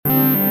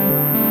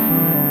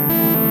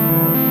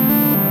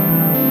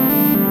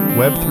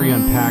Web3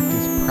 Unpacked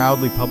is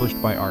proudly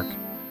published by ARC,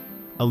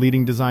 a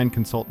leading design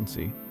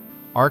consultancy.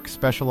 ARC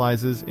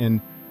specializes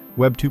in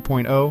Web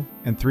 2.0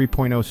 and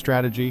 3.0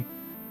 strategy,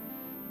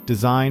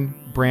 design,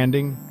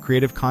 branding,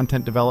 creative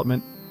content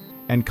development,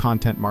 and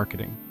content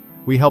marketing.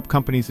 We help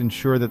companies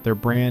ensure that their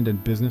brand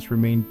and business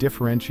remain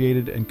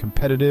differentiated and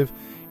competitive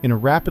in a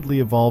rapidly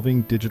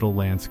evolving digital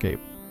landscape.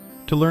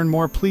 To learn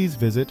more, please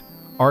visit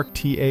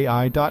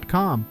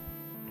arctai.com.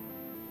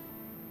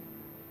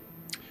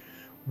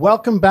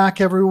 Welcome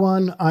back,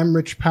 everyone. I'm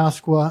Rich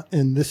Pasqua,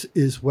 and this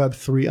is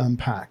Web3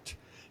 Unpacked.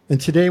 And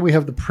today we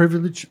have the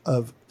privilege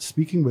of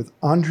speaking with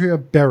Andrea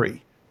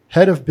Berry,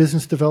 Head of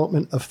Business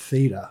Development of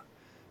Theta,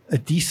 a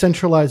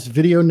decentralized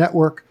video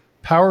network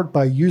powered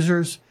by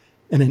users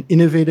and an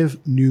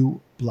innovative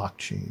new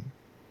blockchain.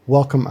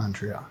 Welcome,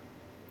 Andrea.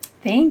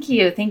 Thank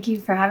you. Thank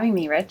you for having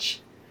me,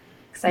 Rich.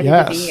 Excited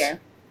to be here.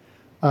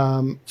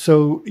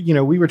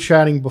 We were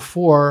chatting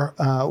before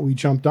we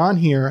jumped on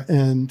here,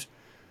 and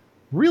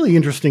really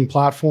interesting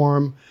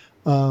platform.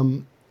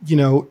 There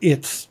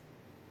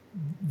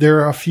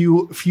are a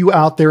few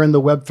out there in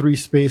the Web3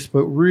 space,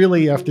 but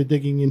really after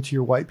digging into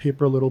your white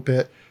paper a little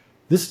bit,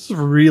 this is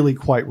really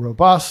quite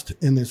robust,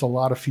 and there's a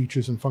lot of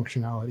features and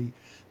functionality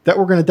that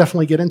we're going to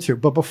definitely get into.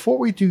 But before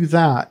we do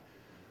that,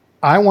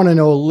 I want to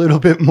know a little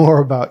bit more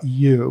about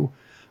you,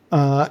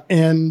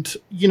 and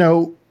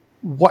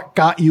what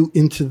got you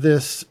into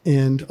this,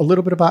 and a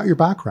little bit about your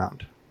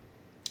background.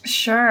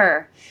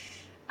 Sure.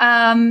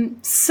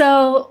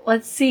 So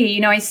let's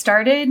see, I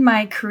started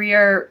my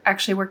career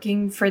actually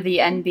working for the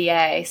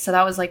NBA. So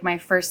that was like my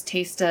first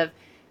taste of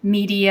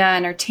media,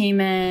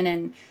 entertainment,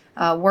 and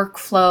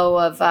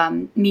workflow of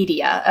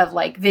media, of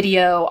like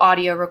video,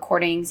 audio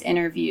recordings,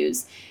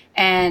 interviews.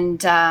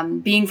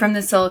 And being from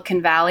the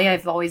Silicon Valley,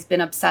 I've always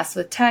been obsessed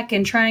with tech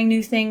and trying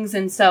new things.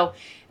 And so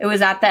it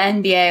was at the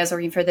NBA, I was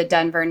working for the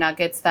Denver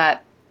Nuggets,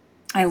 that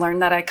I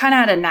learned that I kind of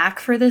had a knack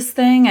for this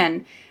thing,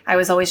 and I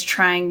was always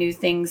trying new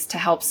things to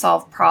help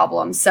solve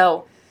problems.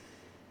 So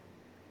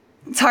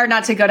it's hard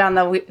not to go down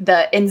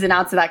the ins and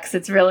outs of that because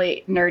it's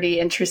really nerdy,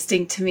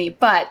 interesting to me.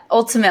 But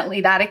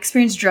ultimately, that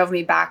experience drove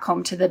me back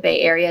home to the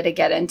Bay Area to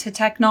get into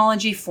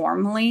technology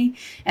formally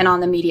and on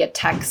the media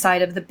tech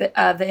side of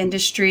the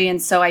industry.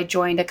 And so I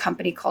joined a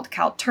company called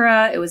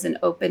Kaltura. It was the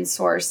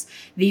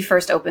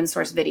first open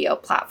source video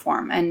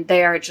platform. And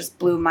there it just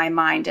blew my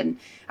mind. And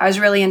I was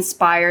really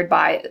inspired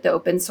by the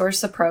open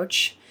source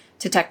approach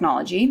to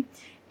technology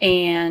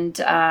and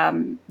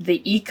the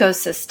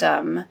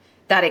ecosystem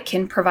that it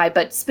can provide,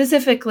 but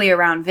specifically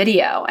around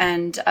video.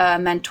 And a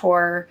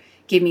mentor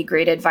gave me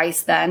great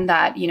advice then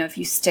that, if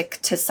you stick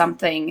to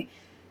something,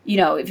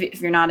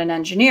 if you're not an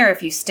engineer,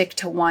 if you stick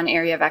to one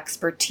area of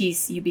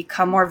expertise, you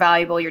become more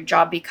valuable, your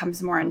job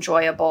becomes more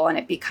enjoyable, and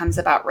it becomes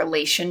about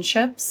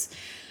relationships.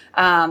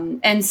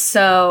 And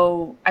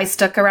so I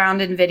stuck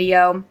around in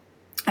video.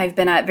 I've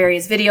been at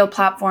various video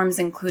platforms,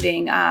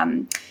 including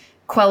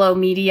Quello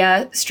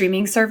Media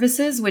streaming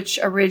services, which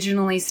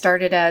originally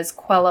started as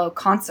Quello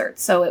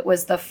Concerts. So it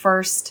was the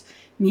first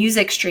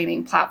music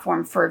streaming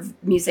platform for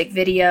music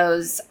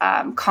videos,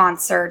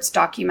 concerts,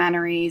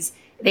 documentaries.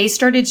 They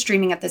started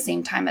streaming at the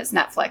same time as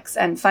Netflix.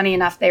 And funny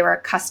enough, they were a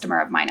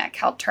customer of mine at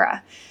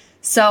Kaltura.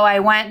 So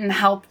I went and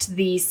helped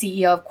the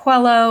CEO of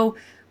Quello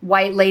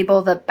white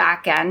label the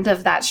back end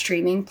of that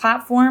streaming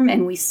platform,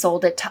 and we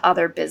sold it to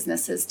other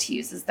businesses to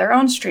use as their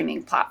own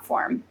streaming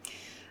platform.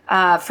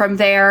 From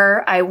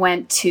there, I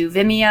went to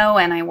Vimeo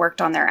and I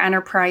worked on their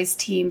enterprise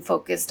team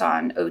focused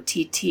on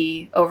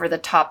OTT,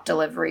 over-the-top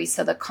delivery.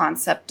 So the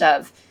concept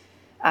of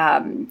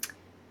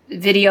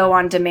video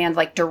on demand,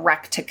 like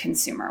direct to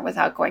consumer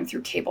without going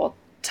through cable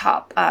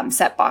top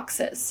set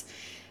boxes.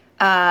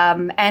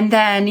 And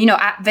then,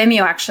 at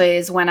Vimeo actually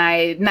is when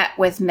I met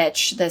with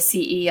Mitch, the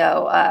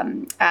CEO.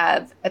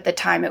 At the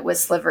time it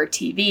was Sliver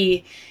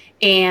TV.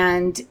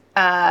 And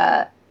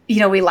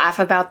we laugh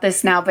about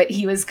this now, but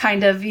he was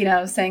kind of,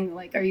 saying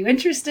like, are you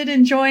interested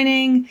in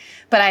joining?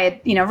 But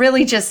I had,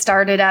 really just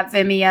started at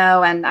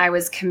Vimeo and I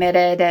was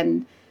committed,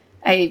 and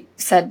I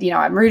said,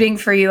 I'm rooting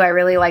for you. I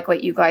really like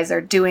what you guys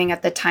are doing.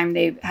 At the time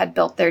they had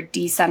built their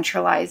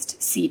decentralized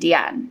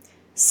CDN.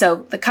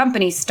 So the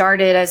company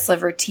started as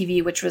Sliver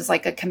TV, which was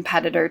like a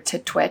competitor to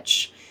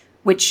Twitch,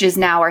 which is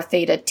now our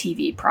Theta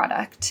TV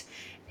product.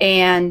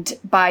 And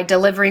by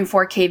delivering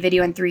 4K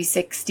video and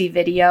 360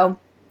 video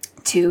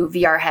to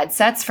VR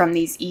headsets from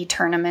these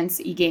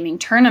e-gaming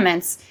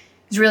tournaments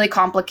is really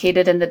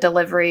complicated, and the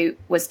delivery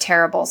was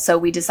terrible. So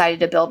we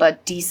decided to build a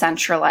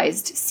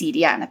decentralized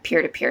CDN, a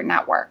peer-to-peer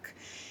network.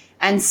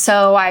 And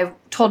so I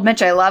told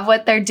Mitch, I love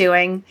what they're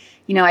doing.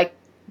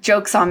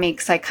 Jokes on me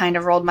because I kind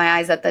of rolled my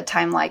eyes at the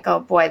time like, oh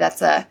boy,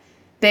 that's a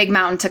big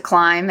mountain to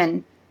climb.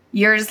 And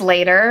years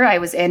later, I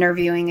was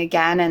interviewing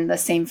again, and the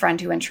same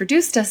friend who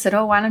introduced us said,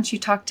 oh, why don't you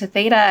talk to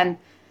Theta?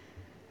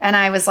 And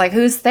I was like,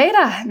 who's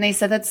Theta? And they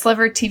said, that's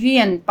Sliver TV.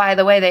 And by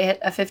the way, they hit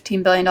a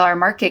 $15 billion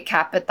market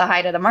cap at the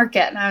height of the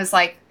market. And I was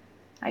like,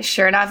 I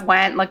sure enough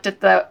went, looked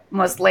at the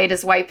most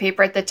latest white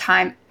paper at the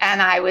time.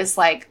 And I was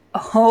like,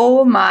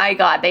 Oh my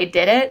God, they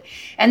did it.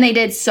 And they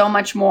did so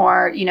much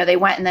more. They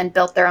went and then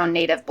built their own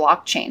native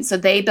blockchain. So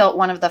they built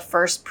one of the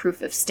first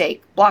proof of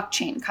stake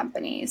blockchain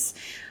companies,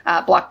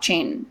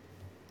 blockchain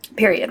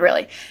period,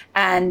 really.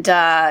 And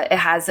it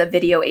has a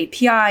video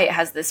API. It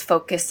has this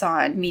focus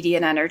on media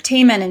and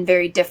entertainment, and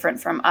very different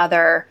from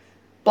other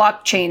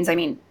blockchains. I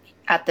mean,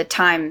 at the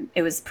time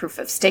it was proof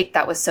of stake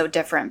that was so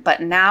different. But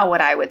now what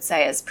I would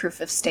say is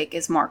proof of stake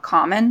is more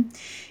common,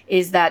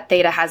 is that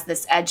Theta has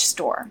this edge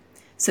store.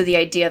 So the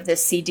idea of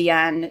this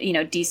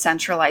CDN,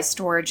 decentralized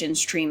storage and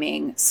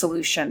streaming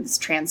solutions,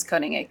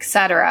 transcoding, et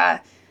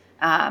cetera,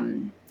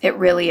 it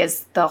really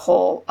is a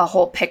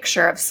whole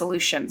picture of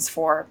solutions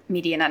for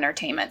media and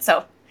entertainment.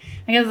 So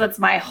I guess that's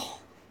my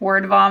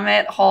word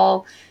vomit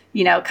whole,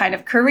 kind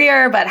of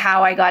career, but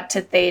how I got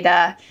to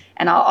Theta.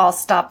 And I'll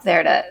stop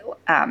there to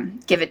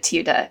give it to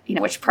you to,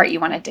 which part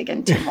you want to dig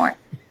into more.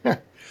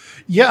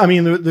 Yeah, I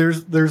mean,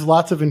 there's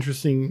lots of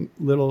interesting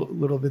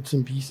little bits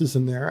and pieces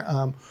in there.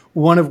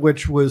 One of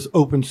which was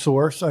open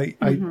source. I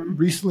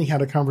recently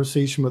had a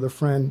conversation with a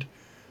friend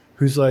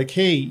who's like,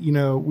 hey,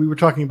 we were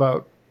talking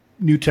about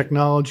new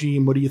technology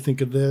and what do you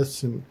think of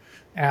this, and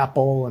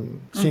Apple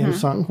and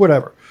Samsung,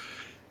 whatever.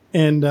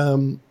 And,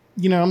 I'm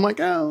like,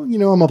 oh,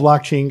 I'm a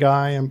blockchain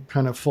guy. I'm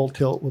kind of full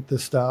tilt with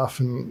this stuff.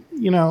 And,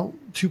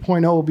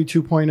 2.0 will be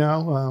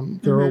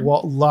 2.0. There are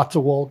lots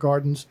of walled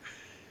gardens.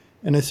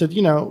 And I said,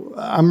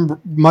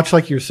 I'm much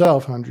like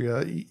yourself,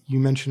 Andrea. You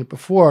mentioned it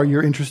before.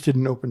 You're interested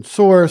in open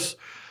source.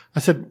 I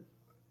said,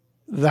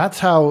 that's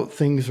how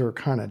things are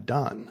kind of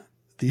done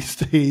these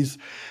days.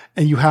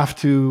 And you have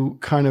to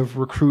kind of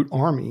recruit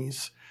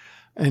armies.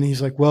 And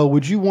he's like, well,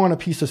 would you want a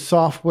piece of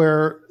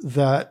software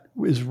that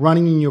is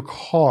running in your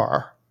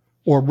car,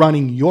 or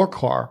running your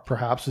car,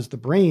 perhaps, as the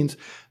brains,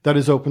 that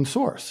is open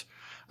source?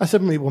 I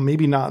said, well,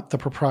 maybe not the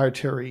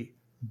proprietary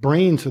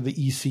brains or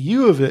the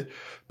ECU of it,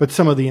 but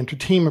some of the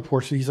entertainment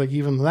portion. He's like,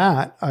 even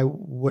that, I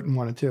wouldn't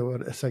want to do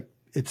it. It's like,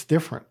 it's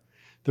different.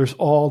 There's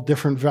all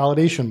different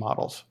validation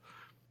models.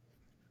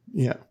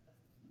 Yeah.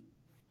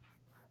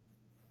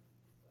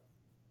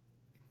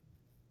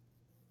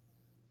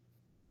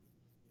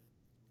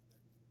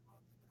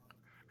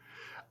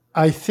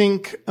 I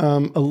think a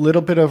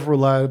little bit of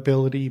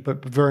reliability,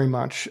 but very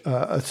much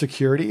a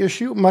security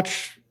issue.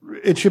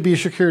 It should be a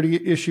security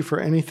issue for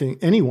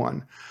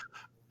anyone.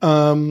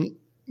 Um,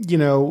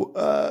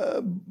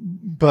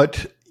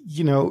 but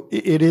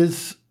it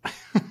is.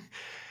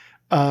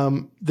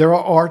 There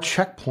are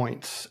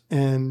checkpoints,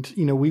 and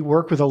we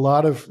work with a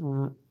lot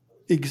of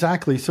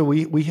exactly. So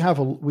we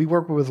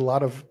work with a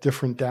lot of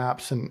different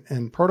dApps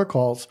and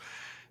protocols,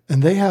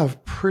 and they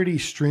have pretty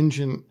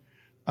stringent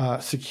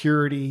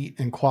security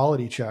and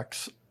quality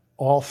checks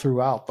all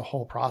throughout the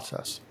whole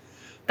process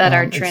that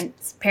are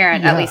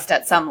transparent, at least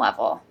at some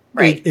level,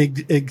 right?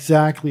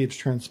 Exactly, it's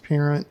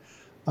transparent.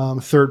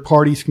 Third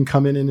parties can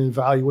come in and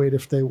evaluate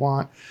if they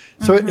want.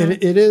 So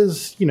it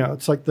is,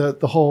 it's like the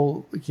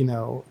whole,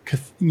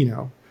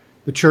 the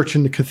church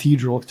and the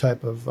cathedral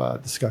type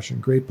of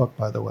discussion. Great book,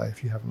 by the way,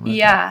 if you haven't read it.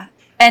 Yeah.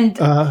 And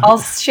I'll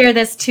share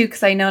this too,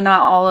 because I know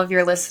not all of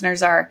your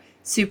listeners are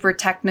super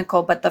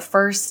technical, but the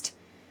first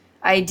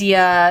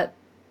idea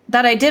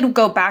that I did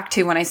go back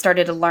to when I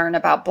started to learn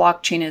about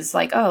blockchain is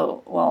like,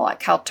 oh, well,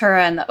 like Kaltura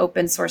and the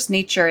open source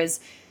nature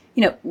is,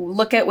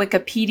 look at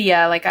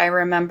Wikipedia. Like I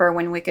remember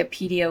when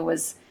Wikipedia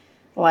was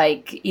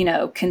like,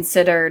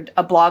 considered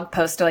a blog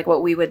post, or like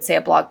what we would say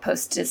a blog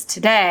post is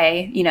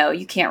today.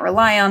 You can't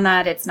rely on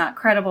that. It's not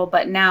credible.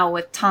 But now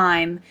with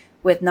time,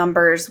 with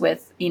numbers,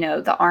 with,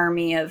 the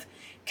army of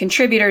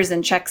contributors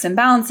and checks and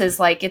balances,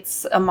 like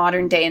it's a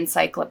modern day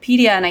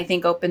encyclopedia. And I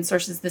think open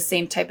source is the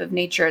same type of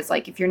nature. It's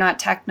like if you're not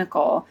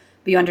technical,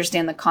 but you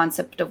understand the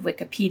concept of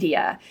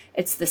Wikipedia,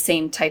 it's the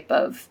same type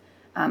of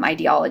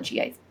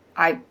ideology,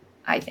 I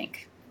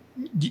think.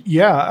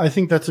 Yeah, I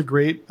think that's a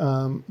great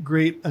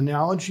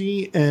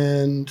analogy.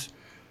 And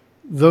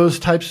those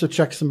types of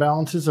checks and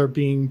balances are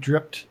being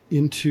dripped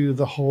into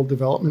the whole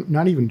development,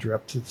 not even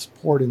dripped, it's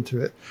poured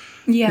into it,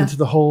 into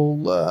the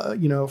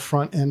whole,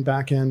 front end,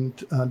 back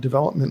end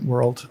development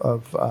world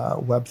of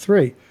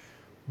Web3.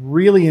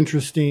 Really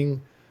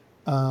interesting.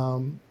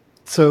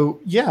 So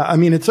yeah, I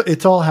mean,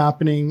 it's all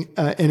happening.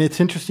 And it's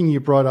interesting you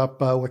brought up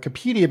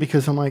Wikipedia,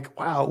 because I'm like,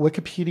 wow,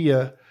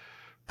 Wikipedia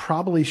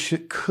probably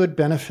could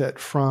benefit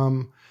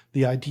from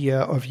the idea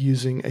of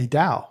using a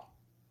DAO,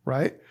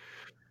 right?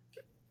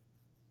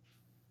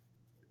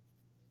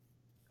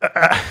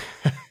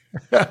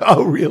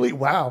 Oh, really?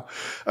 Wow.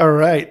 All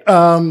right.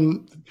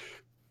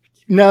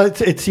 No,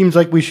 it seems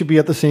like we should be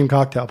at the same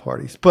cocktail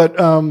parties, but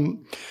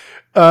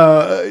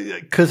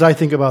because I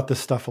think about this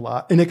stuff a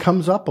lot, and it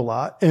comes up a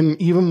lot. And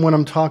even when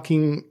I'm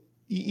talking,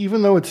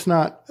 even though it's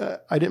not,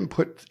 I didn't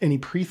put any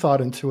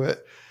pre-thought into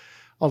it,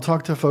 I'll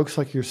talk to folks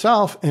like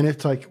yourself, and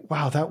it's like,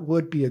 wow, that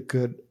would be a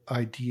good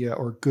idea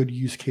or good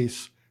use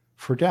case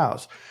for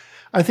DAOs.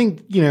 I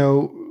think,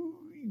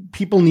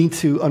 people need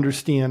to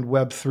understand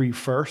Web3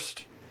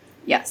 first.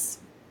 Yes.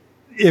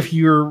 If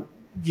you're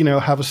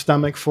have a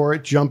stomach for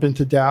it, jump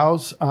into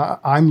DAOs.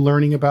 I'm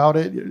learning about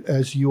it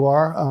as you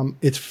are.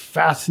 It's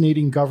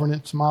fascinating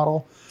governance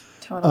model.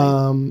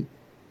 Totally.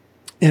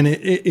 And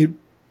it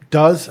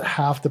does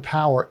have the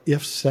power,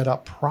 if set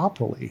up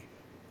properly,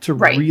 to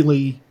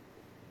really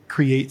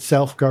create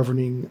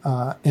self-governing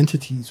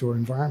entities or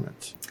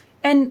environments.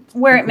 And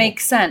where it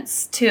makes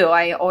sense, too.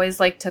 I always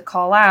like to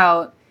call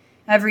out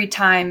every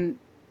time,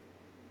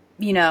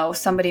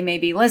 somebody may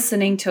be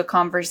listening to a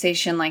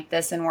conversation like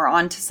this and we're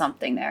onto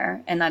something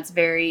there. And that's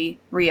very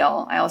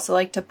real. I also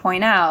like to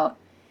point out,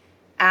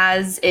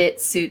 as it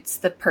suits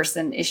the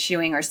person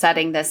issuing or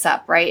setting this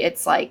up, right?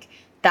 It's like,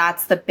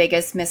 that's the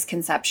biggest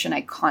misconception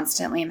I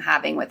constantly am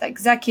having with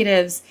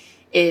executives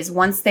is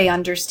once they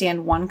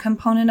understand one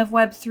component of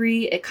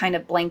Web3, it kind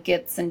of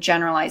blankets and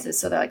generalizes.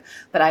 So they're like,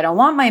 but I don't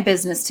want my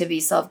business to be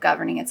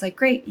self-governing. It's like,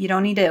 great, you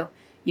don't need to.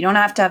 You don't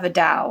have to have a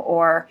DAO.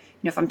 Or,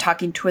 if I'm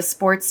talking to a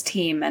sports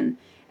team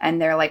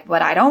and they're like,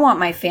 but I don't want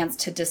my fans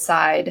to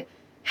decide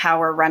how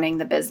we're running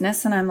the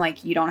business. And I'm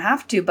like, you don't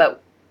have to,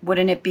 but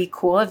wouldn't it be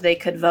cool if they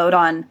could vote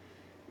on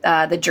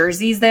the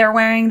jerseys they're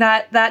wearing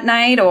that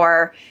night?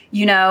 Or,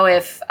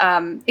 if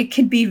it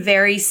could be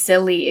very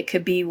silly. It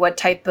could be what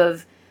type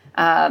of,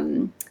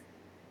 themes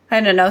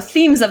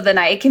of the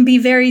night. It can be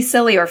very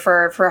silly. Or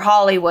for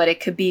Hollywood,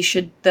 it could be,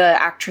 should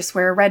the actress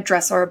wear a red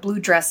dress or a blue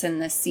dress in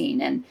this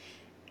scene?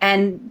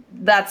 And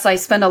that's, I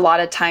spend a lot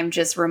of time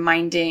just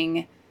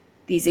reminding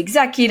these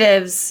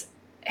executives,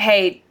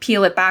 hey,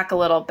 peel it back a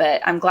little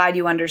bit. I'm glad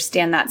you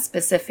understand that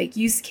specific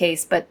use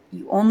case, but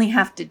you only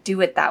have to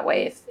do it that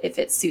way if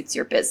it suits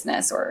your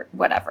business or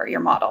whatever,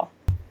 your model.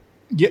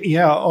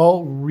 Yeah,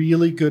 all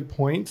really good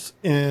points.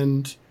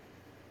 And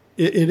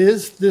it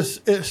is this,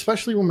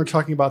 especially when we're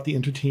talking about the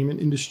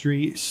entertainment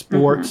industry,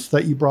 sports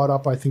that you brought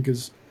up, I think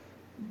is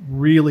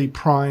really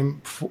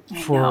prime for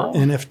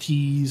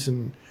NFTs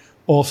and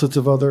all sorts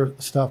of other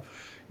stuff.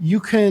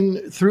 You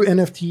can, through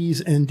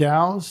NFTs and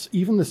DAOs,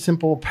 even the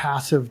simple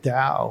passive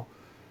DAO,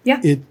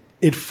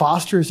 it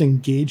fosters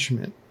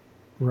engagement,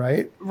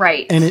 right?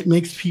 Right. And it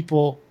makes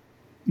people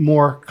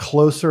more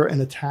closer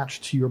and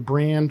attached to your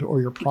brand or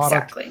your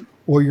product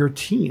or your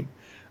team.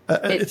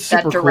 It's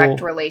super that direct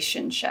cool.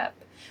 relationship.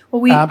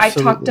 Well, I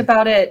talked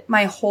about it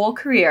my whole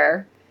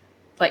career.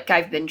 Like,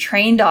 I've been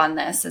trained on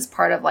this as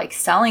part of like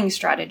selling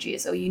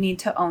strategies. So you need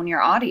to own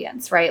your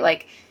audience, right?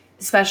 Like,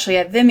 especially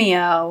at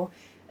Vimeo,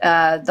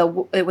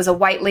 it was a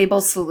white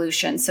label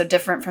solution. So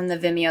different from the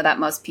Vimeo that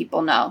most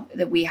people know,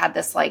 that we had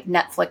this like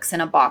Netflix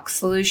in a box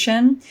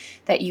solution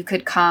that you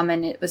could come,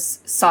 and it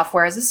was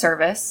software as a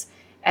service,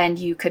 and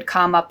you could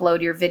come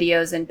upload your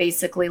videos and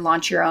basically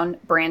launch your own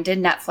branded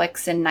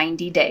Netflix in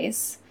 90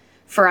 days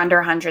for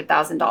under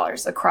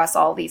 $100,000 across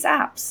all these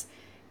apps.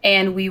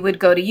 And we would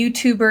go to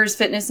YouTubers,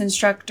 fitness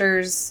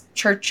instructors,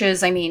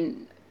 churches,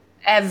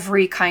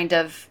 every kind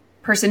of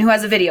person who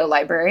has a video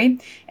library,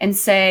 and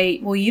say,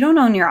 well, you don't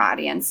own your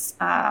audience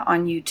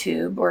on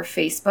YouTube or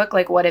Facebook.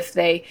 Like, what if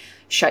they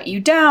shut you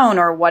down?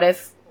 Or what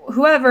if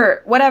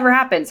whatever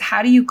happens,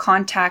 how do you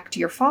contact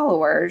your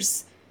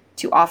followers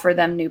to offer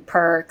them new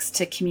perks,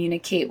 to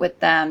communicate with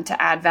them, to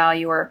add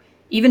value, or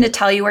even to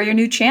tell you where your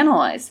new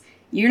channel is?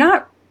 You're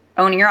not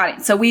owning your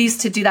audience. So we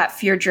used to do that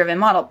fear-driven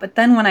model. But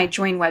then when I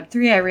joined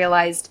Web3, I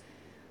realized,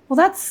 well,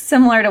 that's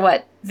similar to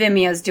what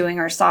Vimeo is doing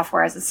or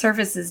software as a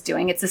service is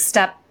doing. It's a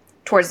step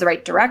towards the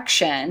right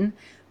direction.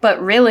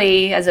 But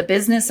really, as a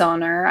business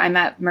owner, I'm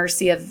at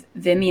mercy of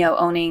Vimeo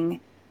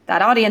owning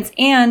that audience.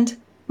 And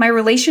my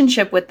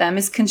relationship with them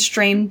is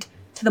constrained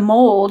to the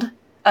mold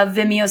of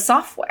Vimeo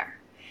software.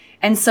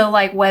 And so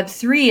like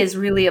Web3 is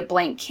really a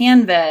blank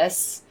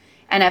canvas.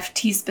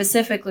 NFT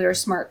specifically, or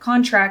smart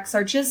contracts,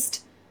 are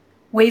just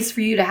ways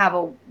for you to have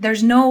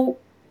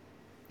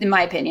in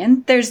my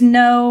opinion, there's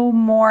no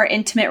more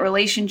intimate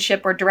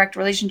relationship or direct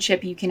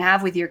relationship you can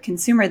have with your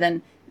consumer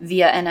than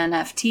via an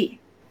NFT.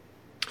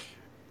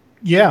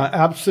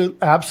 Yeah,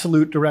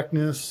 absolute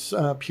directness,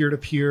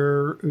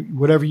 peer-to-peer,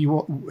 whatever you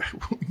want,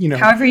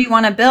 however you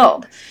want to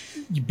build.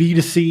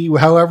 B2C,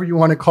 however you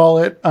want to call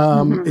it.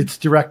 It's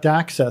direct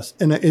access.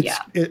 And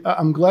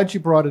I'm glad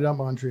you brought it up,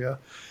 Andrea.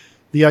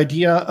 The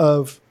idea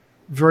of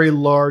very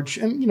large,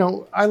 and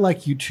I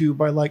like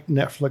YouTube, I like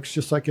Netflix,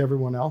 just like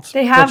everyone else.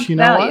 They have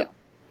value. What?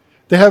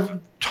 They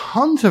have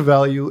tons of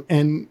value,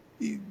 and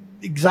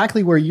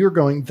exactly where you're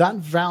going, that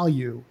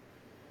value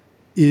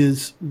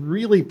is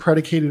really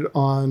predicated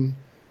on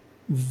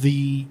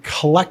the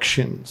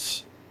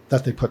collections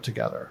that they put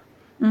together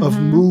of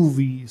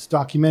movies,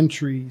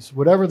 documentaries,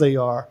 whatever they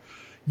are.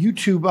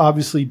 YouTube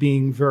obviously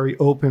being very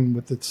open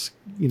with its,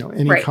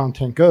 any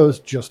content goes,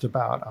 just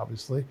about,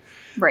 obviously.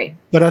 Right.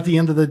 But at the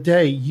end of the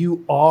day,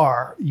 you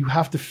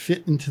have to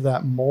fit into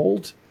that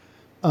mold.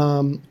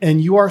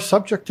 And you are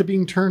subject to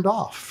being turned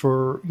off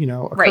for,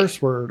 a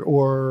curse word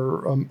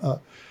or,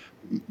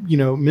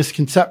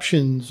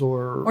 misconceptions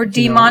or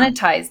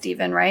demonetized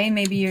even, right?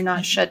 Maybe you're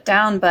not shut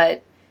down,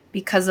 but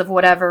because of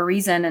whatever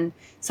reason. And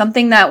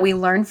something that we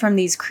learn from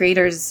these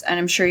creators, and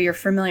I'm sure you're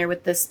familiar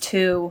with this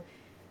too,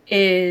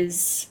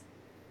 is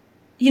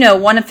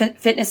one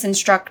fitness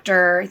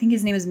instructor, I think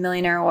his name is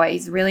Millionaire Roy.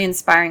 He's a really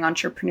inspiring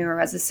entrepreneur who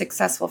has a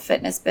successful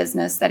fitness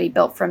business that he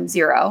built from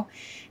zero.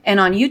 And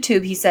on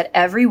YouTube, he said,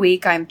 every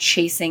week I'm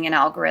chasing an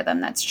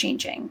algorithm that's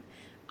changing.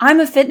 I'm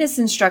a fitness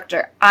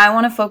instructor. I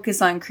want to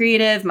focus on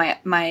creative,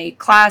 my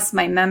class,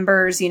 my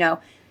members,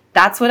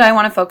 that's what I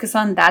want to focus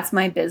on. That's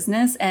my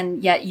business.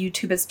 And yet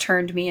YouTube has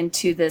turned me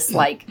into this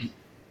like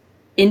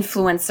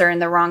influencer in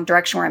the wrong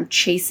direction where I'm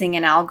chasing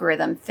an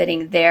algorithm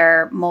fitting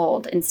their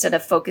mold instead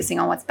of focusing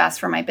on what's best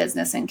for my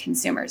business and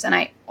consumers. And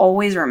I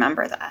always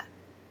remember that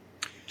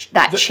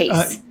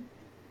chase.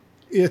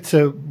 It's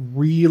a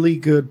really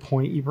good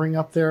point you bring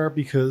up there,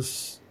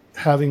 because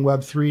having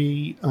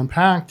Web3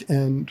 unpacked,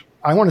 and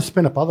I want to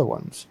spin up other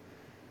ones,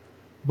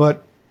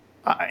 but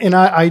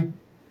I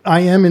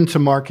am into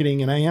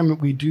marketing,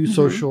 and we do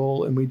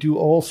social, and we do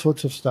all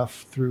sorts of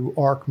stuff through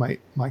ARC,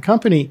 my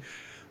company.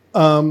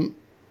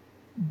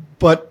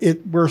 But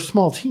we're a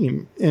small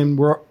team, and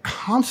we're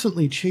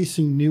constantly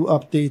chasing new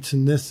updates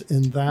and this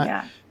and that.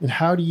 Yeah. And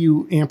how do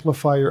you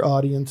amplify your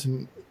audience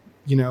and,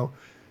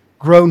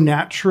 grow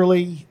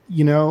naturally,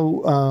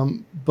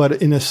 but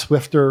in a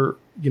swifter,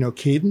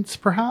 cadence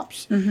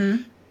perhaps.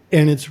 Mm-hmm.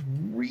 And it's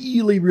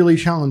really, really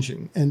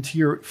challenging. And to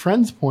your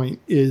friend's point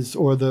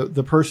or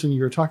the person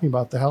you're talking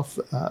about, the health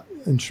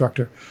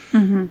instructor,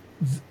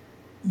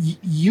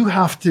 you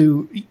have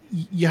to,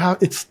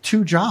 it's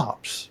two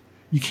jobs.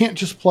 You can't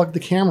just plug the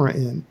camera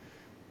in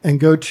and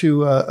go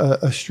to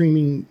a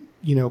streaming,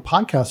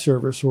 podcast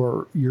service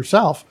or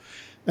yourself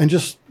and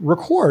just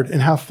record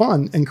and have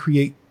fun and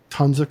create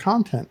tons of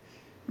content.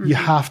 Mm-hmm. You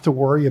have to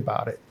worry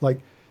about it. Like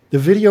the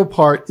video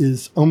part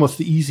is almost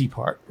the easy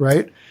part,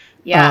 right?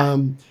 Yeah.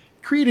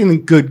 Creating the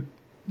good,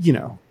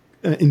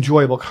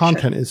 enjoyable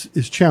content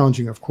is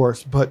challenging, of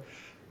course, but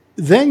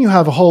then you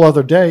have a whole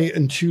other day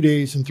and 2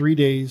 days and 3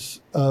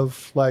 days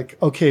of like,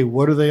 okay,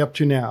 what are they up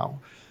to now?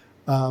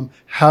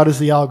 How does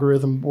the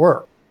algorithm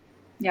work?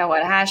 Yeah,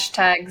 what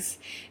hashtags?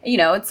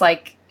 It's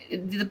like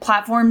the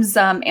platforms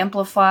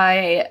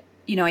amplify.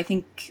 I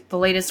think the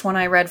latest one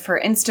I read for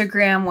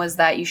Instagram was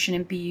that you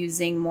shouldn't be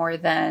using more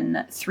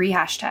than 3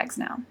 hashtags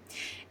now.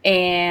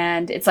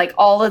 And it's like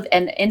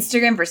and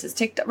Instagram versus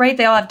TikTok, right?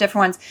 They all have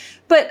different ones.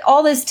 But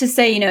all this to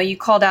say, you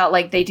called out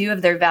like they do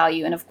have their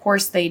value. And of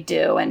course they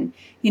do. And,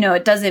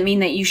 it doesn't mean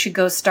that you should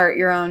go start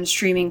your own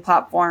streaming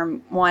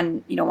platform.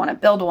 One, you don't want to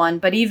build one.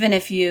 But even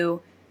if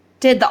you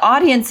did, the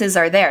audiences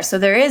are there. So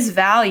there is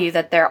value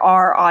that there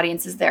are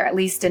audiences there, at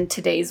least in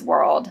today's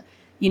world.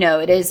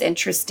 It is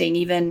interesting.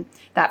 Even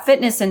that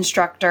fitness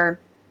instructor,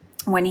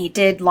 when he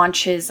did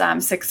launch his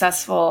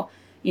successful,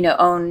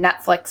 own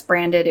Netflix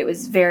branded, it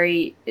was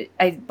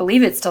I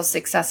believe it's still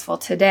successful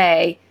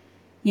today.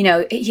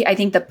 I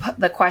think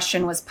the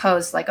question was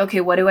posed like,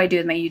 okay, what do I do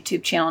with my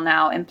YouTube channel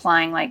now?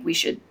 Implying like we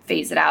should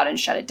phase it out and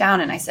shut it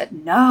down. And I said,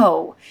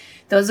 no,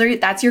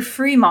 that's your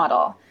free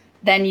model.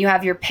 Then you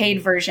have your paid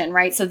version,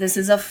 right? So this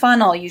is a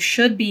funnel. You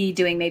should be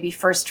doing maybe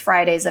first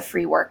Friday's a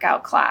free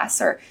workout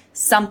class or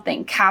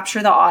something.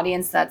 Capture the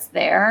audience that's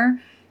there.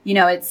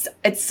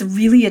 It's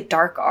really a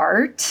dark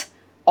art,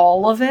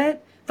 all of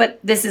it. But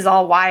this is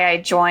all why I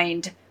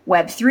joined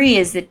Web3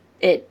 is that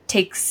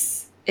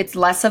it's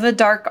less of a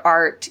dark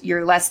art.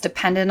 You're less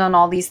dependent on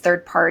all these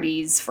third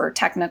parties for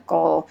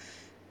technical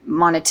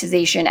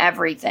monetization,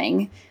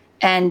 everything.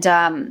 And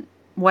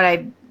what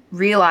I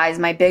realized,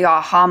 my big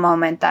aha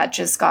moment that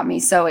just got me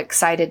so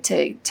excited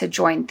to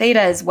join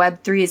Theta is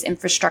Web3 is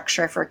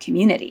infrastructure for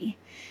community.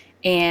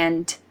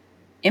 And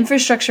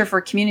infrastructure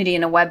for community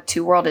in a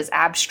Web2 world is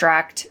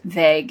abstract,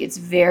 vague. It's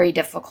very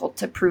difficult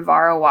to prove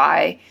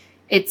ROI.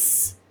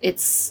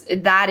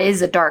 That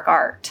is a dark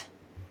art.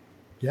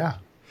 Yeah.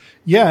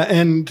 Yeah.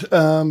 And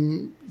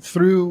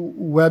through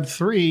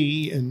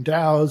Web3 and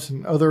DAOs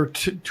and other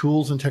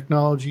tools and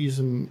technologies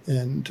and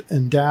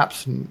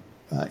dApps and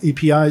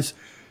APIs,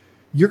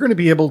 you're going to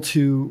be able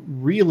to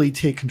really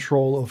take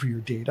control over your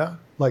data,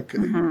 like,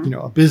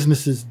 a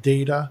business's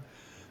data.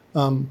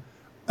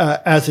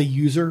 As a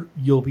user,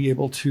 you'll be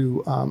able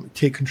to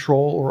take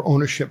control or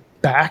ownership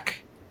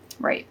back.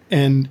 Right.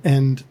 And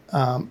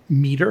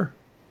meter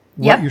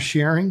what you're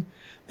sharing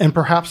and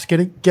perhaps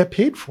get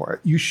paid for it.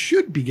 You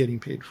should be getting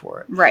paid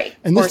for it. Right.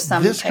 And or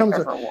some type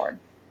of reward.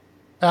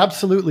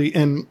 Absolutely.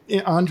 And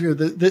Andrea,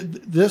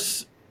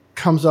 this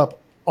comes up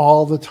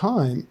all the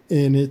time,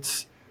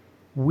 and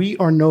we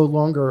are no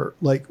longer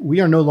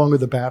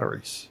the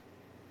batteries,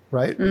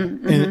 right?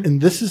 Mm-hmm. And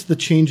this is the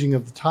changing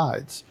of the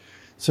tides.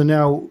 So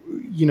now,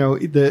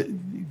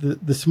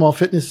 the small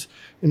fitness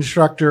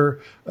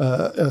instructor,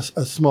 a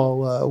small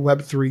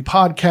Web3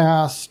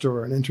 podcast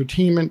or an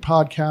entertainment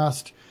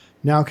podcast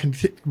now can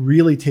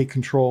really take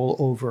control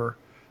over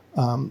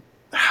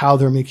how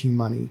they're making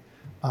money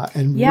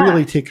and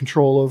really take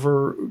control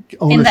over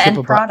ownership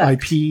of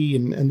IP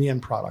and the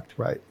end product,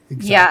 right?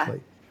 Exactly.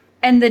 Yeah.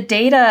 And the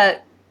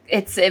data,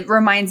 it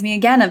reminds me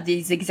again of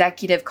these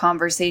executive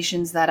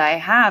conversations that I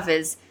have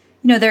is,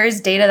 there is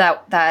data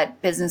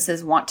that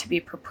businesses want to be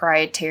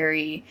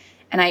proprietary.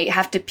 And I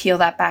have to peel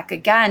that back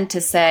again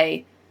to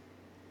say,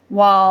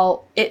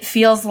 while it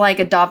feels like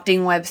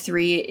adopting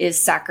Web3 is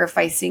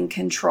sacrificing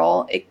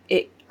control,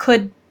 it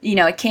could,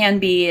 it can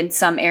be in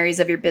some areas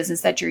of your business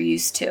that you're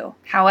used to.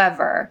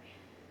 However,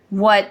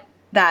 what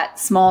that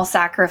small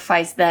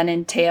sacrifice then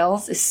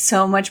entails is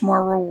so much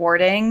more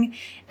rewarding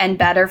and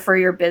better for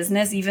your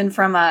business, even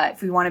from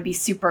if we want to be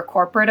super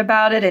corporate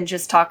about it and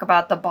just talk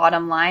about the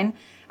bottom line.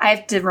 I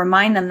have to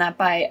remind them that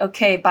by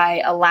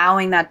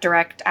allowing that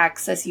direct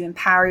access, you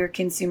empower your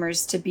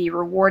consumers to be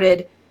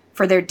rewarded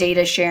for their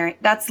data sharing.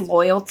 That's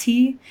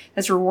loyalty.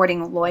 That's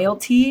rewarding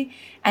loyalty.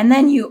 And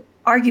then you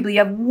arguably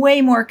have way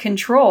more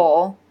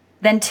control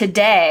than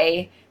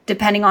today,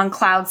 depending on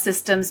cloud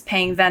systems,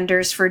 paying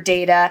vendors for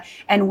data,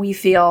 and we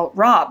feel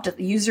robbed.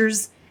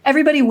 Users,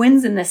 everybody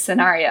wins in this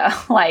scenario,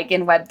 like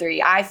in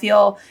Web3. I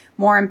feel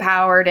more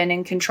empowered and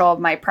in control of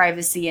my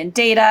privacy and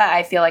data.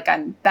 I feel like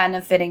I'm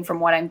benefiting from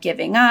what I'm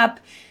giving up.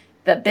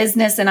 The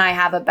business and I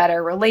have a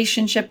better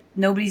relationship.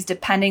 Nobody's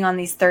depending on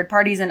these third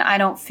parties, and I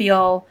don't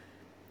feel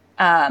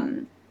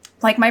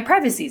like my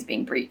privacy is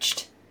being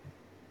breached.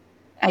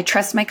 I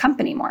trust my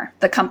company more,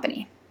 the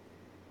company.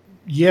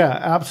 Yeah,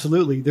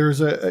 absolutely.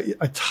 There's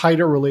a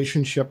tighter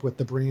relationship with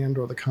the brand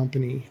or the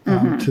company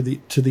to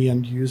the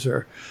end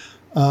user.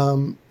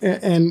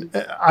 And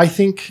I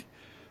think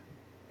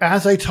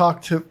as I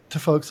talk to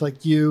folks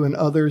like you and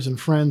others and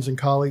friends and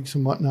colleagues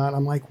and whatnot,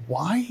 I'm like,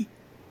 why?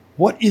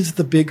 What is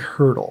the big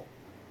hurdle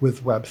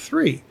with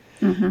Web3?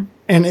 Mm-hmm.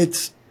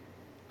 And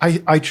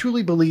I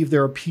truly believe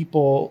there are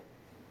people,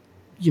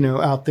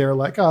 out there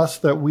like us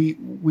that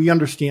we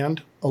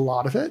understand a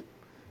lot of it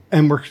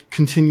and we're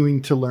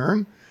continuing to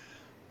learn.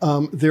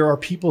 There are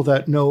people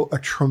that know a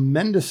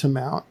tremendous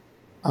amount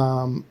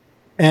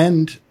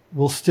and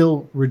will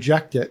still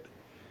reject it.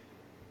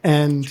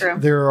 And True.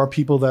 There are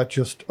people that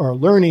just are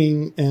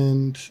learning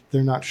and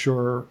they're not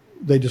sure,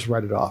 they just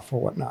write it off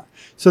or whatnot.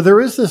 So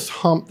there is this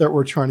hump that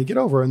we're trying to get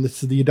over, and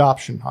this is the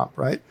adoption hump,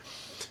 right?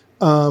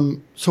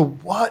 When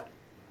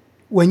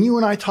you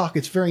and I talk,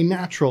 it's very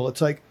natural.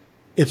 It's like,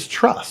 it's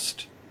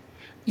trust.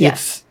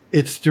 Yes.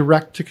 It's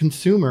direct to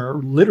consumer,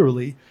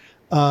 literally.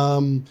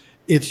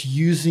 It's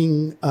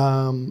using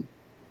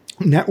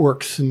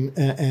networks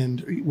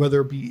and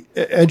whether it be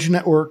edge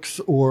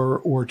networks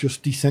or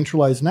just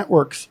decentralized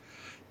networks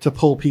to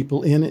pull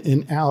people in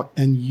and out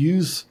and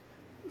use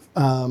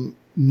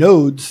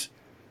nodes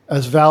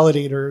as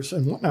validators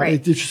and whatnot. Right.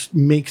 It just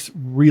makes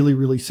really,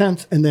 really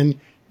sense. And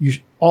then you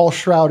all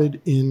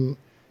shrouded in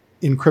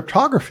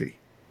cryptography,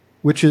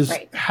 which is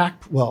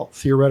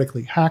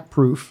theoretically hack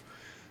proof.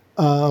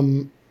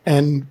 And,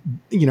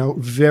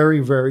 very,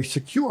 very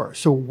secure.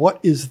 So what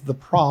is the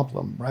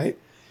problem, right?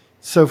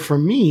 So for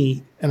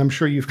me, and I'm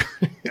sure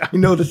I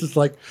know this is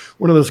like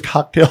one of those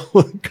cocktail,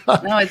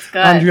 no, it's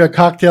good. Andrea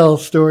cocktail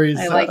stories.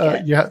 I like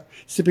it. Yeah,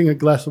 sipping a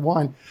glass of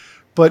wine.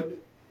 But,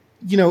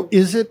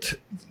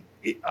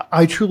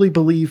 I truly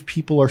believe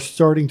people are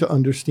starting to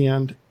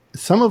understand,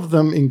 some of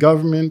them in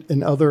government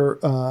and other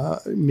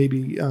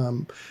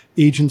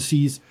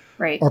agencies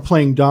are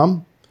playing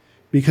dumb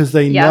because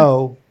they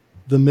know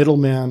the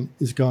middleman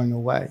is going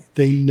away.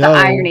 They know the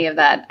irony of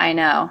that. I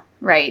know,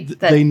 right?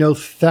 They know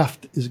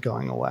theft is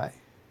going away.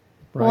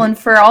 Right? Well, and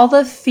for all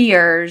the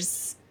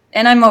fears,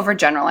 and I'm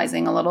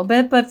overgeneralizing a little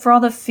bit, but for all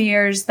the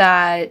fears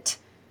that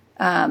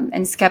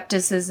and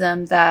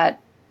skepticism that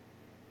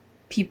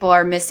people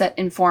are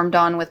misinformed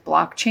on with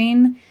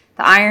blockchain,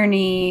 the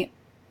irony,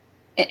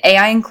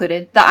 AI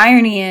included, the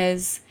irony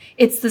is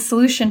it's the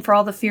solution for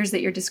all the fears that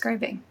you're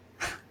describing.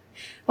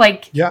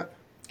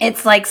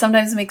 It's like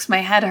sometimes it makes my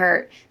head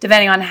hurt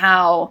depending on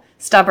how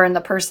stubborn the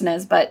person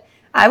is. But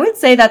I would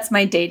say that's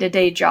my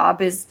day-to-day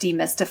job, is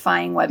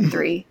demystifying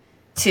Web3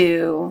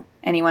 to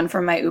anyone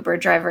from my Uber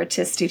driver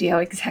to studio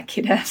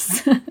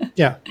executives.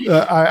 Yeah,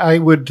 I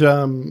would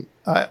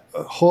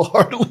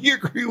wholeheartedly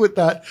agree with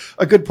that.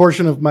 A good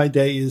portion of my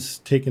day is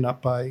taken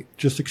up by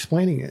just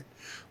explaining it.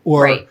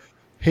 Or,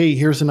 hey,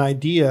 here's an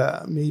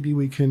idea. Maybe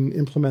we can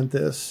implement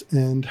this.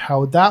 And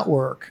how would that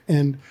work?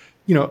 And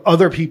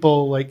other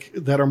people like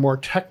that are more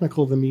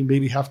technical than me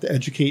maybe have to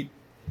educate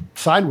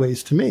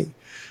sideways to me.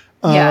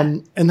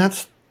 And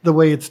that's the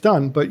way it's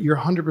done. But you're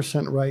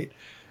 100% right.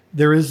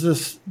 There is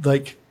this,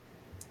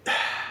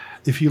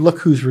 if you look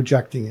who's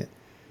rejecting it,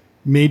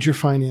 major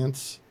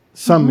finance,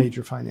 some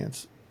major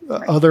finance,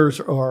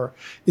 others are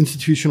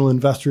institutional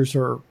investors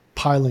are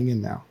piling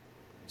in now.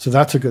 So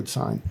that's a good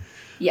sign.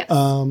 Yes.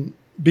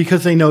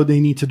 Because they know they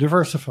need to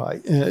diversify.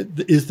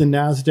 Is the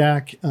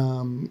NASDAQ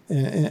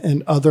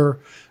and other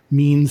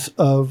means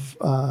of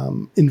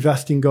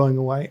investing going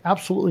away?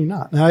 Absolutely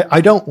not. And I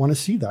don't want to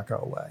see that go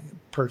away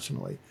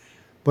personally.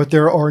 But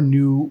there are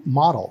new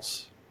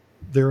models.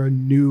 There are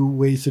new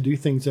ways to do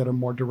things that are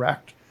more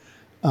direct.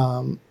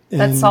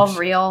 That solve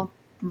real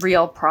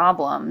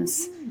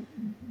problems.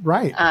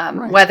 Right.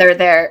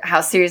 Whether how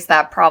serious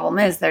that problem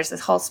is, there's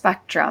this whole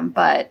spectrum.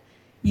 But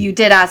you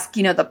did ask,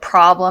 the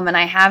problem. And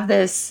I have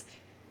this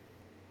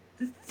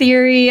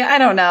theory. I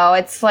don't know.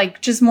 It's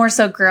like just more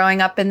so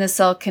growing up in the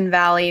Silicon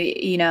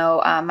Valley.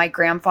 My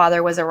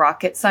grandfather was a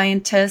rocket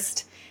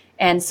scientist,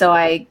 And so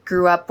I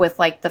grew up with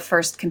like the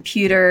first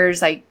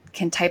computers. I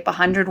can type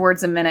 100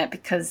 words a minute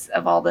because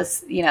of all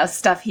this,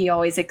 stuff he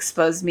always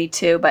exposed me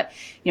to. But,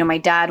 my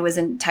dad was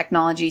in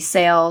technology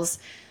sales.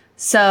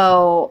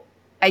 So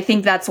I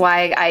think that's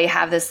why I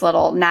have this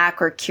little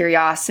knack or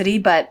curiosity.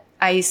 But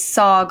I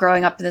saw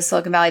growing up in the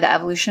Silicon Valley, the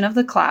evolution of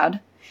the cloud.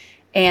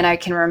 And I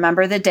can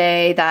remember the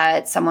day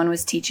that someone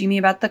was teaching me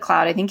about the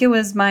cloud. I think it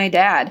was my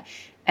dad.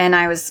 And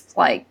I was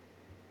like,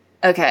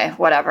 okay,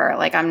 whatever.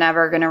 Like, I'm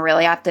never going to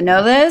really have to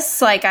know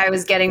this. Like, I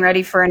was getting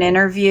ready for an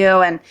interview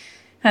and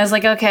I was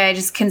like, okay,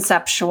 just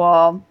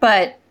conceptual.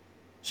 But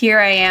here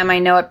I am. I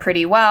know it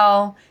pretty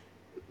well.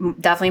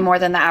 Definitely more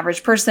than the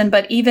average person.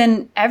 But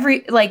even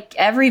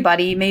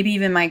everybody, maybe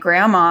even my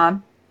grandma,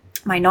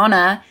 my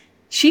nonna,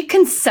 she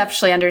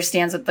conceptually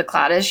understands what the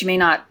cloud is. She may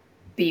not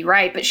be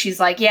right, but she's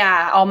like,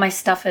 yeah, all my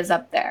stuff is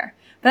up there.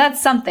 But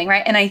that's something,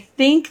 right? And I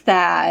think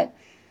that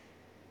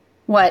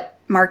what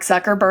Mark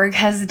Zuckerberg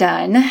has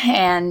done,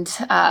 and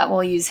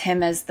we'll use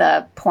him as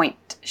the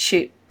point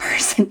shoot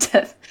person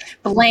to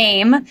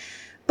blame,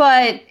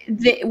 but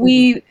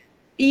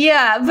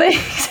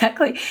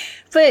exactly.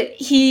 But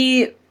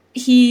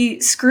he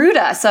screwed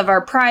us of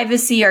our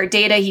privacy, our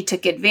data. He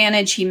took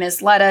advantage. He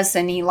misled us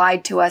and he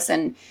lied to us.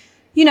 And,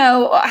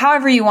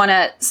 however you want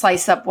to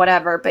slice up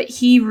whatever, but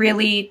he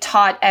really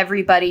taught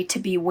everybody to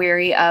be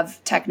wary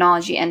of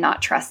technology and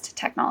not trust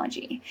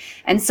technology.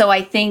 And so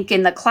I think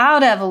in the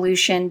cloud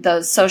evolution,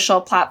 those social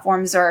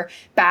platforms are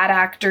bad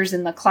actors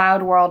in the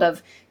cloud world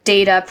of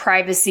data,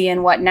 privacy,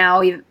 and what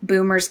now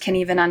boomers can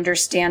even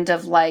understand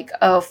of like,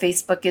 oh,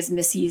 Facebook is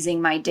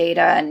misusing my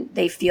data and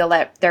they feel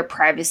that their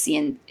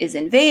privacy is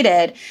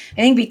invaded. I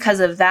think because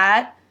of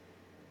that,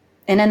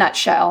 in a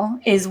nutshell,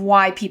 is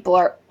why people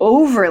are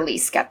overly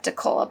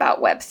skeptical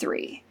about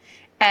Web3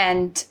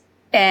 and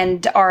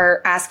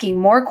are asking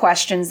more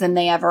questions than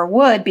they ever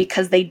would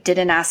because they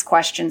didn't ask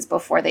questions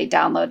before they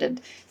downloaded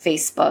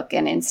Facebook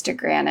and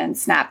Instagram and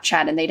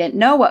Snapchat, and they didn't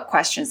know what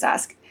questions to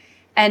ask.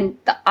 And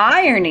the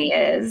irony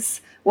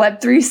is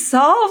Web3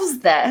 solves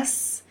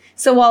this.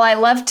 So while I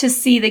love to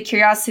see the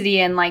curiosity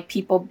and like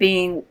people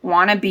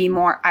want to be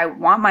more, I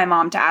want my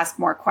mom to ask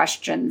more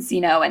questions,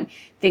 and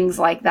things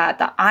like that.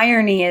 The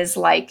irony is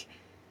like,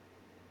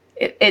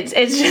 it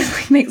just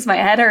like makes my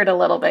head hurt a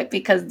little bit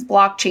because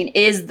blockchain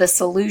is the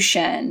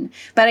solution,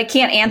 but I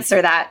can't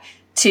answer that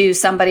to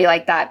somebody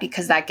like that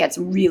because that gets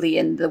really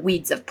in the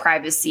weeds of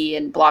privacy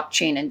and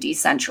blockchain and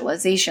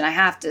decentralization. I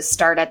have to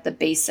start at the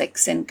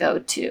basics and go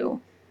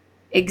to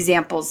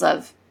examples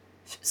of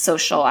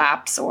social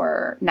apps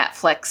or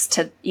Netflix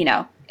to,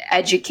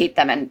 educate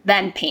them and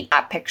then paint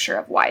that picture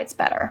of why it's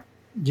better.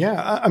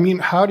 Yeah. I mean,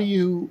 how do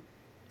you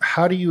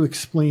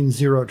explain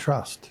zero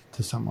trust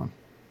to someone?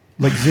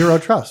 Like zero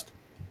trust.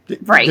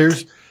 Right.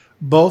 There's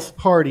both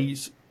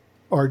parties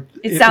are.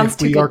 It sounds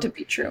too good to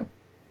be true.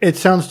 It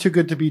sounds too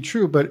good to be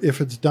true, but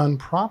if it's done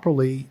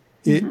properly,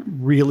 it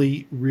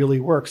really, really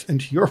works. And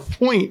to your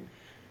point,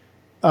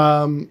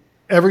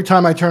 every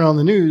time I turn on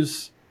the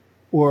news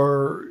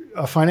or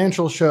a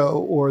financial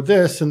show or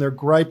this, and they're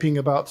griping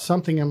about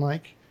something, I'm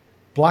like,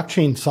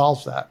 blockchain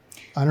solves that.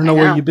 I don't know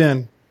where you've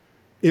been.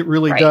 It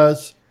really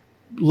does.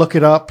 Look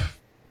it up.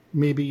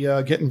 Maybe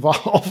get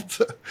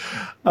involved.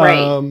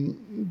 Right.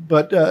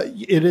 But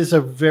it is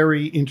a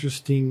very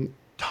interesting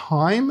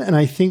time. And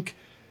I think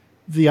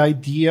the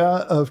idea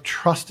of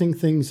trusting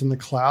things in the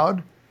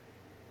cloud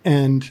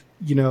and,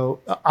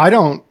 I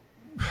don't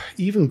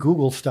even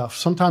Google stuff.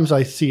 Sometimes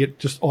I see it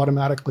just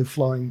automatically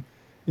flowing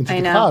into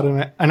the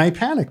cloud and I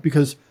panic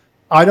because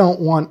I don't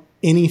want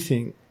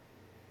anything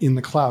in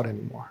the cloud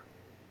anymore.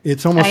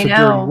 It's almost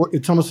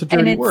a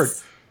dirty word.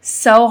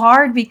 So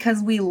hard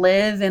because we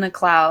live in a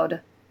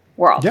cloud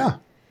world. Yeah.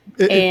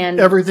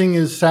 Everything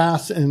is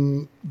SaaS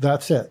and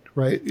that's it,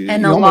 right?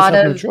 And you almost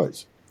have no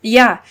choice.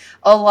 Yeah.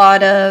 A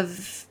lot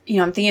of,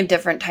 I'm thinking of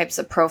different types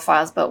of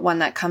profiles, but one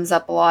that comes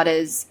up a lot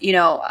is,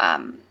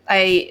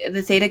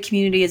 the Theta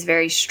community is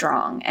very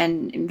strong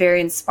and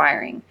very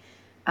inspiring.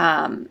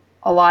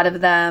 A lot of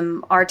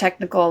them are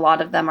technical, a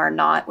lot of them are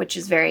not, which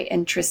is very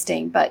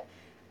interesting. But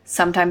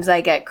sometimes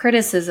I get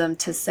criticism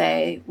to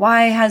say,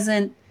 why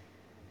hasn't,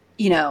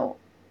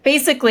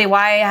 basically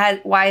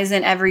why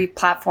isn't every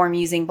platform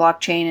using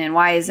blockchain, and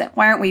why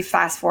aren't we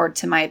fast forward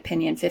to, my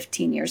opinion,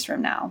 15 years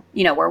from now,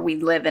 where we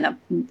live in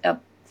a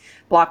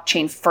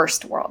blockchain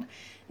first world?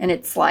 And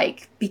it's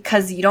like,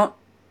 because you don't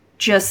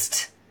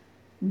just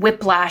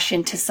whiplash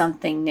into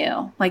something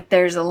new. Like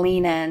there's a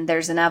lean in,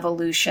 there's an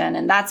evolution.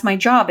 And that's my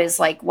job, is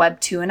like Web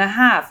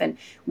 2.5. And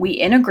we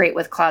integrate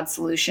with cloud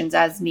solutions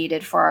as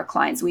needed for our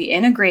clients. We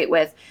integrate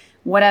with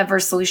whatever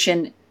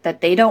solution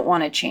that they don't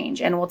want to change.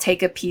 And we'll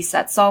take a piece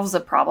that solves a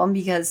problem,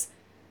 because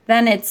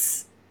then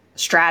it's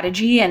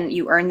strategy and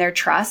you earn their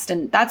trust.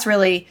 And that's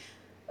really,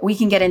 we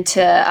can get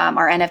into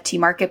our NFT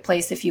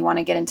marketplace if you want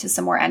to get into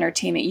some more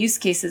entertainment use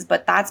cases.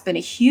 But that's been a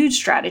huge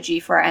strategy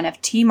for our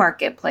NFT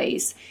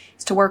marketplace,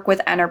 is to work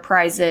with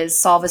enterprises,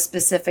 solve a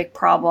specific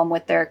problem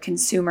with their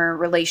consumer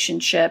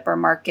relationship or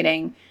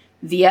marketing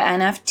via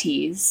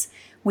NFTs.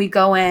 we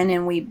go in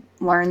and we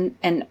learn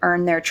and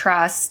earn their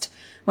trust,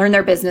 learn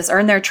their business,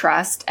 earn their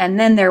trust, and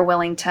then they're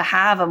willing to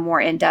have a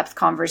more in-depth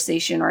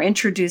conversation or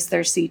introduce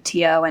their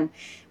CTO. And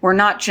we're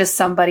not just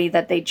somebody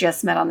that they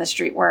just met on the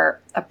street. We're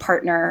a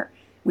partner.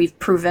 We've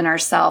proven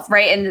ourselves,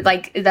 right? And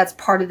like, that's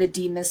part of the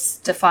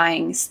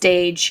demystifying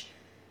stage.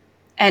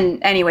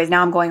 And anyways,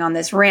 now I'm going on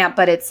this rant,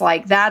 but it's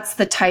like, that's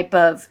the type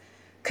of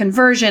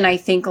conversion. I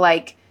think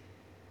like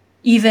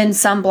even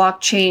some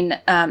blockchain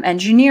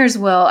engineers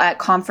will at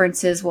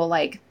conferences will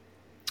like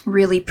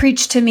really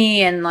preach to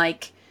me and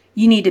like,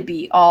 you need to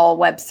be all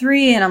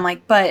Web3. And I'm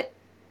like, but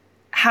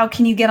how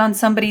can you get on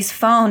somebody's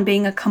phone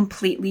being a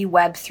completely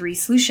Web3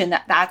 solution?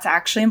 That's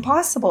actually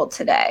impossible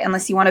today,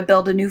 unless you want to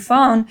build a new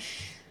phone.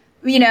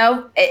 You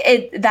know,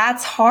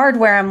 that's hard,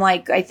 where I'm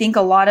like, I think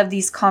a lot of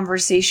these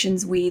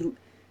conversations, we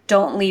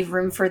don't leave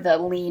room for the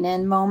lean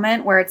in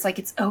moment where it's like,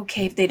 it's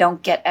okay if they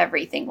don't get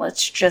everything.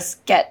 Let's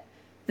just get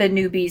the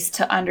newbies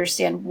to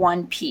understand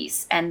one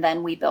piece and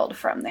then we build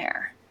from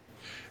there.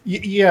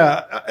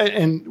 Yeah.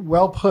 And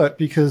well put,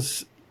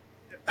 because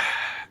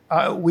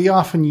we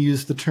often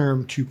use the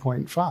term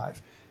 2.5,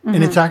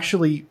 and it's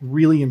actually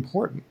really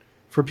important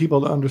for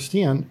people to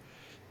understand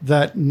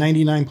that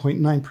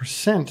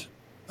 99.9%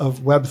 of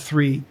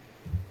Web3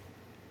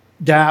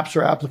 dApps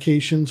or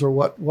applications or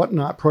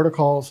whatnot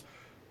protocols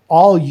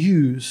all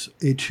use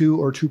a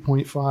 2 or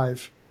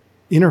 2.5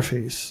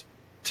 interface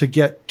to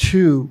get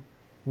to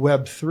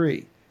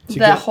Web3, to the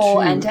get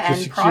whole to end-to-end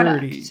the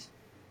security,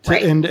 product. to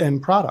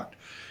end-to-end product.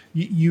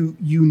 You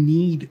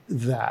need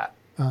that.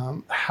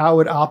 How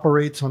it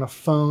operates on a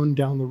phone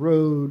down the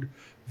road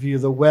via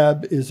the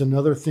web is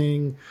another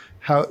thing.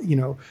 How, you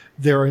know,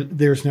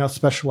 there's now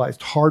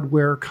specialized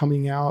hardware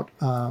coming out.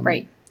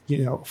 Right.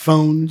 You know,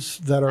 phones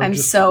that are. I'm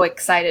so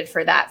excited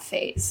for that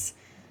phase.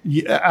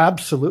 Yeah,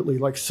 absolutely.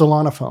 Like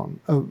Solana phone,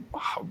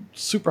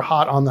 super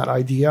hot on that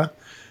idea.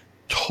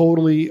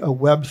 Totally a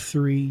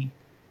Web3,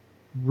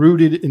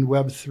 rooted in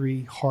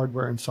Web3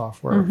 hardware and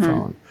software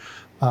phone.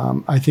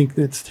 I think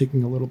it's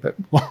taking a little bit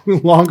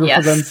longer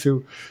for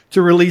them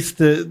to release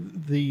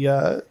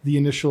the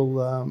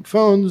initial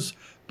phones,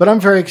 but I'm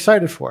very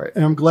excited for it,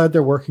 and I'm glad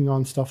they're working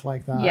on stuff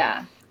like that.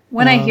 Yeah.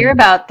 When I hear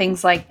about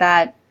things like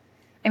that,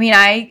 I mean,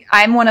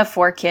 I'm one of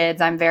 4 kids.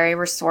 I'm very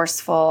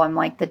resourceful. I'm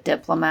like the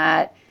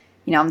diplomat.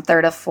 You know, I'm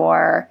third of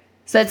 4.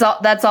 So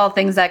that's all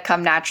things that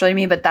come naturally to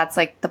me, but that's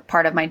like the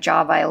part of my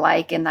job I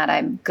like and that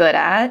I'm good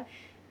at.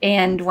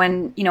 And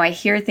when, you know, I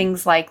hear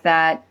things like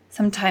that,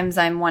 sometimes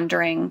I'm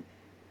wondering,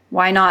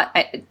 why not?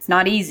 It's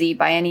not easy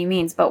by any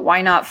means, but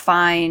why not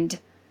find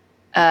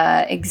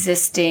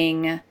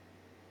existing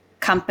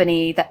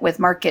company that with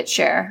market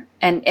share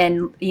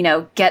and you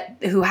know,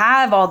 who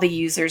have all the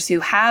users,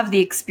 who have the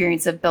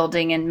experience of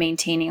building and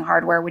maintaining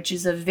hardware, which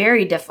is a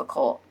very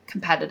difficult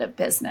competitive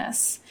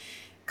business,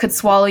 could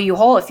swallow you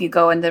whole if you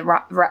go in you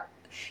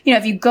know,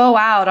 if you go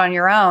out on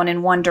your own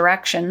in one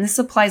direction. This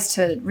applies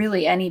to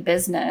really any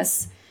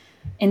business.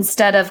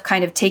 Instead of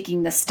kind of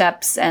taking the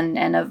steps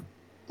and of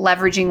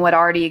leveraging what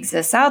already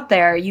exists out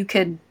there, you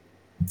could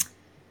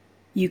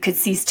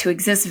cease to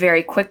exist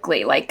very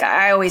quickly. Like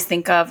I always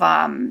think of,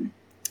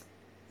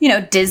 you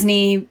know,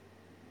 Disney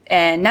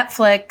and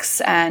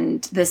Netflix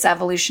and this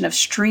evolution of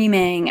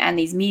streaming, and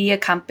these media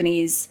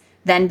companies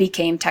then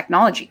became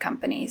technology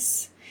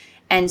companies.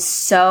 And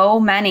so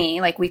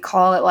many, like we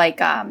call it like,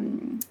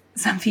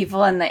 some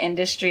people in the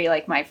industry,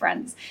 like my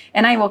friends,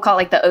 and I will call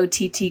it like the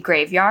OTT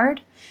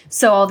graveyard.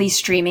 So all these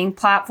streaming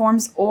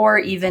platforms or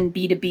even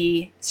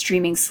B2B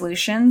streaming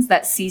solutions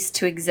that cease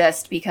to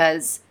exist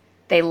because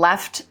they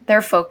left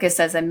their focus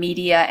as a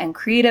media and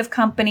creative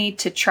company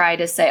to try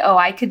to say, oh,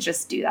 I could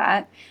just do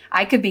that.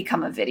 I could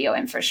become a video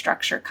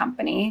infrastructure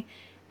company.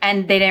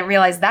 And they didn't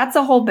realize that's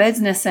a whole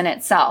business in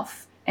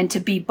itself. And to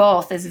be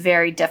both is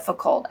very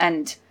difficult.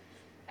 And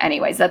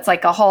anyways, that's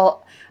like a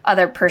whole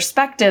other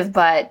perspective.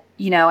 But,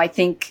 you know, I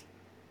think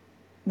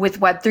with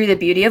Web3, the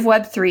beauty of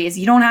Web3 is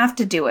you don't have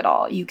to do it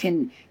all. You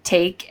can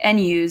take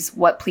and use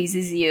what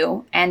pleases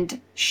you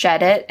and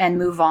shed it and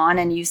move on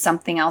and use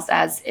something else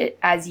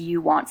as you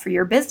want for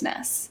your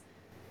business.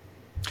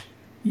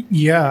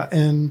 Yeah,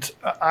 and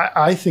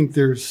I think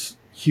there's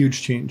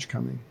huge change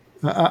coming.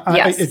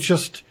 Yes. It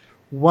just,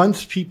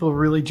 once people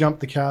really jump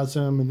the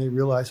chasm and they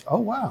realize, oh,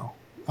 wow,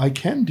 I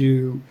can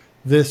do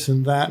this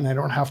and that, and I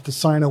don't have to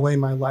sign away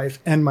my life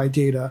and my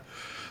data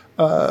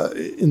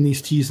in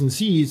these T's and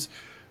C's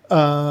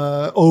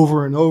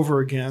over and over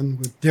again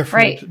with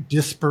different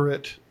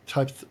disparate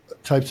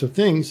types of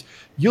things,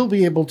 you'll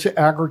be able to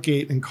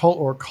aggregate and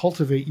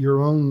cultivate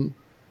your own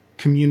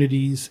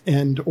communities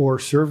and or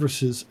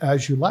services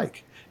as you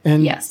like,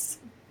 and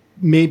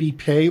maybe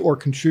pay or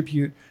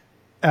contribute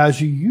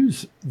as you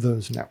use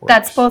those networks.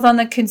 That's both on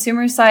the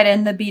consumer side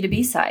and the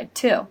B2B side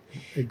too.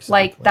 Exactly.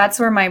 Like that's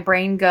where my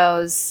brain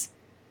goes.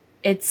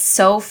 It's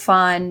so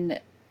fun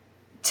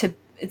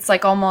it's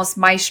like almost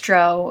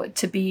maestro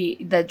to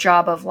be the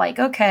job of like,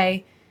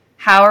 okay,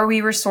 how are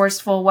we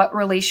resourceful? What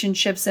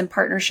relationships and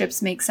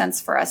partnerships make sense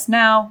for us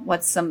now?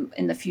 What's some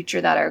in the future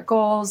that are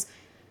goals?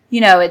 You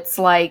know, it's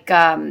like,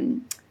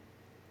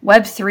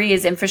 Web3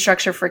 is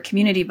infrastructure for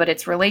community, but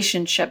it's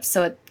relationships.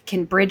 So it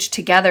can bridge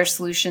together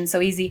solutions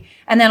so easy.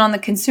 And then on the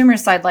consumer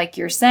side, like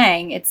you're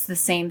saying, it's the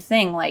same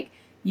thing. Like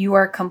you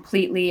are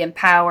completely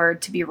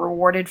empowered to be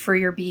rewarded for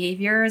your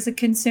behavior as a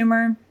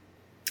consumer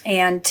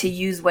and to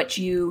use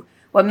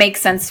what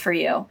makes sense for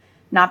you,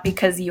 not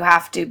because you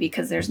have to,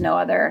 because there's no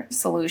other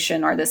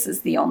solution or this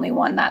is the only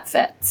one that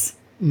fits.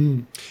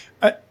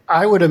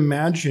 I would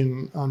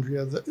imagine,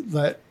 Andrea,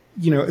 that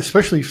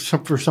especially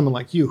for someone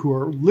like you who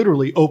are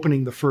literally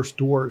opening the first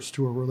doors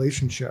to a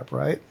relationship,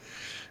 right?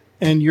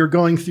 And you're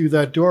going through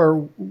that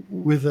door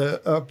with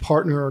a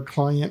partner or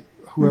client,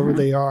 whoever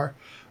they are,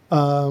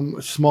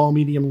 small,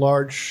 medium,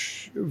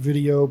 large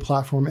video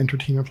platform,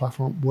 entertainment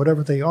platform,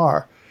 whatever they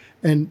are.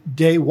 And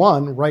day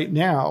one right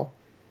now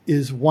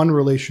is one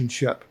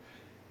relationship.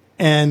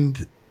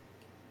 And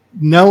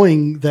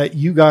knowing that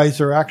you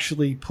guys are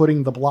actually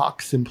putting the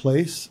blocks in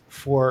place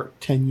for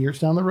 10 years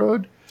down the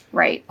road,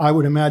 right? I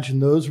would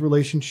imagine those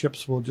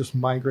relationships will just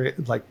migrate,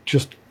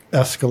 just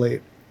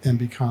escalate and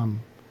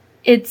become.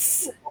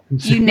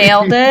 You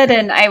nailed it.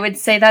 And I would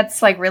say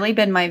that's really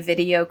been my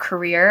video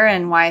career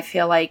and why I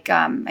feel like,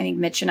 I think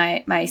Mitch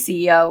and my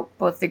CEO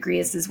both agree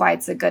this is why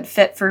it's a good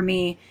fit for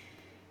me,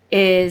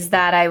 is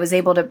that I was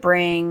able to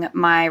bring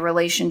my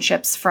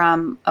relationships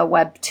from a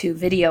Web2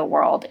 video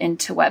world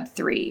into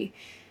Web3.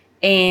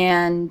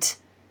 And,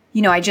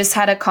 I just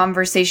had a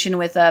conversation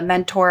with a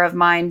mentor of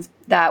mine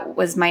that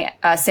was my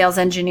sales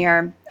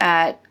engineer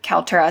at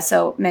Kaltura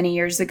so many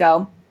years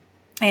ago.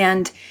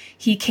 And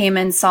he came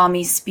and saw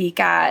me speak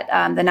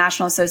at the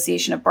National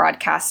Association of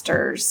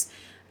Broadcasters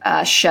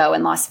show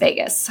in Las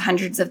Vegas.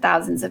 Hundreds of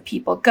thousands of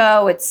people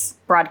go. It's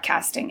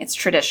broadcasting. It's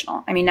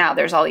traditional. I mean, now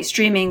there's all these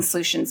streaming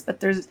solutions,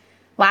 but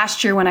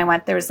last year when I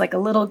went, there was a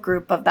little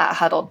group of that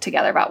huddled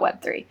together about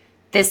Web3.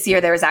 This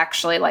year, there was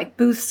actually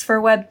booths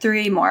for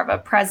Web3, more of a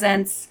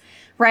presence,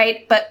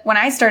 right? But when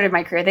I started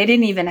my career, they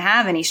didn't even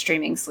have any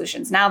streaming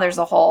solutions. Now there's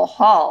a whole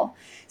hall.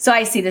 So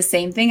I see the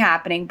same thing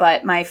happening.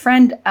 But my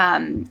friend,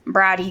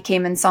 Brad, he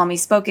came and saw me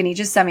spoke, and he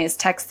just sent me his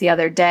text the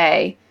other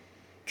day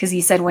because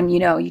he said, when,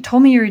 you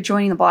told me you were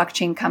joining the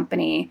blockchain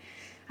company,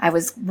 I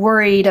was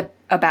worried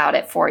about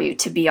it for you,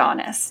 to be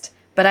honest.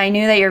 But I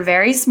knew that you're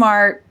very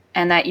smart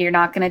and that you're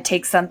not going to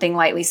take something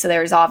lightly. So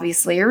there's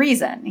obviously a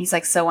reason. He's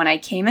like, so when I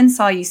came and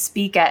saw you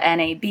speak at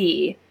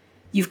NAB,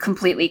 you've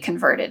completely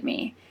converted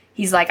me.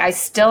 He's like, I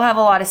still have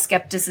a lot of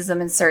skepticism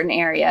in certain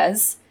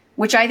areas,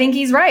 which I think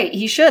he's right.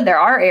 He should. There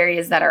are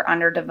areas that are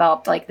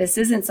underdeveloped. This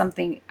isn't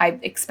something I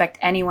expect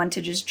anyone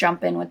to just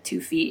jump in with 2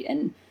 feet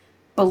and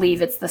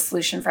believe it's the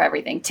solution for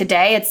everything.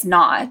 Today, it's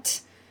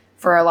not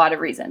for a lot of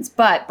reasons.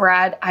 But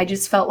Brad, I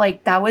just felt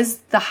like that was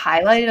the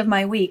highlight of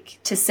my week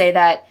to say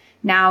that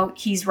now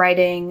he's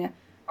writing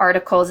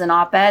articles and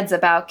op-eds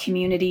about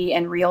community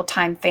and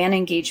real-time fan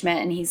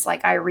engagement. And he's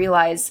like, I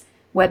realize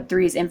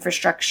Web3's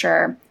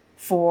infrastructure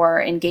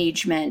for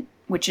engagement,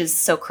 which is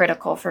so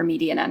critical for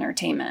media and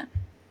entertainment.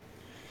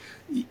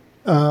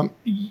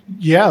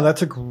 Yeah,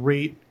 that's a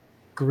great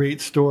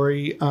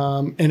story.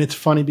 And it's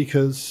funny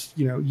because,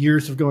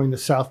 years of going to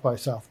South by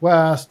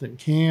Southwest and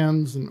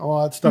Cannes and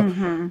all that stuff,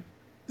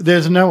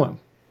 there's no one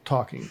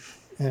talking.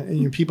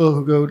 And people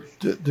who go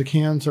to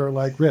Cannes are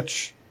like,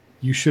 Rich,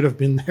 you should have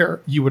been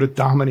there. You would have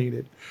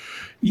dominated.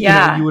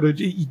 Yeah. You would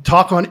have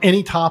talk on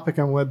any topic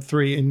on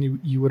Web3 and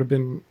you would have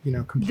been,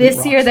 complete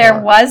This year rock there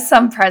star. was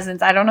some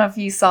presence. I don't know if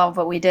you saw,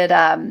 but we did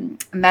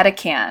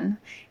MetaCan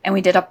and we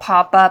did a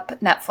pop-up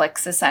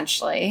Netflix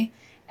essentially.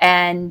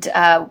 And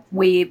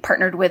we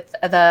partnered with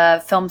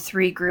the Film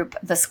 3 group,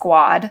 The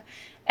Squad.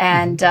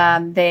 And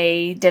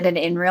they did an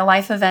in real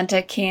life event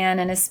at Cannes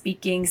and a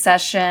speaking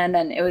session.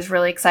 And it was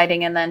really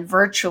exciting. And then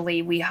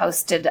virtually we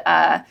hosted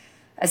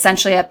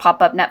essentially a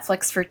pop-up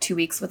Netflix for 2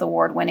 weeks with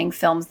award-winning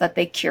films that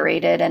they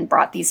curated and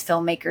brought these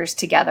filmmakers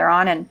together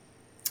on. And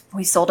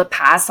we sold a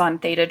pass on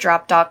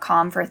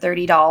thetadrop.com for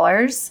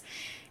 $30.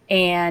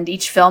 And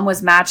each film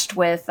was matched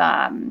with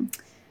panel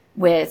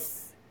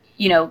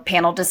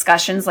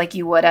discussions like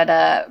you would at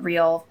a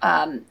real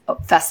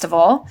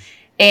festival.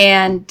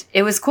 And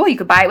it was cool. You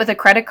could buy it with a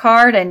credit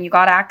card and you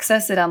got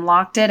access. It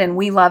unlocked it. And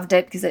we loved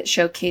it because it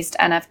showcased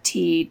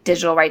NFT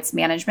digital rights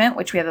management,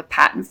 which we have a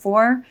patent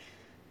for.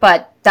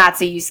 But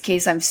that's a use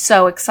case I'm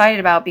so excited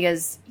about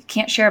because you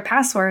can't share a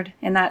password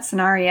in that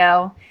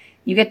scenario.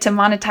 You get to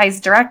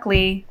monetize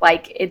directly.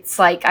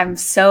 I'm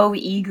so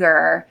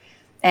eager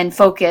and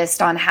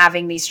focused on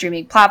having these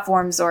streaming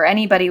platforms or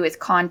anybody with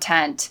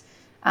content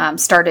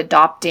start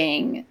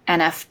adopting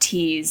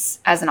NFTs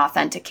as an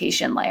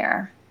authentication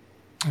layer.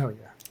 Oh,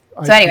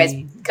 yeah. So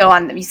anyways, go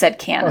on. You said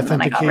Cannes, and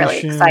then I got really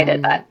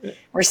excited that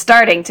we're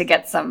starting to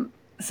get some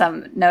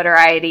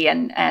notoriety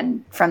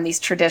and from these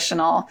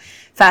traditional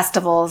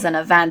festivals and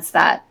events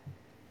that,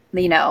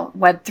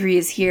 Web3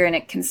 is here and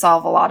it can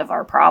solve a lot of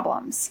our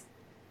problems.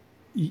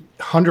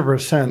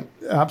 100%.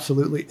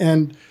 Absolutely.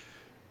 And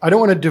I don't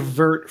want to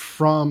divert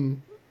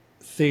from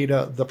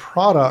Theta, the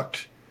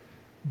product,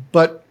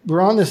 but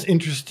we're on this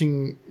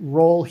interesting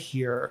role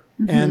here.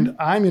 And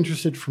I'm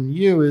interested from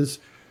you is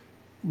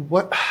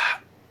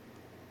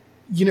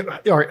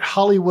all right,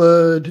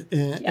 Hollywood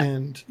Yep.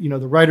 and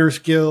the Writers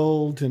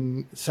Guild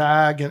and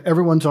SAG and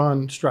everyone's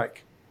on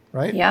strike,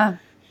 right? Yeah.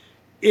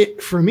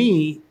 For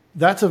me,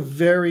 that's a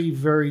very,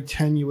 very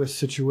tenuous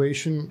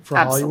situation for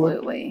Hollywood.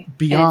 Absolutely.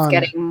 Beyond,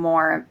 and it's getting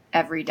more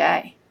every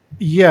day.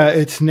 Yeah,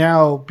 it's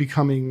now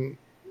becoming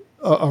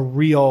a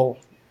real,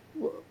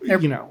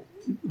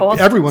 Both.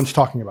 everyone's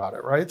talking about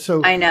it, right?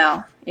 So I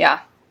know.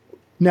 Yeah.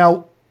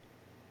 now,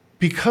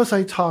 because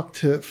I talk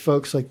to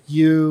folks like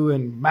you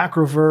and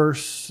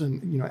Macroverse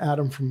and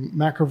Adam from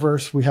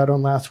Macroverse we had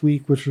on last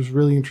week, which was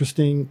really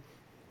interesting,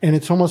 and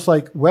it's almost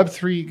like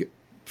Web3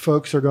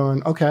 folks are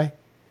going, okay,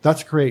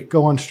 that's great,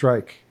 go on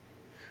strike.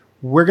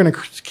 We're going to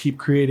keep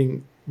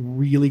creating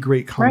really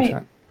great content.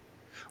 Right.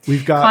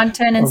 We've got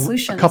content and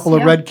solutions. A couple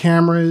of red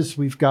cameras.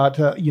 We've got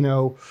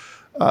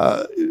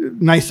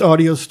nice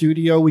audio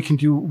studio. We can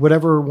do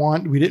whatever we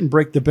want. We didn't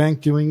break the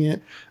bank doing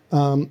it.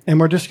 And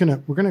we're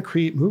gonna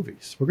create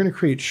movies. We're gonna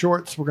create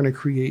shorts. We're gonna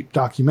create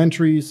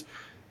documentaries,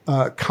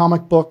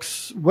 comic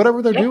books,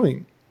 whatever they're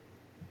doing.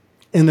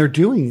 And they're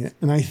doing it.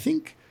 And I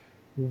think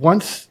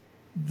once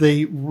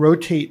they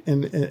rotate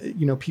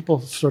and people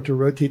start to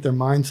rotate their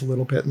minds a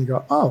little bit and they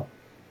go, oh,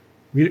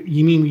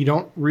 you mean we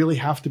don't really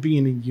have to be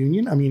in a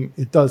union? I mean,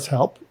 it does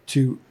help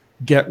to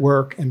get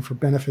work and for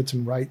benefits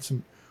and rights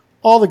and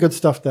all the good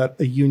stuff that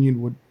a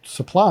union would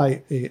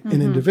supply an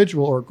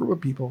individual or a group of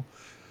people.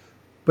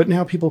 But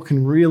now people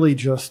can really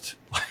just,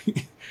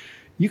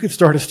 you could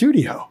start a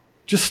studio.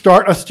 Just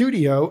start a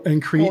studio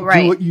and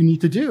do what you need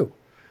to do.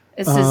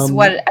 This is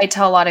what I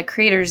tell a lot of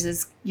creators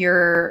is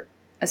you're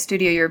a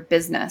studio, your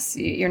business.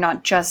 You're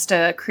not just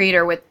a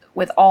creator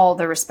with all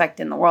the respect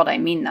in the world. I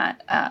mean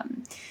that.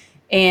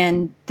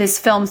 And this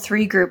Film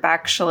 3 group,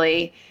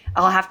 actually,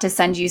 I'll have to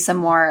send you some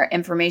more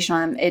information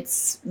on them.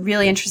 It's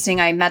really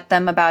interesting. I met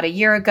them about a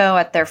year ago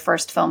at their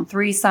first Film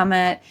 3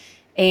 summit.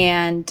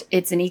 And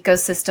it's an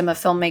ecosystem of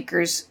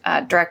filmmakers,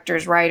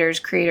 directors,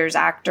 writers, creators,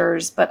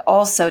 actors, but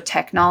also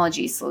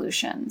technology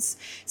solutions.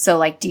 So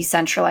like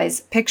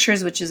Decentralized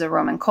Pictures, which is a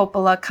Roman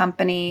Coppola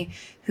company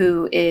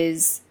who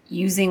is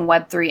using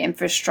Web3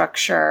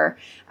 infrastructure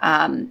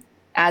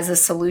as a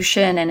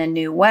solution in a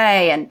new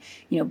way. And,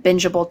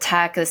 Bingeable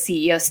Tech, the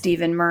CEO,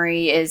 Stephen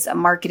Murray, is a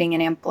marketing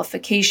and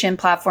amplification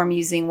platform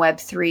using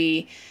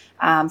Web3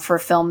 for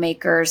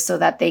filmmakers so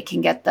that they can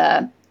get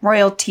the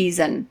royalties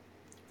and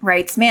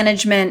rights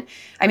management.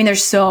 I mean,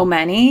 there's so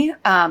many,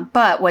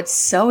 but what's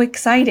so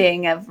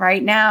exciting of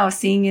right now,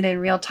 seeing it in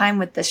real time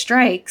with the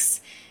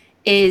strikes,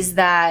 is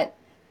that,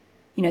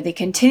 they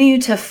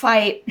continue to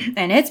fight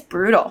and it's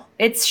brutal.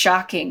 It's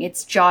shocking.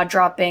 It's jaw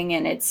dropping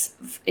and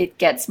it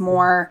gets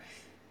more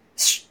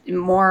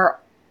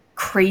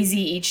crazy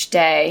each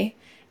day.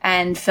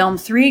 And Film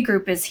 3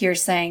 group is here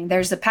saying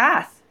there's a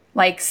path.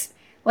 Like,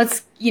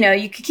 let's,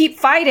 you could keep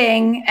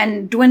fighting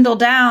and dwindle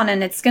down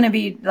and it's going to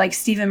be like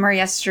Stephen Murray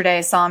yesterday.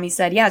 I saw him. He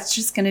said, yeah, it's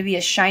just going to be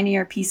a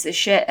shinier piece of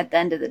shit at the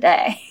end of the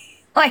day,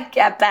 like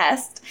at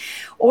best.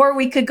 Or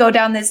we could go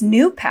down this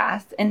new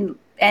path and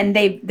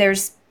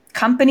there's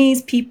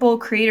companies, people,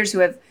 creators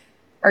who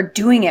are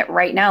doing it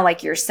right now.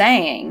 Like you're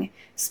saying,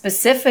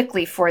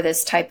 specifically for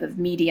this type of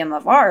medium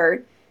of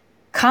art,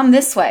 come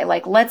this way.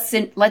 Like, let's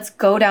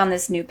go down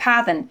this new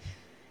path. And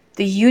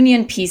the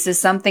union piece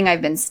is something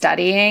I've been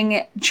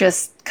studying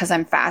just because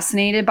I'm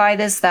fascinated by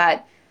this,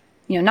 that,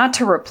 not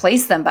to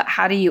replace them, but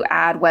how do you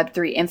add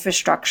Web3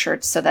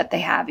 infrastructure so that they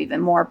have even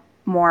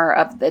more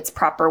of its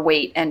proper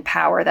weight and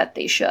power that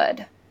they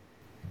should?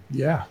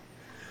 Yeah.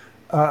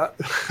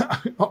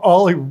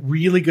 All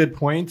really good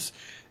points.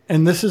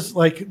 And this is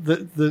like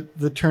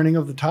the turning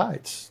of the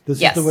tides.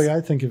 This is the way I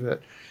think of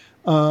it.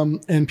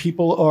 And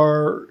people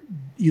are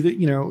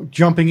either,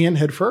 jumping in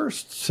head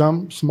first,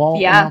 some small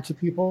amounts of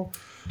people,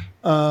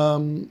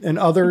 and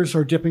others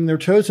are dipping their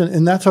toes in,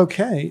 and that's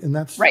okay. And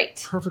that's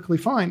perfectly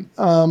fine.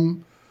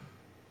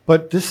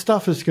 But this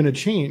stuff is going to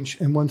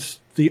change. And once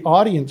the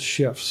audience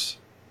shifts,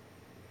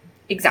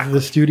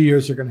 the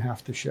studios are going to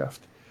have to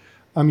shift.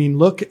 I mean,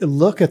 look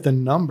at the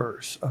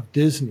numbers of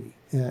Disney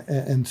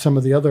and some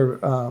of the other,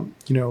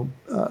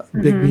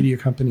 big media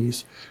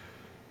companies.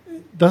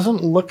 It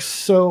doesn't look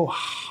so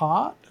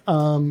hot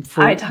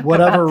for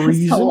whatever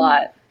reason. A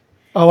lot.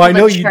 Oh, I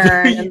know you do.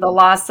 And the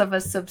loss of a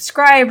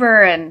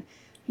subscriber, and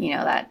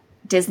that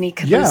Disney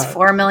could lose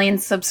 4 million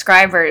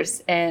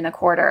subscribers in a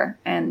quarter,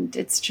 and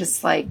it's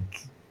just like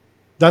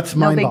that's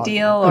no big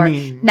deal. Or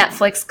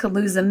Netflix could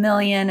lose 1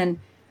 million, and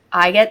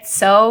I get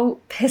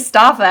so pissed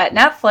off at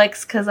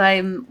Netflix because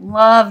I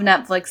love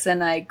Netflix,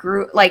 and I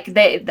grew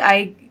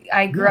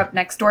up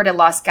next door to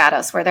Los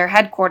Gatos, where they're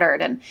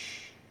headquartered, and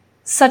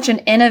such an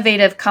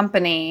innovative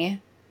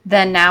company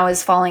then now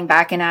is falling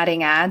back and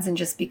adding ads and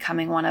just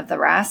becoming one of the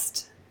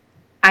rest.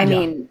 I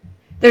mean,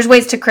 there's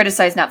ways to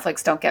criticize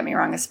Netflix, don't get me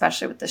wrong,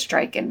 especially with the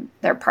strike, and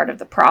they're part of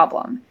the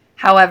problem.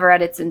 However,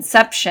 at its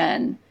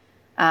inception,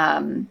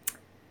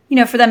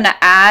 for them to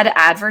add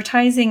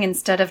advertising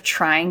instead of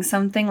trying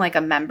something like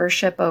a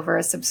membership over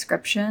a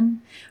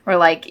subscription, or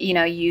like,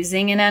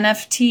 using an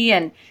NFT.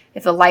 And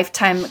if the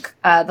lifetime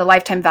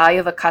value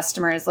of a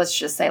customer is, let's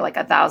just say, like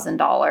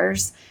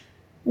 $1,000,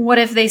 what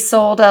if they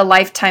sold a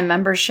lifetime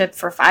membership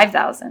for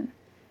 $5,000?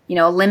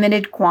 A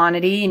limited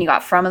quantity, and you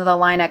got front of the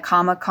line at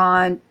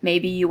Comic-Con.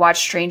 Maybe you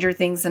watched Stranger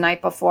Things the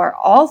night before.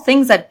 All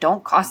things that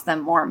don't cost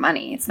them more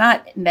money. It's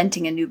not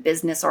inventing a new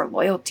business or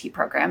loyalty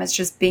program. It's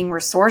just being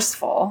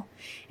resourceful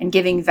and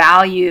giving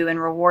value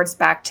and rewards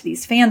back to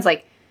these fans.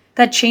 Like,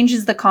 that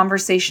changes the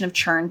conversation of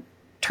churn,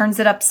 turns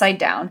it upside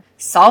down,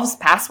 solves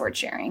password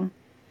sharing.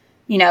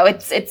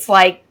 It's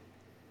like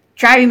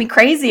driving me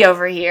crazy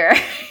over here.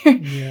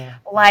 Yeah.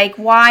 Like,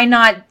 why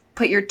not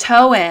put your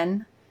toe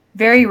in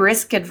very in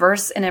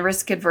a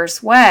risk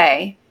adverse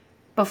way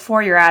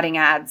before you're adding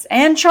ads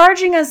and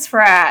charging us for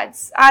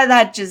ads?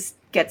 That just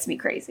gets me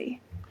crazy.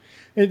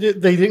 They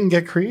didn't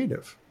get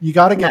creative. You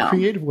got to get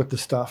creative with the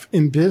stuff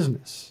in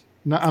business.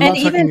 I'm not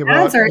talking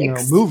about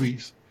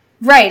movies.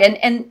 Right.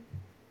 And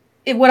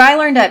what I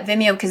learned at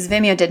Vimeo, because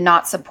Vimeo did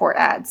not support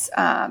ads,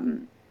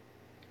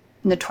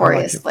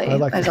 notoriously.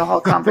 There's a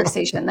whole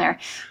conversation there.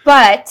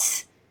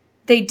 But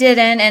they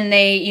didn't, and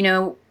they,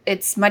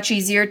 it's much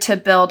easier to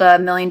build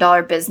 $1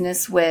 million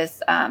business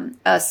with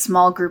a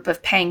small group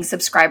of paying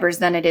subscribers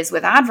than it is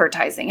with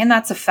advertising. And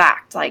that's a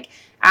fact. Like,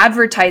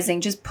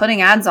 advertising, just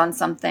putting ads on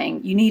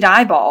something, you need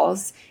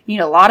eyeballs, you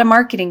need a lot of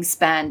marketing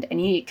spend, and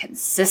you need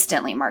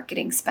consistently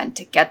marketing spend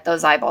to get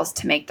those eyeballs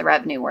to make the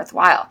revenue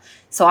worthwhile.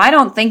 So I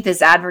don't think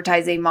this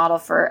advertising model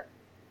for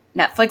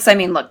Netflix, I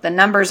mean, look, the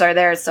numbers are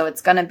there, so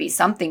it's going to be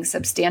something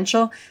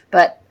substantial,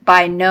 but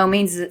by no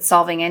means is it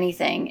solving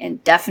anything,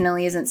 and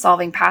definitely isn't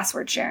solving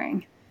password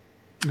sharing.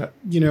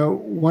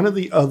 One of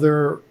the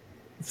other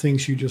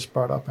things you just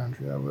brought up,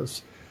 Andrea,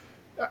 was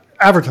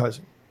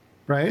advertising,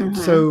 right?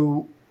 Mm-hmm.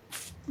 So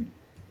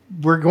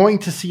we're going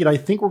to see it. I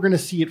think we're going to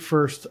see it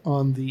first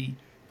on the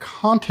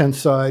content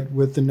side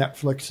with the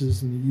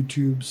Netflixes and the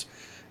YouTubes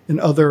and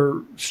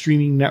other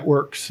streaming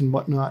networks and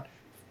whatnot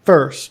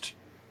first.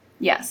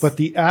 Yes. But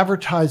the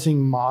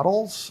advertising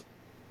models,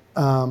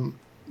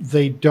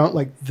 they don't,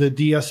 like the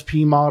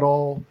DSP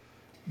model,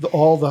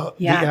 the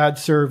ad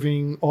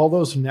serving, all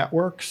those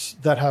networks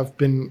that have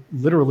been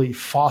literally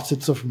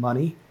faucets of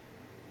money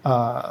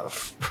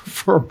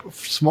for a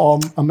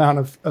small amount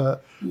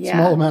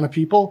of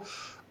people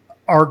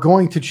are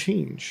going to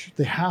change.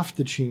 They have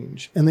to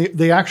change. And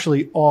they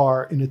actually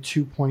are in a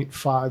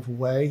 2.5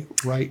 way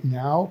right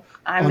now.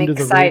 I'm under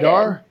excited. The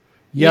radar.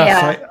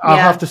 Yes, I'll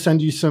have to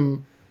send you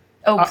some.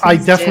 I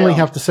definitely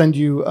have to send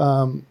you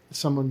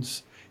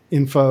someone's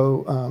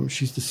info.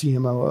 She's the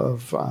CMO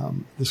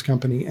of this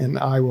company, and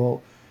I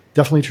will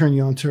definitely turn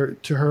you on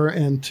to her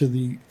and to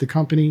the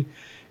company,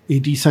 a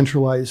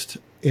decentralized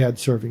ad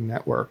serving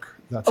network.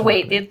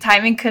 The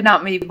timing could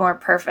not be more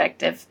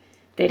perfect. If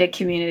data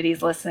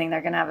communities listening,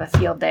 they're going to have a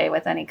field day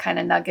with any kind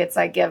of nuggets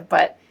I give,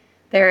 but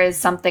there is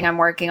something I'm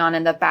working on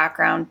in the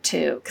background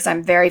too, because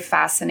I'm very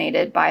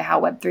fascinated by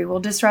how Web3 will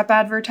disrupt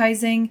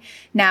advertising.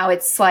 Now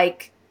it's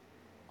like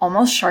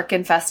almost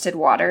shark-infested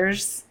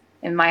waters,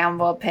 in my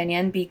humble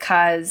opinion,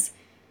 because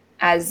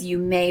as you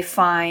may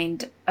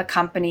find a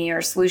company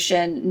or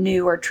solution,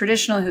 new or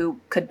traditional, who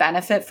could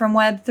benefit from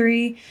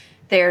Web3,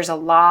 there's a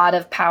lot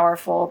of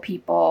powerful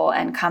people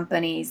and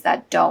companies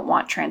that don't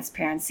want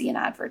transparency in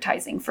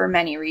advertising for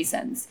many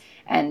reasons.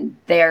 And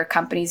they're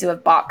companies who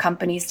have bought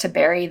companies to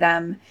bury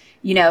them.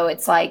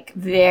 It's like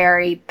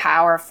very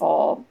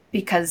powerful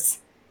because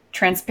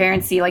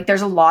transparency, like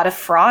there's a lot of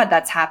fraud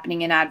that's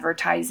happening in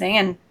advertising.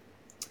 And,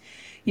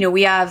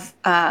 we have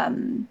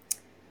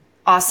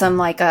awesome,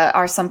 like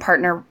our some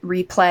partner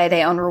Replay,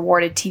 they own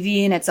Rewarded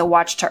TV, and it's a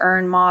watch to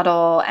earn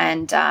model,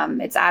 and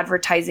it's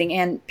advertising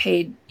and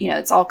paid,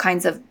 it's all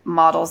kinds of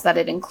models that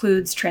it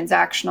includes,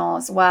 transactional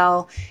as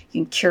well.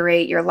 You can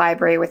curate your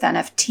library with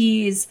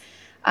NFTs.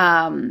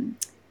 And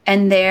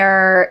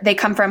they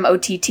come from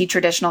OTT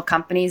traditional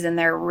companies, and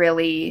they're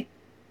really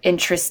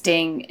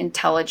interesting,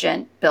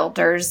 intelligent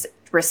builders,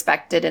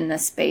 respected in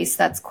this space.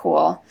 That's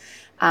cool.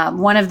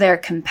 One of their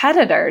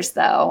competitors,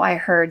 though, I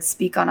heard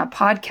speak on a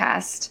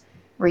podcast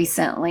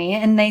recently,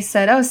 and they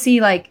said,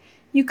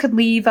 you could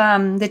leave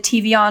the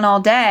TV on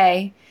all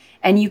day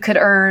and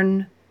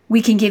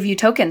we can give you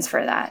tokens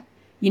for that,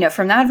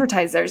 from the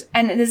advertisers.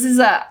 And this is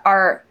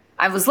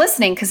I was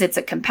listening because it's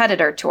a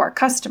competitor to our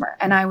customer.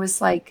 And I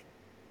was like,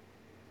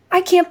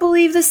 I can't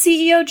believe the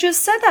CEO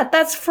just said that.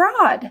 That's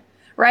fraud,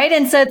 right?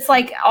 And so it's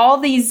like all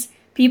these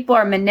people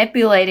are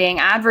manipulating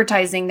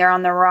advertising. They're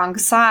on the wrong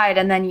side.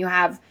 And then you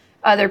have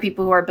other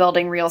people who are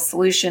building real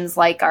solutions,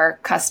 like our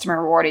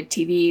customer Rewarded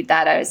TV,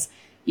 that is,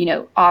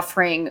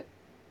 offering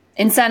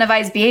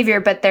incentivized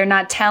behavior, but they're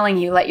not telling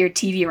you let your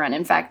TV run.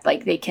 In fact,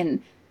 like they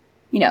can,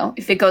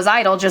 if it goes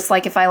idle, just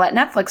like if I let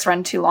Netflix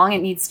run too long, it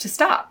needs to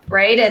stop,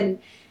 right? And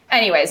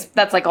anyways,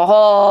 that's like a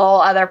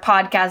whole other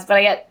podcast,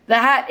 but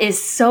that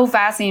is so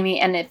fascinating to me.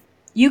 And if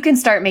you can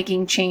start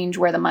making change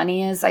where the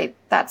money is,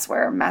 that's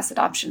where mass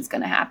adoption is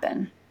going to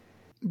happen.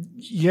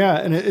 Yeah,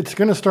 and it's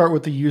going to start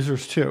with the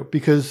users too,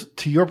 because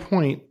to your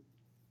point,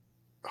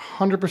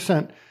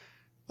 100%,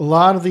 a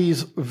lot of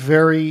these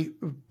very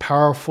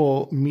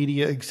powerful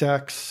media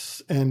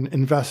execs and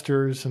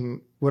investors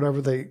and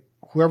whoever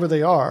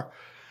they are,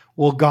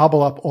 will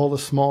gobble up all the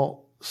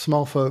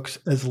small folks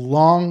as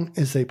long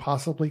as they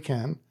possibly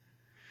can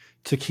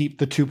to keep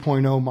the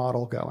 2.0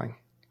 model going.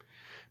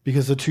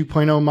 Because the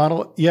 2.0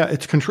 model,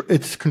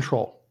 it's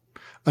control.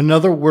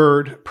 Another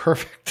word,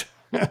 perfect.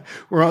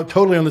 We're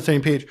totally on the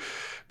same page,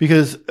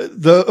 because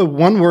the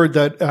one word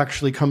that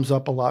actually comes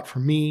up a lot for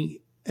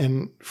me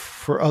and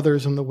for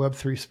others in the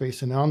Web3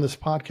 space and on this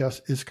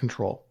podcast is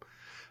control.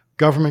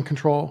 Government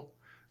control,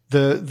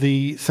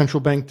 the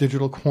central bank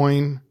digital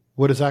coin.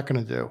 What is that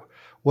going to do?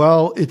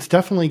 Well, it's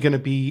definitely going to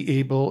be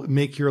able to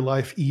make your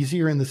life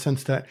easier in the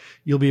sense that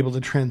you'll be able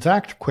to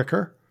transact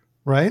quicker,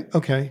 right?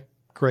 Okay,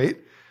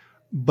 great.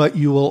 But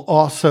you will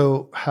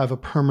also have a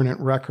permanent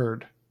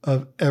record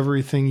of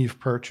everything you've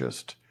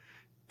purchased,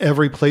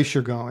 every place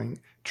you're going.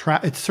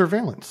 It's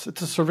surveillance.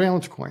 It's a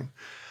surveillance coin.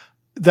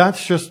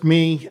 That's just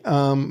me,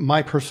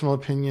 my personal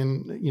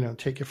opinion.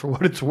 Take it for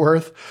what it's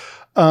worth.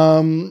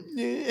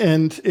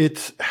 And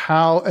it's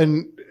how,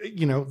 and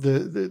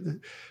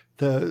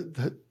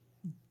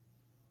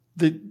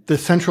the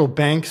central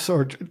banks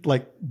are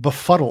like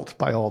befuddled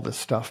by all this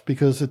stuff,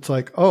 because it's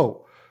like,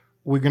 oh,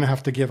 we're going to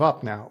have to give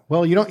up now.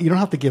 Well, you don't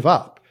have to give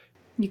up.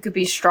 You could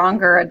be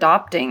stronger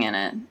adopting in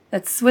it.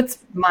 That's what's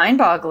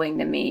mind-boggling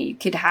to me. You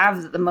could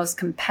have the most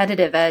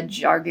competitive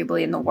edge,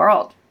 arguably, in the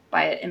world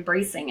by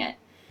embracing it.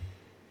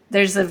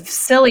 There's a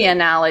silly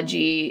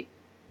analogy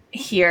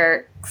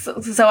here. So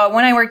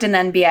when I worked in the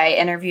NBA, I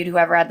interviewed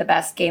whoever had the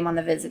best game on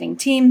the visiting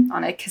team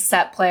on a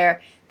cassette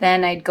player.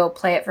 Then I'd go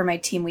play it for my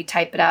team. We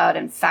type it out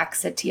and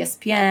fax it to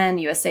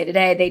ESPN, USA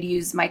Today. They'd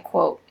use my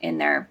quote in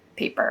their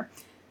paper.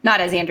 Not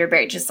as Andrea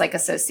Berry, just like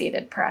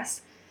Associated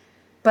Press.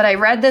 But I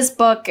read this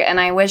book and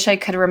I wish I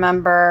could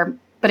remember,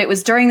 but it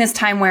was during this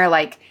time where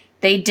like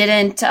they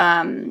didn't,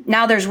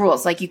 now there's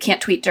rules, like you can't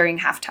tweet during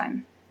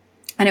halftime.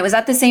 And it was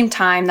at the same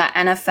time that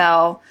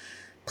NFL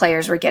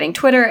players were getting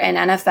Twitter, and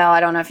NFL, I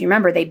don't know if you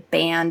remember, they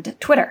banned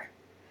Twitter.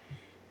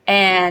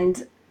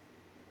 And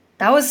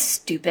that was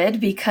stupid,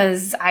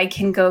 because I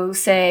can go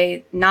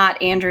say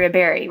not Andrea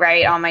Berry,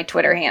 right, on my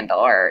Twitter handle,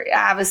 or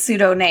have a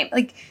pseudo name.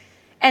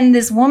 And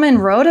this woman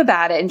wrote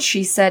about it, and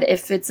she said,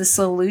 if it's a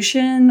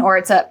solution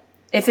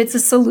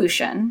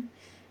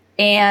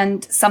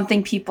and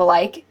something people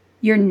like,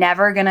 you're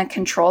never going to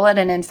control it.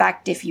 And in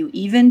fact, if you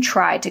even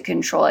try to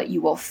control it,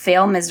 you will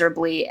fail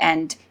miserably,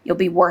 and you'll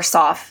be worse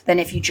off than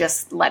if you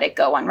just let it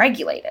go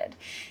unregulated.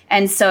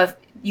 And so if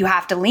you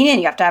have to lean in,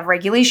 you have to have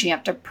regulation, you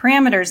have to have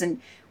parameters. And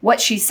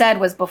what she said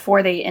was,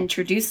 before they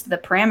introduced the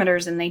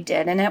parameters, and they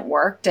did, and it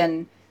worked,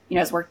 and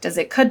as worked as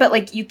it could, but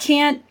like you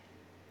can't,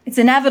 it's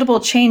inevitable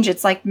change.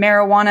 It's like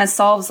marijuana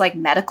solves like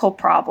medical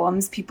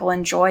problems. People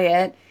enjoy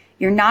it.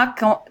 You're not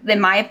going, in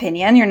my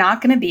opinion, you're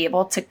not going to be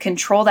able to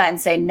control that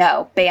and say,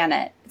 no, ban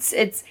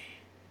it.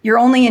 You're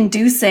only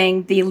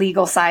inducing the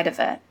illegal side of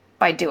it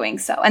by doing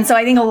so. And so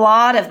I think a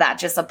lot of that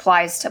just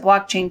applies to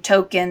blockchain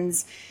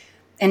tokens,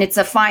 and it's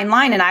a fine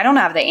line, and I don't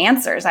have the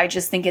answers. I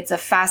just think it's a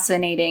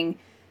fascinating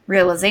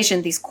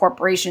realization. These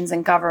corporations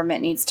and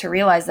government needs to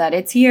realize that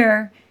it's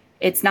here.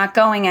 It's not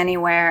going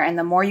anywhere. And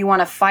the more you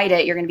want to fight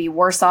it, you're going to be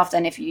worse off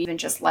than if you even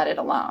just let it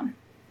alone.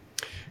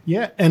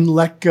 Yeah. And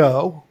let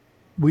go.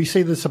 We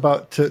say this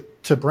about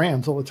to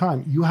brands all the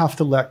time. You have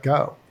to let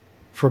go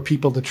for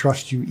people to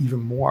trust you even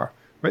more,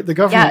 right? The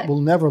government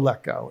will never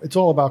let go. It's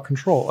all about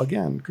control.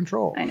 Again,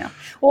 control. I know.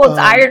 Well, it's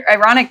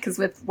ironic, because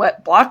with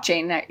what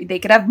blockchain, they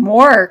could have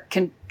more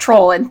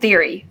control in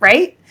theory,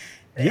 right?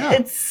 Yeah.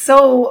 It's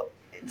so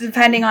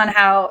depending on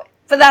how,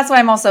 but that's why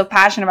I'm also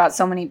passionate about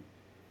so many,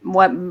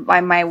 what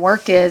my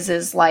work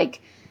is like,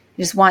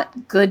 I just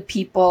want good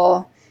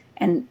people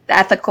and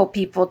ethical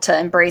people to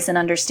embrace and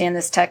understand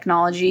this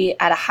technology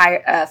at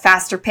a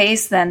faster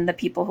pace than the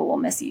people who will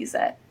misuse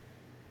it.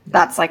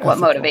 That's like what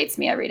motivates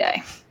me every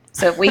day.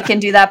 So if we can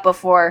do that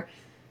before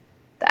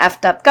the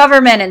effed up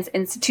government and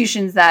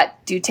institutions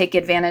that do take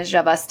advantage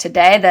of us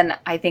today, then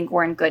I think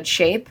we're in good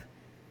shape.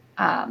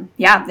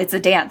 It's a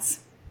dance.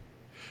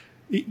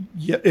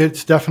 Yeah,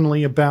 it's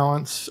definitely a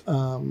balance.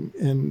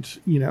 And,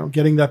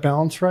 getting that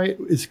balance right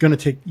is going to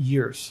take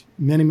years,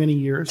 many, many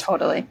years.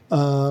 Totally.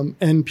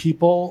 And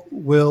people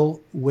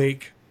will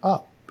wake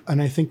up. And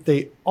I think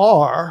they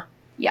are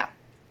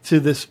to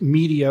this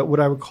media, what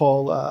I would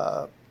call,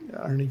 I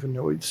don't even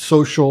know, it's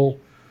social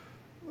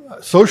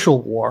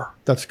war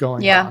that's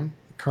going on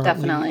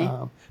currently.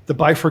 Definitely. The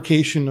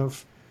bifurcation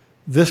of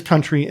this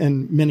country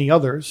and many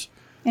others.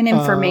 And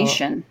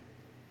information.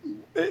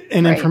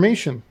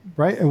 Information,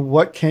 right? And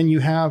what can you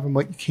have and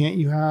what can't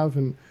you have,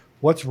 and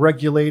what's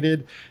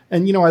regulated.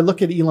 And, I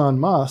look at Elon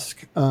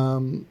Musk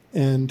and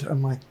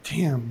I'm like,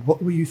 damn,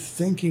 what were you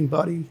thinking,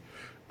 buddy?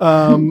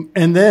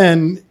 And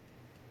then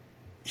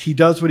he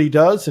does what he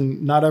does,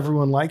 and not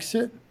everyone likes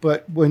it.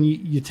 But when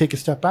you take a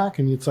step back,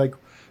 and it's like,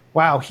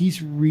 wow,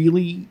 he's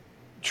really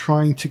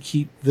trying to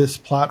keep this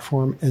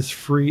platform as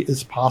free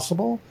as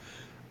possible.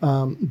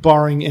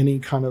 barring any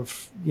kind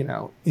of,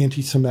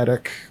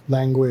 anti-Semitic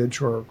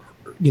language or,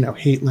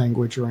 hate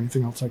language or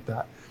anything else like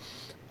that.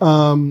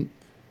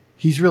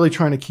 He's really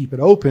trying to keep it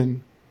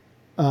open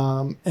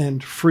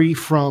and free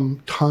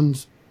from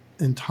tons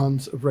and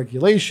tons of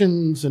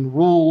regulations and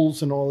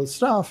rules and all this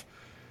stuff,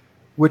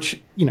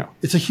 which,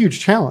 it's a huge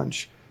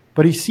challenge.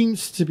 But he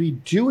seems to be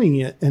doing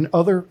it, and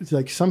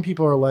some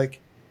people are like,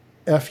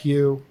 F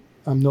you,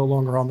 I'm no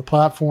longer on the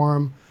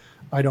platform.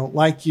 I don't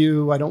like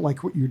you. I don't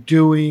like what you're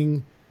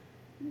doing.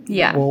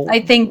 Yeah, well,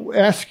 I think...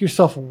 Ask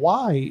yourself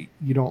why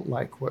you don't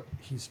like what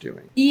he's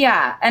doing.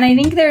 Yeah, and I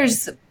think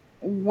there's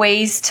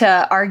ways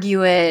to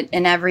argue it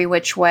in every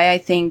which way. I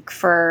think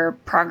for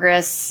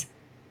progress,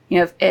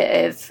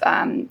 if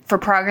for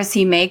progress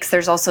he makes,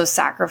 there's also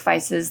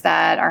sacrifices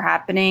that are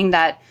happening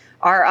that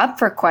are up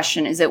for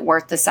question. Is it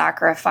worth the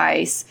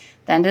sacrifice?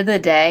 At the end of the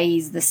day,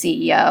 he's the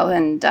CEO.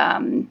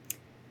 And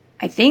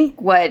I think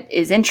what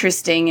is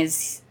interesting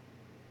is,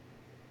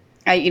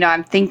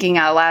 I'm thinking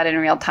out loud in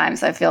real time,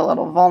 so I feel a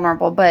little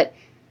vulnerable. But,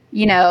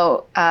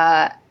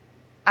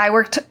 I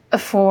worked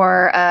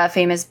for a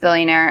famous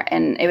billionaire,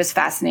 and it was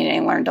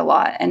fascinating. I learned a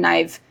lot. And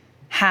I've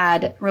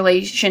had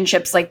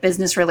relationships, like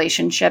business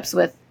relationships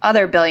with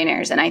other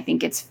billionaires, and I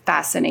think it's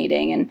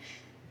fascinating. And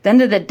at the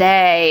end of the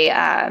day,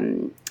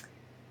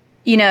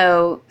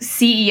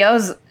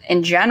 CEOs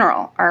in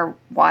general are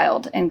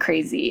wild and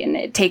crazy, and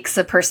it takes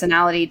a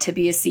personality to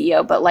be a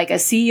CEO. But like a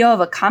CEO of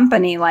a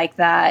company like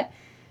that,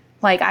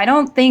 I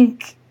don't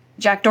think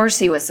Jack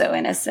Dorsey was so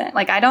innocent.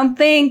 I don't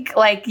think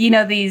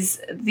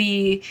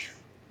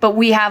but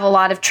we have a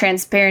lot of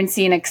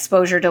transparency and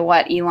exposure to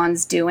what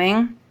Elon's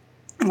doing,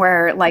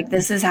 where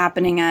this is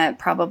happening at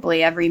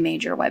probably every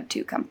major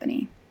Web2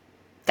 company,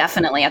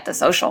 definitely at the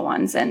social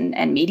ones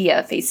and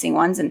media facing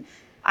ones. And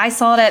I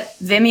saw it at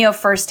Vimeo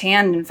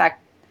firsthand. In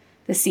fact,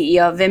 the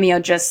CEO of Vimeo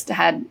just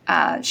had,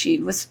 she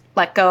was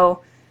let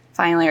go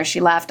finally, or she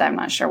left. I'm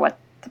not sure what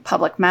the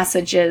public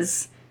message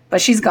is,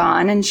 but she's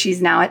gone, and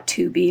she's now at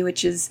Tubi,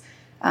 which is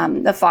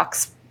the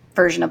Fox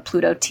version of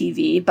Pluto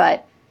TV.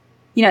 But,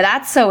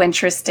 that's so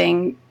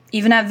interesting.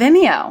 Even at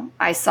Vimeo,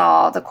 I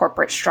saw the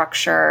corporate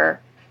structure,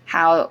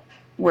 how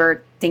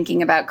we're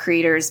thinking about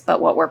creators,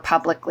 but what we're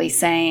publicly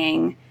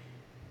saying.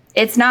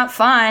 It's not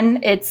fun.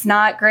 It's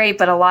not great.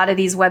 But a lot of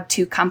these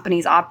Web2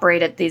 companies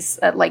operate at these,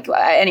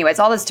 anyways,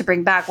 all this to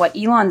bring back what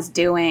Elon's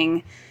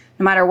doing,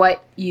 no matter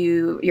what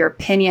your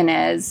opinion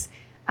is,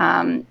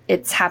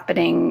 it's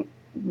happening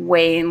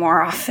way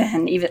more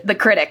often. Even the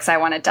critics, I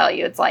want to tell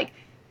you, it's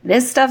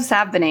this stuff's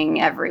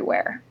happening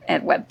everywhere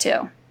at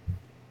Web2.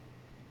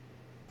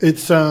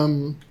 It's,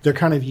 they're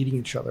kind of eating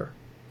each other,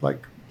 and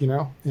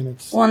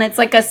it's... Well, and it's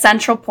like a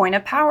central point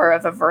of power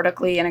of a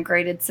vertically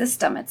integrated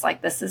system. It's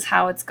this is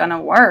how it's going to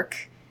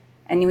work.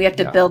 And we have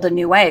to build a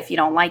new way if you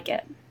don't like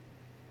it.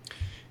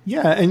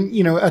 Yeah. And,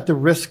 at the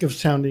risk of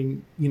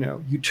sounding,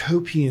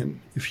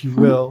 utopian, if you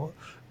will,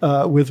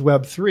 with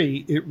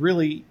Web3, it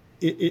really,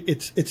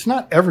 it's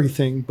not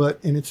everything,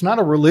 and it's not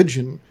a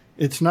religion.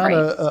 It's not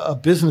a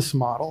business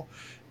model.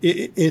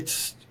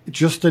 It's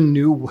just a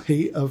new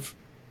way of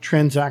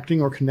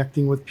transacting or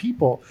connecting with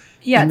people.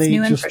 Yeah, it's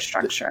new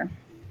infrastructure.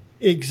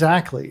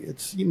 Exactly.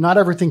 It's not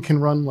everything can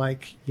run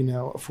like,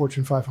 a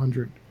Fortune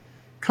 500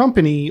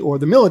 company or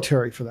the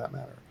military for that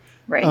matter.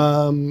 Right.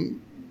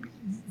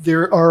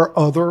 There are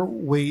other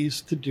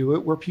ways to do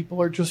it where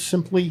people are just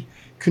simply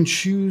can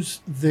choose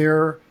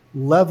their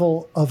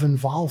level of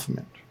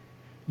involvement.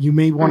 You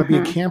may want to be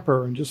a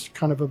camper and just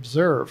kind of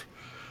observe,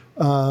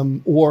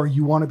 or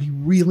you want to be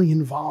really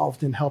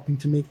involved in helping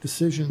to make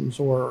decisions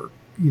or,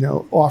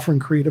 offering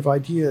creative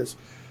ideas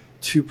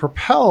to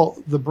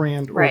propel the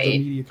brand or the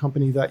media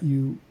company that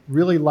you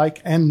really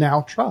like and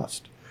now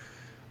trust.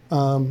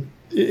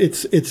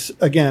 It's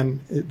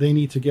again, they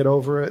need to get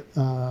over it,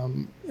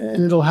 and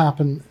it'll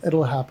happen.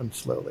 It'll happen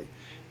slowly.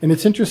 And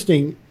it's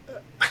interesting.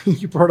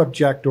 You brought up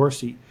Jack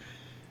Dorsey,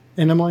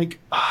 and I'm like,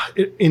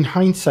 in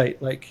hindsight,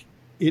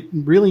 it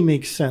really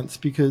makes sense,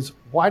 because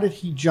why did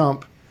he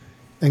jump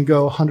and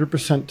go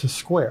 100% to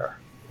Square,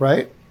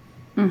 right?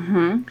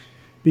 Mm-hmm.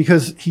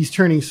 Because he's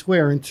turning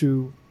Square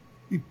into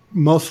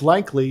most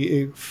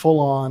likely a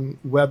full-on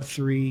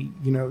Web3,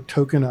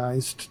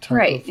 tokenized type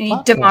of platform. He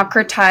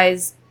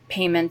democratized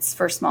payments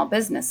for small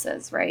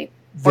businesses, right?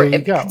 There you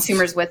go.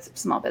 Consumers with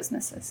small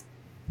businesses.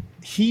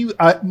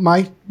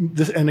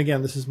 And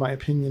again, this is my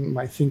opinion,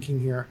 my thinking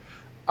here.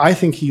 I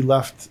think he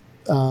left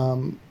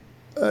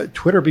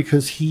Twitter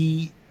because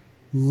he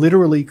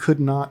literally could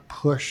not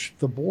push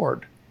the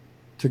board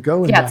to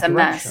go in that direction.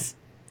 Yeah, it's a mess.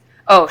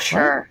 Oh,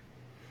 sure. Right?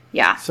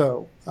 Yeah.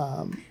 So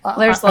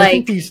there's I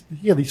think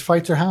these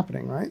fights are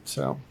happening, right?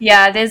 So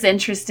yeah, it is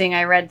interesting.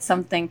 I read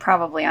something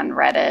probably on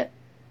Reddit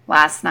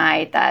last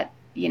night that,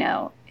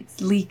 it's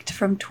leaked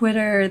from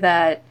Twitter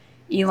that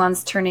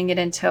Elon's turning it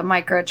into a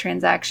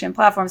microtransaction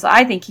platform. So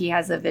I think he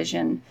has a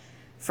vision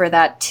for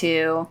that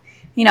too.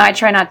 I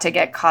try not to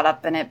get caught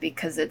up in it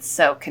because it's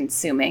so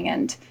consuming,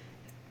 and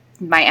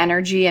my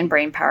energy and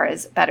brain power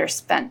is better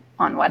spent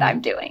on what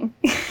I'm doing.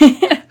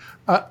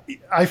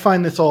 I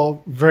find this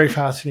all very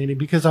fascinating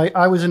because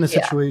I was in a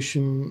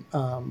situation,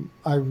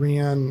 I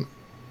ran,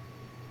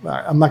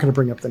 I'm not going to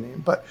bring up the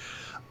name, but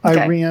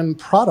I ran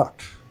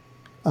product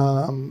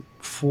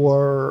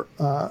for,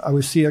 I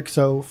was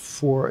CXO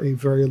for a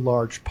very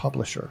large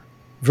publisher,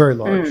 very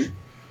large.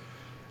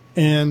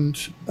 And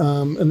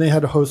they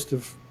had a host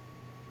of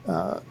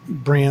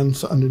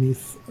brands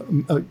underneath,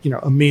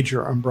 a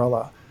major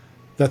umbrella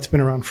that's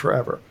been around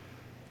forever.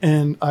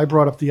 And I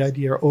brought up the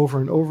idea over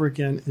and over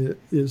again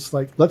is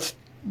like, let's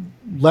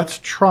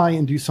try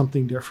and do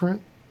something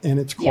different. And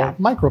it's called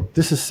micro.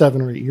 This is 7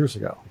 or 8 years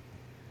ago.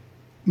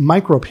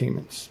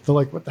 Micropayments. They're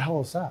like, what the hell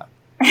is that?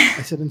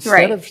 I said,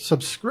 instead of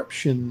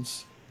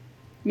subscriptions,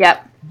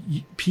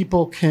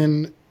 people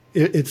can,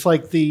 it's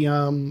like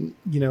the,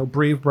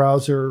 Brave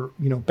browser,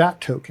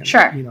 bat token.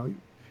 Sure.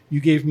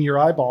 You gave me your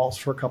eyeballs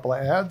for a couple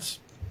of ads.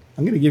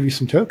 I'm going to give you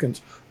some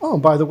tokens. Oh,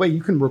 and by the way,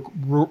 you can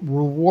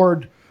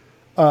reward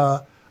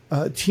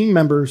team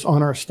members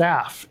on our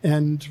staff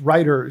and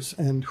writers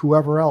and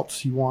whoever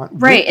else you want.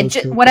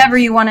 Right. Whatever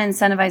you want to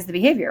incentivize the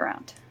behavior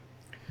around.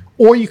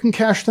 Or you can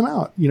cash them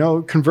out,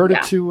 convert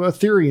it to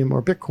Ethereum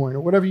or Bitcoin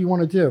or whatever you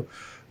want to do.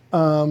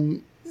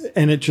 And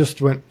it just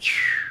went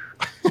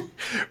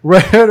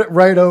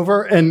right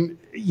over. And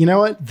you know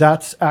what?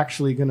 That's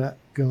actually going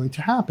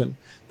to happen.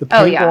 The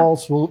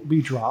paywalls will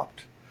be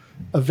dropped.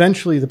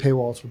 Eventually the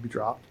paywalls will be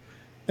dropped.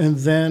 And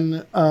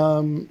then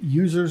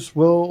users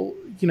will,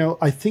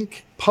 I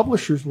think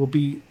publishers will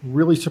be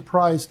really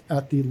surprised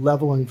at the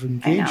level of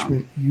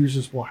engagement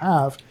users will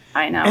have.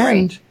 I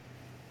know,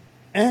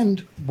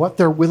 and what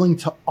they're willing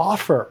to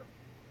offer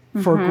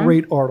for a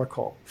great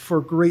article, for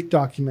a great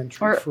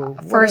documentary, or for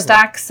first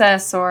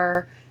access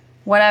or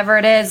whatever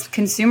it is.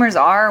 Consumers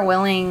are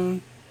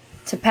willing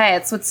to pay.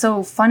 It's what's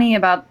so funny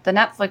about the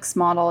Netflix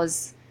model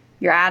is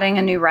you're adding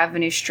a new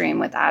revenue stream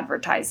with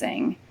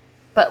advertising.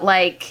 But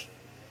like,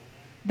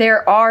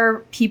 there are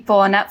people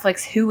on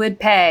Netflix who would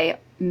pay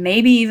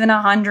maybe even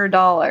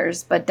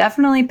 $100, but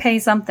definitely pay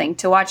something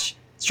to watch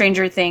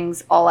Stranger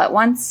Things all at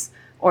once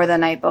or the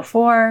night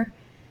before.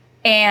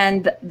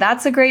 And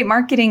that's a great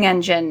marketing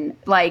engine.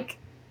 Like,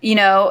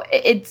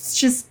 it's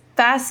just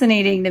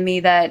fascinating to me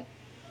that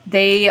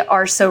they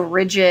are so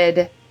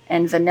rigid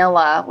and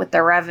vanilla with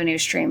their revenue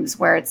streams,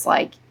 where it's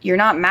like you're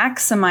not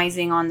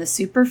maximizing on the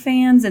super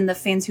fans and the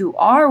fans who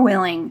are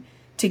willing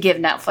to give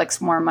Netflix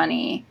more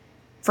money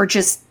for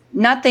just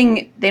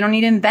nothing. They don't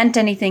need to invent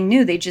anything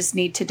new. They just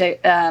need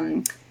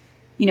to,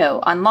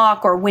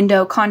 unlock or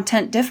window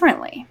content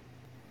differently.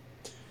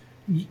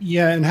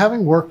 Yeah, and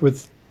having worked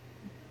with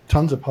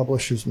tons of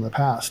publishers in the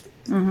past,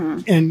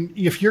 and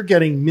if you're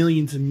getting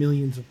millions and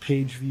millions of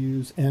page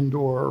views and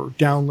or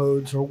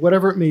downloads or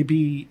whatever it may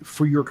be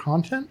for your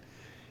content,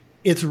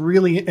 it's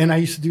really, and I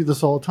used to do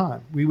this all the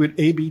time. We would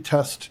A/B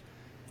test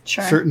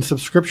certain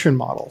subscription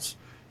models,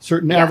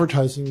 certain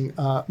advertising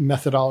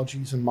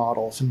methodologies and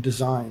models and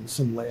designs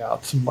and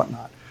layouts and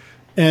whatnot.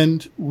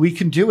 And we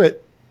can do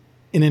it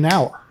in an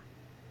hour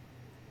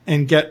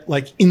and get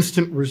like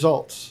instant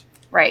results.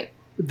 Right.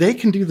 They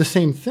can do the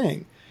same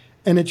thing.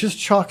 And it just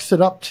chalks it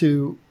up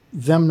to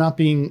them not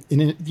being,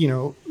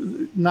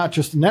 not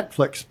just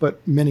Netflix,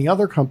 but many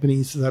other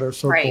companies that are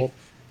so-called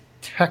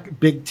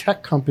big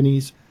tech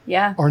companies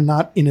are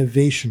not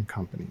innovation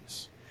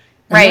companies.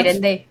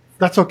 And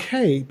that's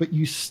okay, but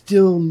you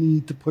still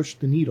need to push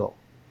the needle.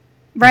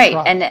 Right.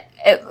 And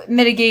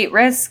mitigate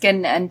risk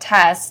and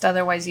test.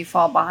 Otherwise you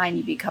fall behind,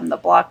 you become the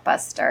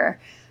blockbuster.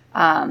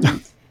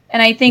 And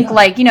I think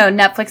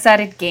Netflix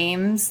added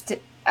games.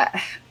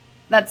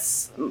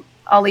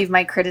 I'll leave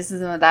my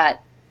criticism of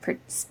that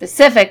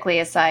specifically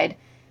aside.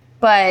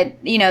 But,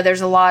 there's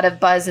a lot of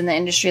buzz in the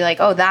industry like,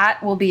 oh,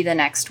 that will be the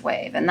next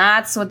wave. And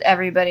that's what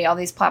all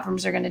these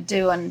platforms are going to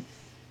do. And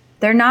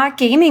they're not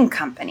gaming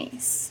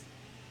companies.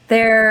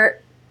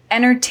 They're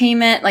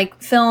entertainment, like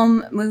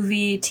film,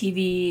 movie,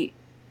 TV,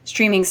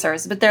 streaming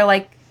service. But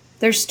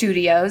they're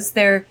studios.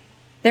 They're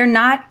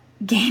not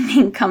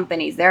gaming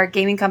companies. There are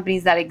gaming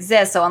companies that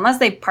exist. So unless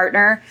they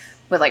partner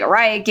with like a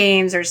Riot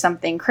Games or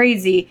something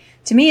crazy,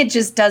 to me, it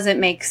just doesn't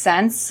make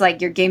sense.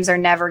 Like, your games are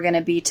never going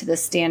to be to the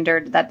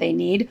standard that they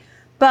need.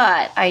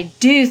 But I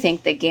do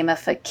think that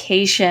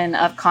gamification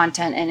of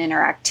content and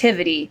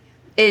interactivity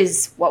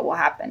is what will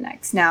happen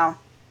next. Now,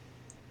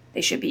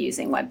 they should be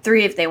using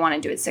Web3 if they want to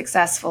do it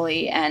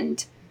successfully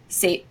and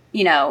safely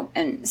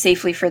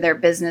for their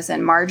business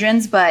and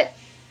margins. But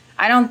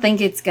I don't think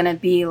it's going to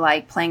be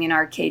like playing an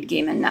arcade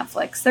game in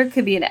Netflix. There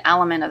could be an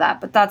element of that,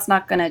 but that's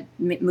not going to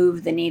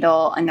move the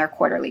needle in their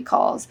quarterly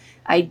calls.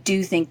 I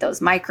do think those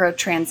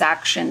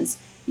microtransactions,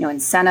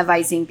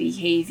 incentivizing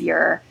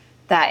behavior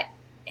that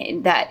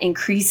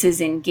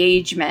increases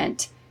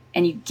engagement,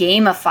 and you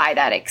gamify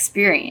that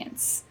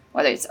experience,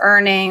 whether it's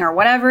earning or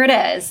whatever it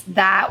is,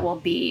 that will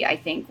be, I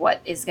think, what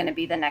is going to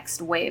be the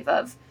next wave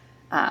of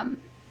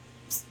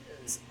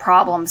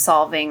problem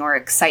solving or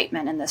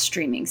excitement in the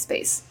streaming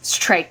space.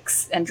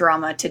 Strikes and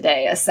drama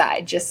today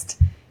aside, just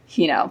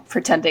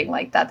pretending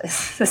like that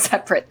is a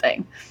separate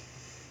thing.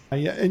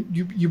 Yeah, and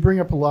you bring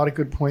up a lot of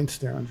good points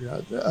there,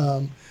 Andrea.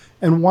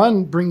 And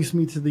one brings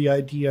me to the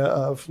idea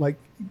of like,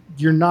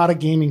 you're not a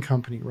gaming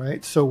company,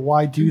 right? So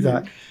why do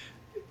that?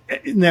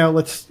 Now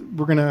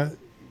we're going to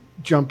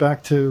jump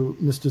back to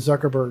Mr.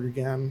 Zuckerberg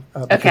again,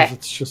 because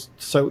it's just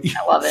so,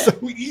 I love it.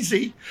 so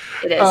easy.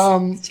 It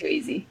is. It's too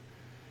easy.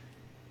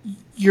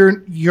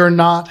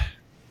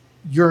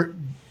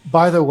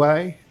 By the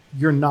way,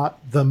 you're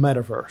not the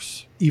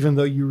metaverse, even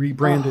though you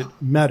rebranded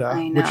Meta,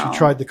 which you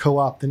tried to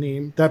co-opt the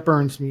name. That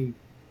burns me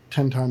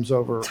 10 times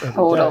over.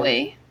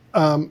 Totally.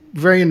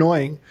 Very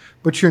annoying,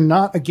 but you're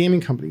not a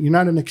gaming company. You're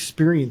not an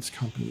experience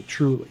company,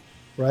 truly,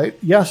 right?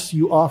 Yes,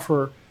 you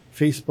offer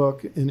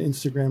Facebook and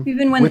Instagram,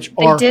 even when which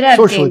they did have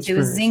games, it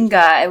was experiences.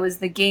 Zynga. It was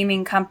the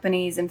gaming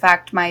companies. In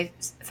fact, my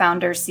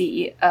founder,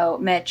 CEO,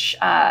 Mitch,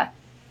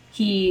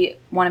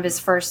 one of his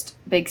first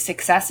big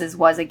successes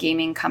was a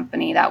gaming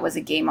company that was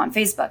a game on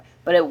Facebook,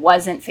 but it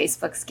wasn't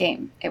Facebook's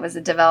game. It was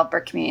a developer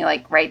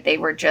community. It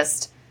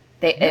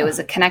was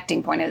a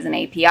connecting point. It was an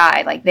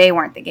API. Like, they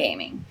weren't the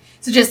gaming.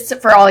 So just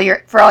for all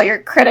your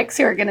critics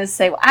who are going to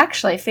say, well,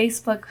 actually,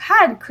 Facebook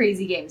had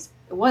crazy games.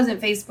 It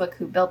wasn't Facebook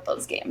who built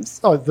those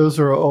games. Oh, those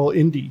are all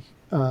indie.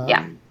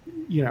 Yeah.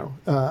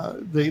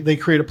 They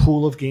create a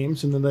pool of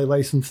games and then they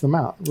license them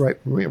out,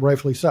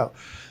 rightfully so.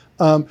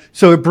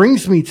 So it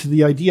brings me to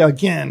the idea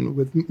again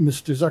with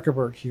Mr.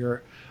 Zuckerberg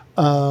here.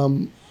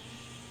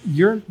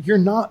 You're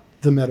not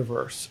the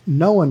metaverse.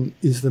 No one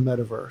is the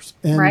metaverse.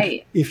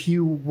 And if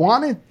you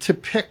wanted to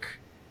pick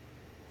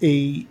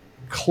a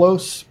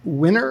close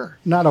winner,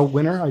 not a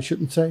winner, I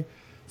shouldn't say,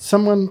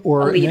 someone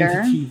or an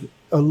entity,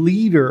 a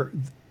leader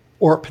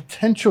or a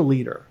potential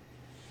leader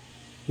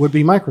would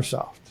be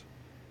Microsoft.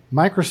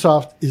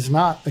 Microsoft is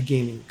not a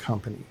gaming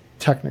company,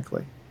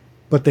 technically,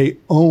 but they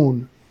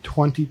own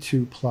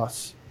 22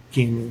 plus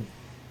gaming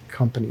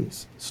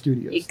companies,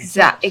 studios.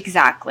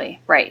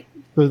 Exactly. Right.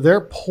 So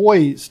they're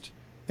poised.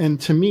 And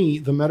to me,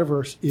 the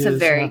metaverse is a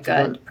very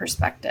good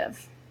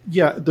perspective.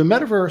 Yeah. The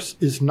metaverse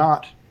is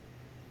not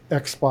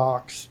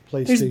Xbox,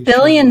 PlayStation. There's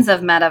billions of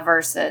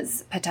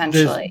metaverses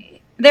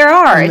potentially. There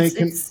are.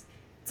 It's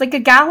like a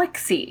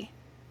galaxy.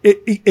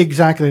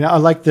 Exactly. Now, I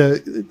like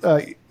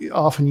to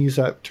often use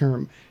that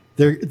term.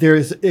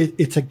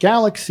 It's a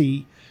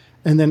galaxy,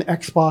 and then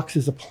Xbox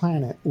is a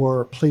planet,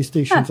 or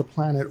PlayStation's a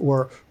planet,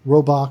 or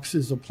Roblox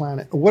is a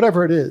planet, or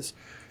whatever it is.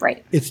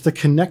 Right. It's the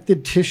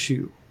connected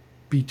tissue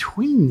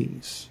between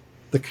these.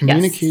 The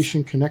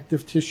communication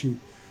connective tissue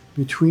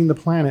between the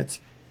planets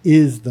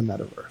is the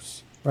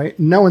metaverse. Right?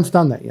 No one's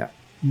done that yet.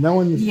 No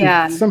one.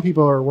 Yeah. Some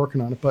people are working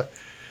on it, but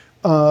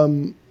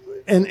and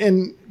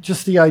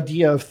just the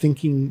idea of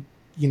thinking,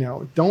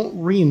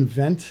 don't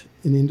reinvent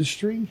an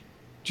industry.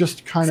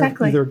 Just kind of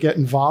either get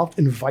involved,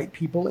 invite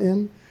people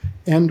in,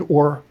 and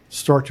or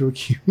start to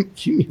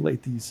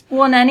accumulate these.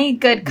 Well, in any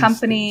good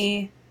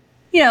company,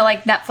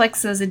 like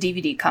Netflix was a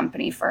DVD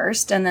company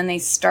first, and then they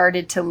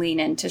started to lean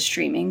into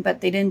streaming,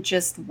 but they didn't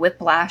just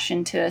whiplash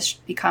into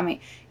becoming,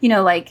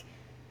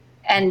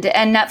 And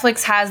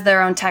Netflix has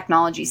their own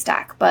technology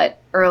stack, but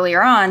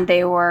earlier on,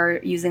 they were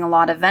using a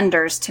lot of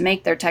vendors to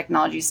make their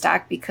technology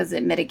stack because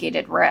it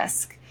mitigated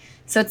risk.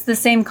 So it's the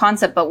same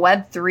concept, but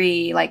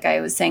Web3, like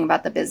I was saying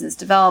about the business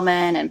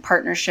development and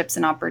partnerships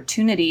and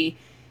opportunity,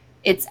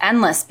 it's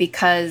endless,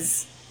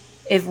 because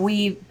if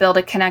we build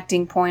a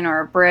connecting point or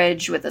a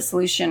bridge with a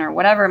solution or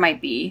whatever it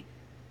might be,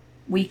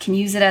 we can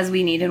use it as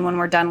we need. And when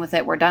we're done with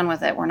it, we're done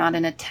with it. We're not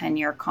in a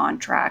 10-year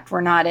contract.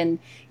 We're not in,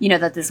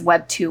 that this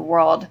Web2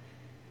 world,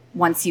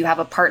 once you have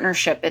a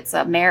partnership, it's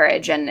a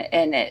marriage,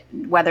 and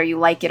whether you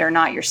like it or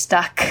not, you're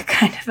stuck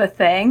kind of a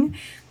thing.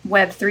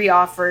 Web3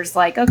 offers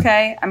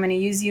okay, I'm going to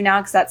use you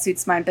now because that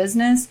suits my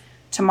business.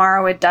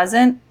 Tomorrow it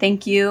doesn't.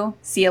 Thank you.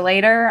 See you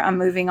later. I'm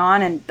moving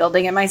on and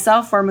building it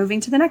myself, or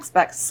moving to the next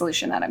best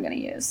solution that I'm going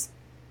to use.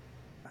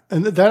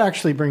 And that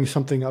actually brings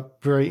something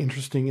up very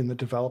interesting in the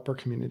developer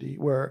community,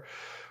 where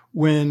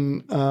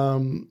when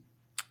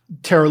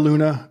Terra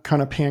Luna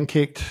kind of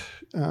pancaked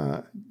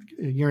a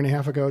year and a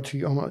half ago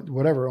to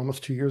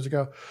almost 2 years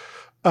ago,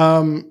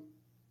 the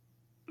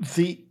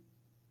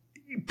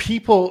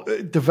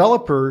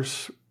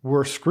developers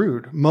were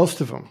screwed.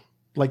 Most of them,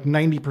 like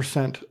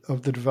 90%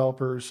 of the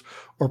developers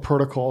or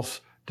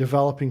protocols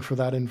developing for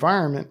that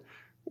environment,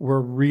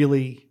 were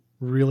really,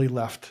 really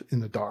left in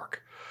the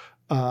dark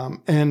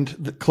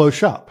and closed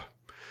shop.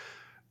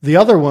 The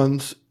other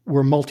ones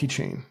were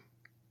multi-chain,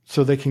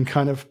 so they can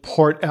kind of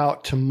port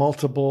out to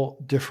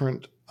multiple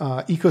different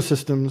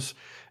ecosystems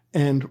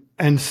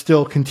and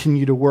still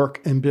continue to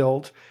work and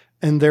build,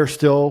 and they're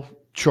still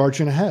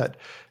charging ahead.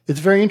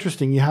 It's very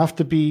interesting. You have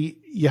to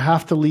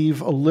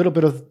leave a little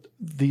bit of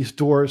these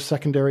doors,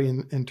 secondary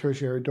and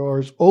tertiary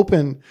doors,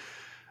 open,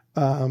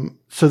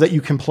 so that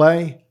you can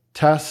play,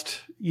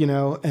 test,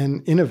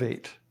 and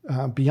innovate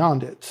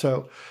beyond it.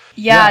 So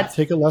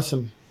take a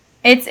lesson.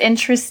 It's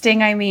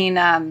interesting. I mean,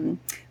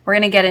 we're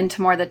going to get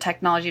into more of the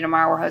technology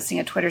tomorrow. We're hosting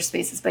a Twitter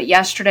Spaces, but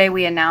yesterday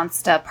we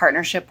announced a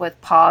partnership with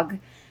Pog.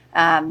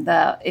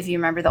 If you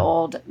remember the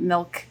old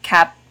milk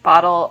cap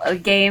bottle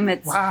game,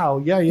 it's wow,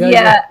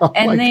 yeah. Oh,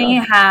 and they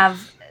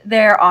have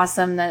they're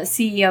awesome. The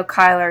CEO,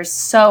 Kyler, is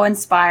so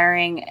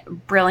inspiring,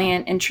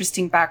 brilliant,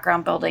 interesting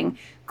background building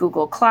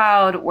Google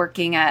Cloud,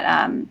 working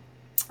at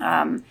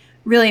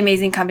really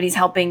amazing companies,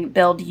 helping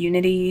build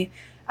Unity.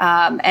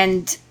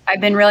 And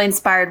I've been really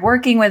inspired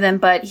working with him,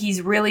 but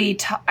he's really,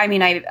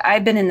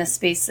 I've been in this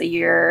space a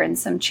year and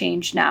some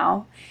change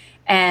now.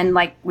 And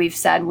like we've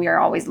said, we are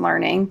always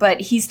learning,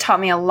 but he's taught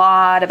me a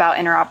lot about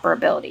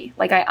interoperability.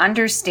 Like I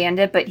understand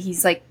it, but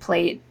he's like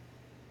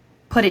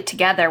put it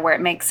together where it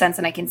makes sense,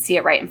 and I can see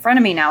it right in front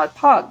of me now with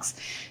Pogs.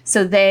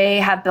 So they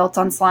have built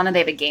on Solana. They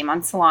have a game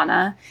on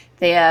Solana.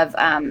 They have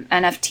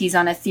NFTs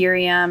on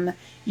Ethereum.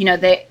 You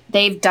know,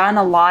 they've done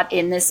a lot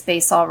in this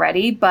space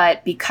already,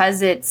 but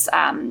because it's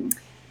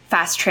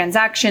fast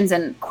transactions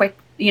and quick,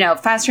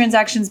 fast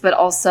transactions, but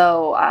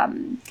also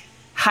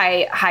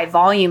high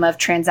volume of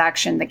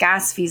transaction, the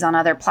gas fees on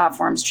other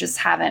platforms just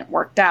haven't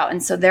worked out.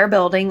 And so they're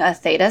building a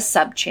Theta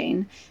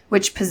subchain,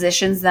 which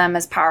positions them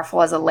as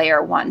powerful as a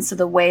layer one. So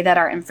the way that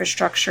our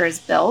infrastructure is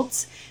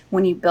built,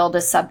 when you build a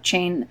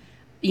subchain,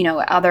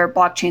 other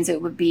blockchains,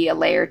 it would be a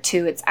layer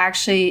two. It's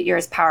actually, you're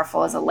as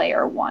powerful as a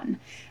layer one.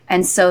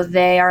 And so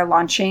they are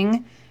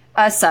launching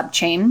a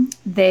subchain.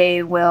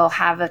 They will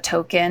have a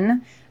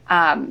token.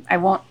 I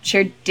won't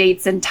share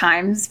dates and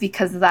times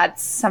because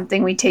that's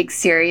something we take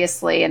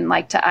seriously and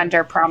like to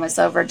under promise,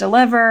 over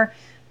deliver.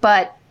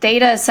 But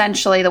Theta,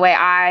 essentially, the way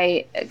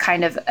I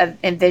kind of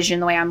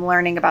envision, the way I'm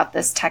learning about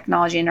this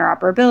technology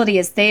interoperability,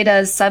 is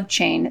Theta's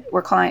subchain.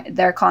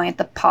 They're calling it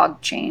the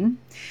Pog chain.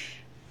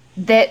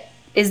 That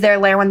is their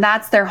layer one.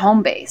 That's their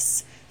home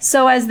base.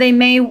 So as they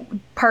may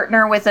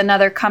partner with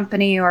another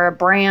company or a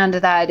brand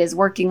that is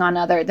working on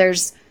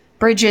there's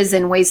bridges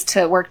and ways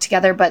to work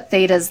together, but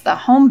Theta's the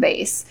home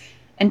base.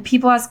 And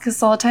people ask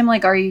us all the time,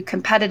 like, are you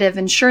competitive?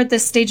 And sure, at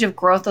this stage of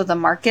growth of the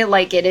market,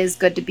 like it is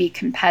good to be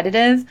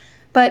competitive.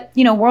 But,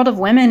 World of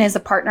Women is a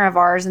partner of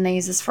ours, and they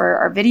use this for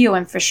our video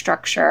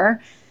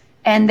infrastructure.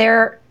 And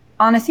they're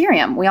on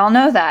Ethereum. We all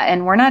know that.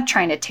 And we're not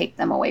trying to take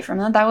them away from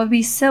them. That would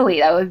be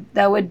silly.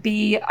 That would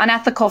be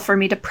unethical for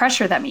me to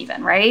pressure them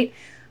even, right?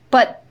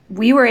 But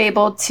we were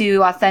able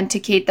to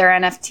authenticate their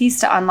NFTs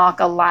to unlock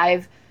a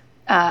live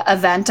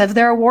event of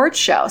their award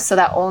show so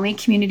that only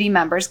community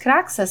members could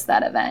access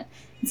that event.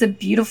 It's a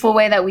beautiful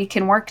way that we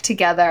can work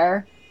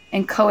together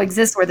and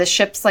coexist, where the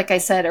ships, like I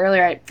said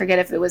earlier, I forget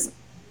if it was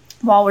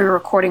while we were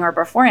recording or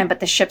beforehand,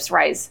 but the ships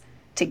rise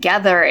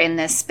together in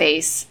this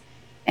space,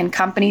 and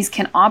companies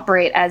can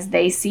operate as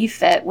they see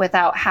fit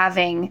without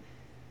having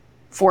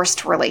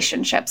forced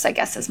relationships, I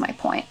guess is my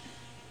point.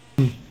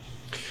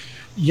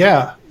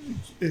 Yeah,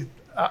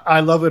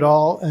 I love it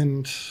all.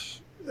 And,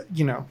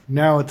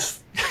 now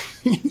it's,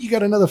 you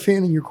got another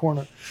fan in your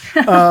corner.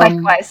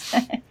 Likewise.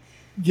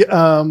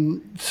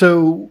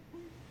 So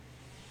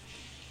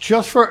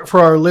just for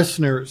our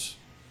listeners,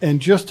 and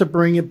just to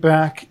bring it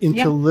back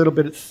into a little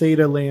bit of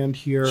Theta land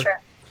here. Sure.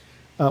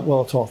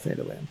 Well, it's all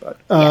Theta land, but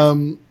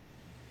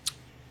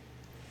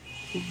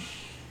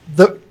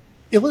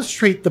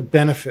illustrate the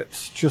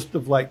benefits just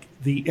of like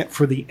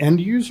for the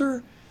end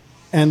user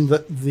and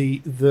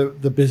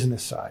the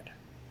business side.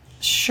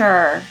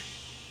 Sure.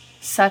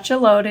 Such a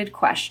loaded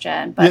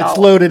question, but it's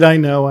loaded. I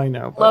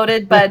know.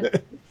 Loaded,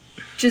 but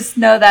just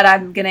know that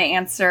I'm going to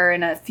answer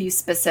in a few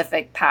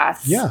specific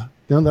paths. Yeah.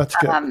 No, that's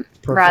good.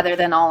 Rather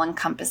than all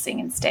encompassing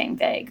and staying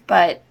vague.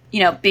 But,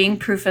 being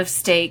proof of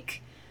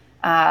stake,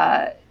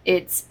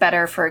 it's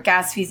better for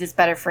gas fees, it's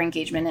better for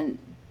engagement, and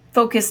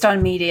focused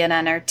on media and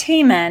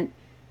entertainment.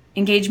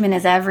 Engagement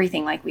is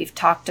everything, like we've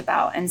talked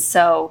about. And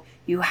so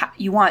you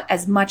want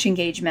as much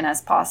engagement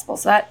as possible.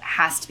 So that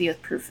has to be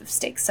with proof of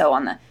stake. So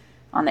on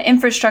the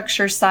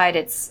infrastructure side,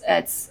 it's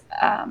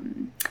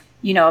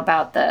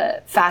about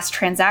the fast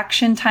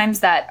transaction times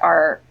that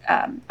are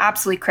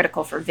absolutely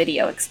critical for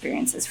video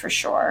experiences for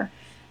sure,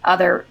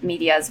 other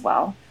media as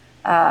well.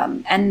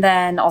 And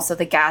then also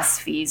the gas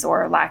fees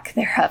or lack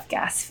thereof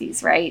gas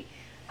fees, right?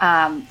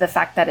 The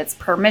fact that it's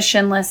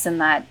permissionless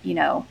and that,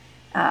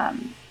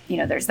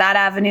 there's that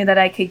avenue that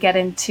I could get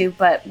into.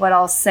 But what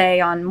I'll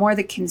say on more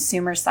the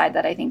consumer side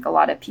that I think a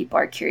lot of people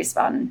are curious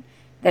about and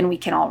then we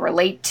can all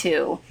relate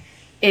to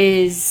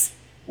is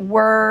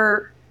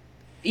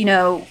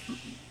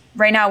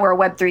right now we're a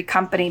Web3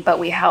 company, but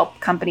we help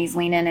companies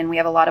lean in, and we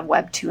have a lot of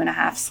Web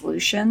 2.5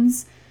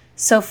 solutions.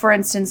 So for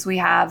instance, we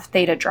have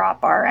Theta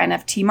Drop, our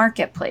NFT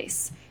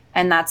marketplace,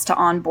 and that's to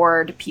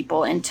onboard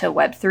people into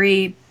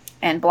Web3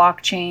 and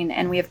blockchain.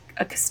 And we have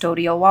a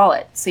custodial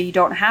wallet. So you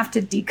don't have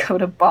to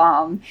decode a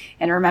bomb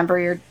and remember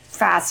your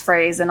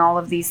passphrase and all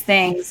of these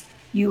things.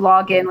 You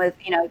log in with,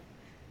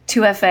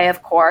 2FA,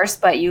 of course,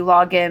 but you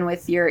log in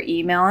with your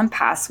email and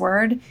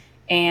password,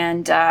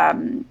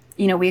 and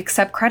we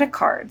accept credit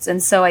cards.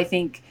 And so I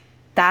think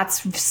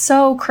that's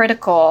so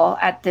critical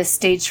at this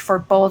stage for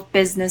both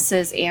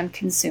businesses and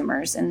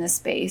consumers in this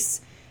space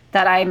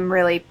that I'm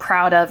really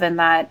proud of, and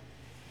that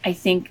I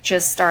think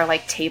just are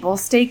like table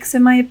stakes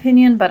in my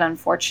opinion, but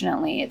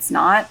unfortunately it's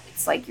not.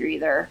 It's like you're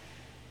either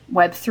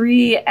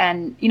Web3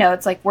 and,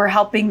 it's like we're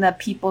helping the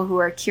people who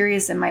are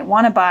curious and might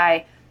want to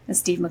buy a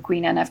Steve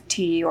McQueen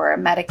NFT or a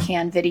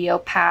Metacan video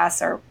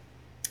pass or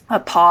a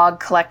POG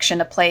collection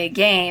to play a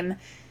game,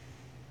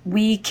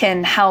 we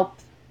can help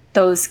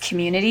those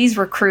communities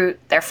recruit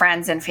their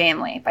friends and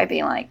family by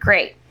being like,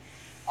 great,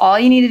 all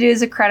you need to do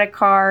is a credit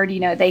card.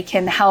 They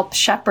can help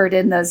shepherd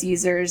in those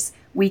users.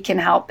 We can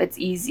help. It's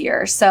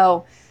easier.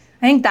 So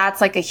I think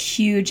that's like a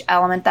huge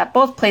element that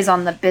both plays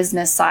on the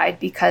business side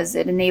because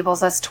it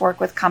enables us to work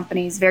with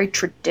companies, very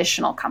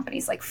traditional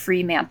companies like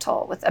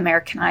Fremantle with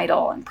American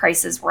Idol and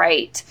Price is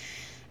Right.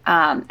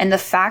 And the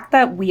fact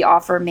that we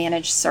offer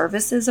managed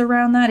services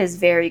around that is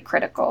very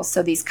critical.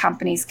 So these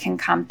companies can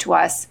come to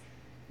us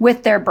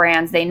with their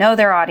brands. They know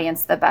their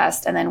audience the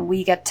best, and then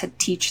we get to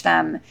teach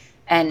them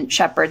and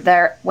shepherd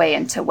their way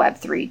into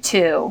Web3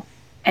 too,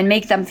 and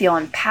make them feel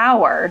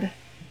empowered,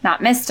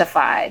 not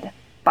mystified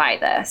by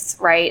this,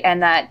 right?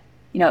 And that,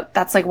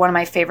 that's like one of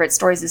my favorite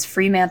stories is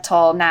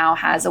Fremantle now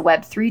has a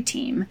Web3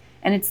 team,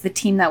 and it's the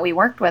team that we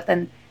worked with,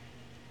 and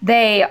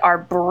they are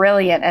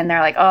brilliant. And they're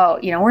like, oh,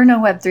 we're no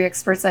Web3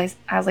 experts. I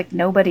was like,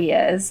 nobody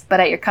is, but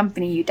at your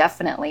company, you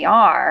definitely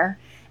are.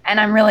 And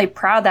I'm really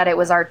proud that it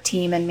was our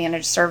team and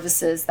managed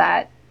services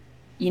that,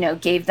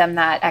 gave them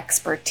that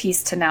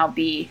expertise to now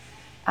be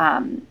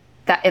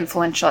that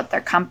influential at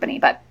their company.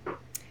 But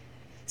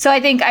so I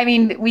think,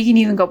 we can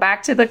even go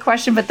back to the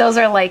question, but those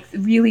are like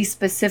really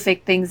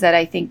specific things that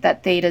I think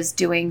that Theta's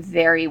doing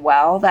very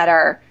well that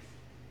are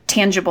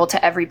tangible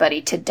to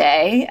everybody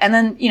today. And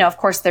then, of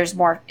course, there's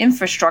more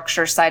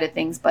infrastructure side of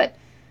things, but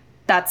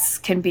that's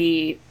can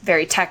be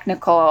very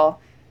technical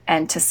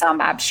and to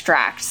some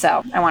abstract.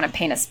 So I want to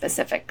paint a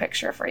specific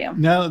picture for you.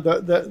 No,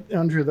 that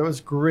Andrea, that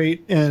was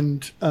great.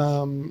 And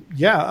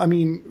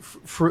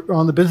for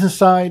on the business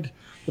side,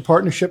 the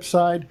partnership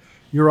side,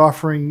 you're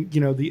offering,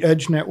 the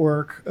Edge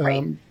network,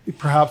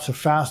 perhaps a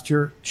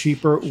faster,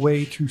 cheaper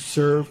way to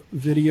serve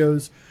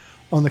videos.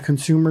 On the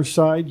consumer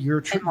side,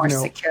 you're more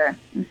secure.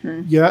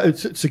 Mm-hmm. Yeah,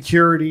 it's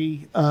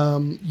security.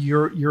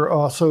 You're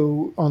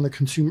also on the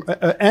consumer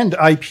and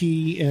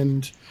IP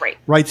and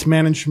rights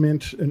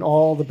management and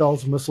all the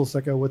bells and whistles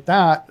that go with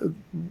that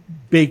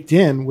baked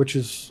in, which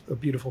is a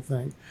beautiful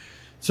thing.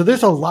 So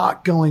there's a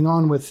lot going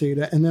on with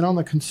Theta. And then on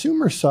the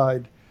consumer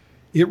side,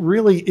 it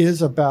really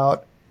is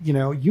about,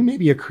 you may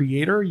be a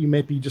creator, you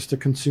may be just a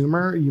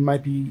consumer, you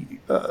might be,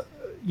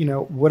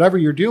 whatever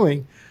you're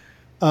doing.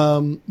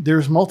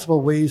 There's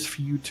multiple ways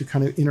for you to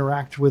kind of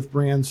interact with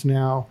brands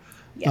now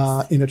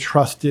in a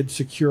trusted,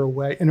 secure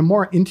way, in a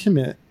more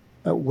intimate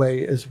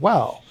way as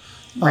well,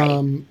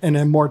 and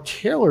a more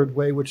tailored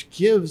way, which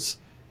gives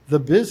the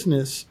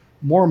business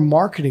more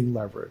marketing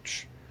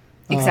leverage.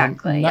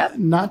 Exactly.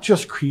 Not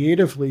just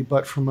creatively,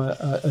 but from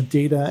a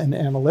data and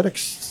analytics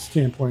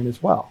standpoint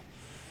as well.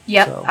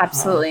 Yep, so,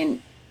 absolutely.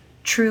 And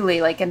truly,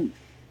 and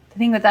the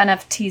thing with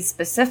NFTs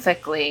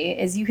specifically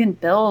is you can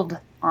build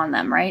on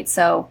them, right?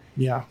 So,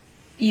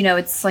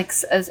 it's like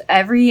as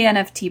every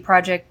NFT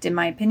project, in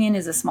my opinion,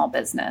 is a small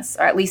business,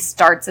 or at least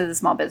starts as a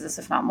small business,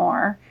 if not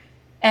more.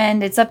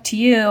 And it's up to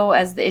you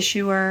as the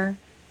issuer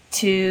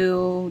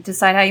to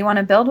decide how you want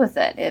to build with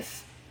it.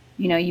 If,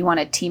 you want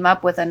to team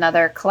up with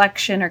another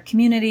collection or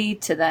community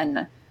to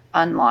then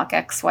unlock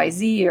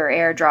XYZ or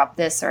airdrop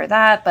this or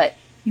that, but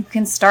you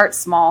can start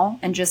small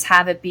and just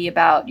have it be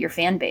about your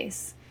fan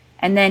base.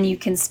 And then you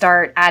can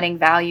start adding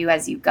value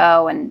as you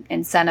go and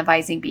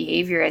incentivizing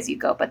behavior as you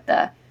go. But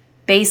the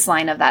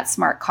baseline of that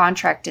smart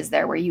contract is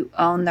there where you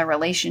own the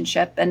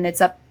relationship, and it's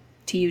up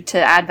to you to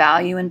add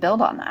value and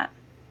build on that.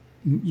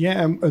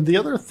 Yeah. And the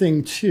other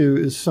thing, too,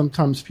 is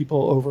sometimes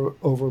people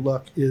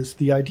overlook is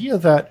the idea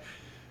that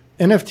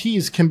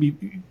NFTs can be,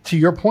 to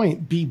your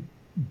point, be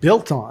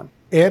built on,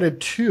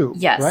 added to.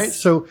 Yes. Right.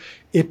 So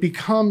it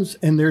becomes,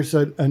 and there's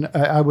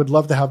I would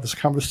love to have this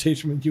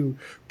conversation with you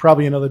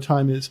probably another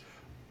time is,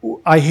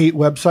 I hate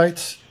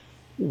websites.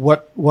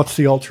 What's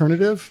the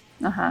alternative?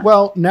 Uh-huh.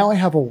 Well, now I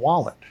have a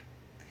wallet,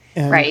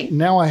 and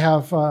now I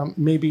have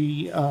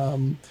maybe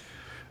I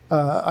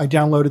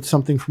downloaded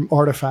something from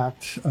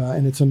Artifact,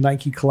 and it's a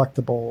Nike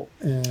collectible,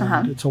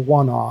 and it's a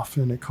one-off,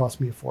 and it cost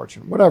me a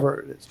fortune. Whatever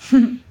it is,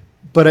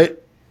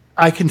 but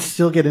I can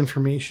still get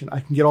information.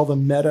 I can get all the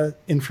meta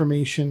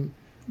information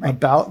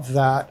about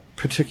that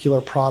particular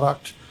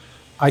product.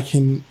 I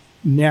can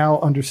now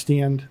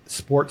understand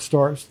sports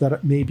stars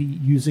that may be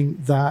using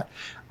that.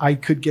 I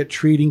could get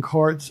trading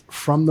cards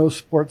from those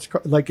sports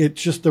cards.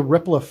 It's just the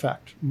ripple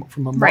effect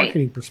from a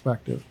marketing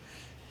perspective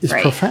is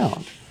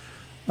profound.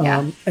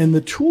 And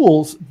the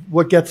tools,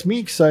 what gets me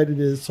excited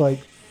is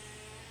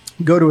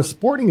go to a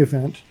sporting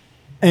event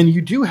and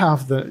you do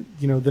have the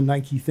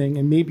Nike thing,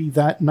 and maybe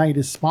that night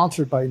is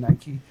sponsored by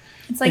Nike.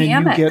 It's like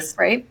Amex,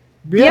 right?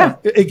 Yeah.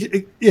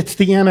 It's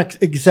the Amex.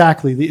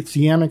 Exactly. It's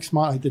the Amex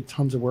model. I did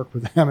tons of work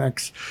with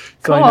Amex,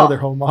 so I know their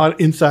whole model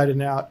inside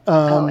and out.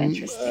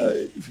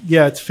 Interesting.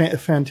 It's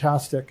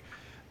fantastic.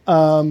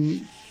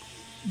 They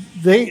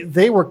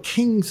were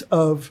kings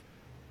of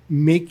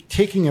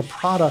taking a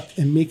product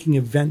and making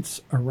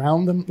events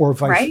around them, or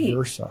vice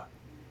versa.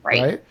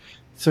 Right.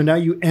 So now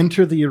you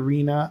enter the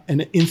arena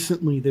and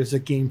instantly there's a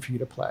game for you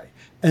to play.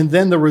 And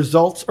then the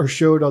results are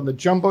showed on the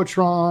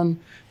Jumbotron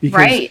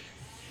because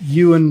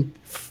you and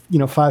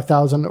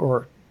 5,000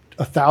 or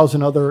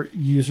 1,000 other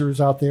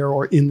users out there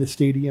or in the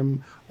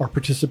stadium are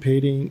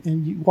participating,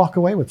 and you walk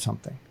away with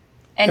something.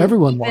 And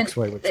everyone walks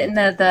away with something.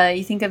 And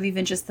you think of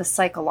even just the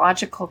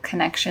psychological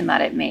connection that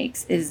it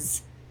makes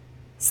is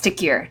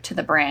stickier to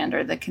the brand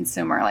or the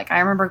consumer. Like I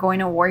remember going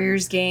to a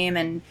Warriors game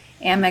and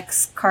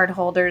Amex card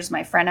holders.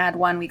 My friend had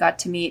one. We got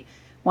to meet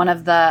one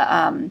of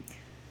the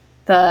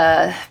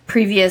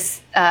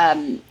previous,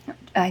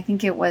 I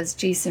think it was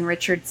Jason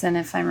Richardson,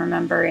 if I'm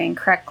remembering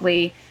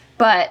correctly.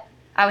 But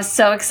I was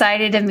so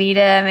excited to meet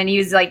him, and he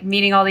was like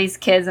meeting all these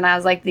kids, and I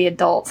was like the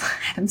adult. I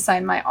had him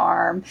sign my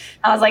arm.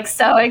 I was like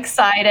so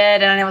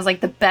excited, and it was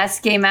like the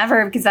best game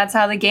ever because that's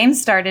how the game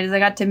started. Is I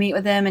got to meet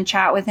with him and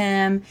chat with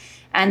him,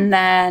 and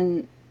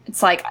then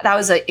it's like that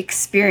was an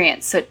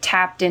experience. So it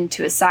tapped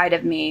into a side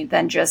of me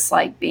than just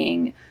like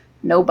being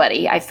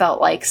nobody. I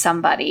felt like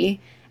somebody,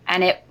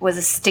 and it was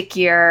a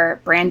stickier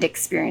brand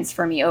experience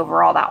for me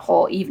overall that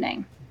whole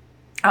evening.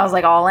 I was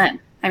like all in.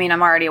 I mean,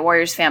 I'm already a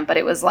Warriors fan, but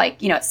it was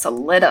like, it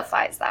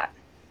solidifies that.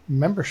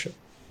 Membership.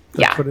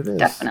 That's what it is.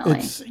 Definitely.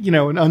 It's,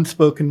 an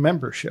unspoken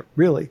membership,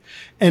 really.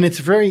 And it's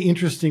very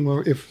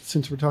interesting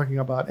since we're talking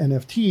about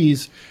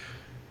NFTs,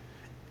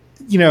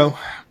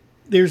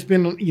 there's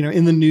been,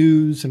 in the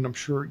news, and I'm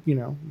sure,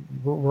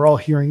 we're all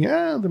hearing,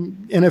 the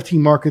NFT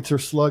markets are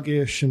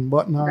sluggish and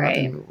whatnot,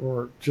 right.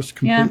 or just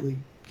completely,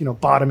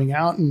 bottoming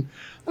out. And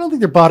I don't think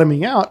they're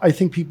bottoming out. I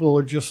think people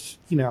are just,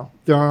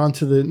 they're on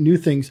to the new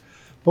things.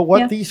 But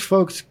what these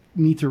folks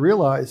need to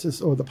realize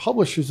is, or the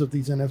publishers of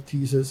these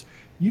NFTs is,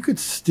 you could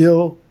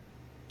still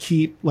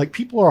keep, like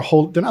people are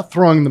they're not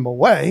throwing them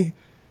away.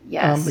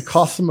 Yes. It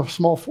costs them a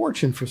small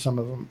fortune for some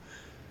of them.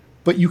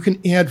 But you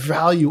can add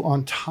value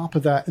on top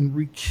of that and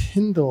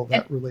rekindle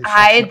that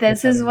relationship.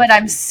 This is what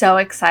I'm so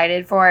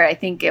excited for. I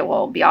think it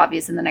will be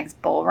obvious in the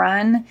next bull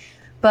run.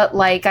 But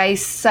like I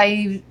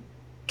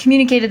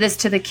communicated this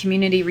to the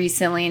community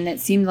recently, and it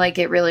seemed like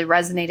it really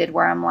resonated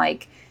where I'm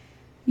like,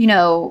 we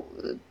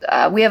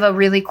have a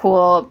really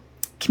cool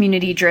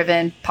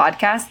community-driven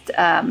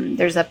podcast.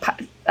 There's a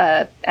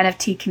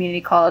NFT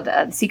community called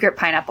the Secret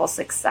Pineapple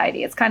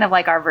Society. It's kind of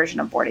like our version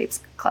of Bored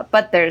Apes Club,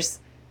 but there's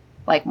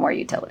like more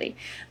utility.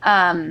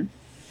 And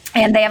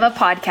they have a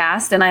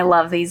podcast, and I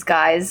love these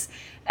guys.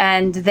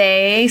 And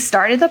they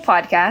started the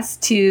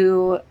podcast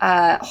to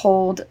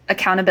hold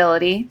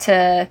accountability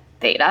to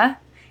Theta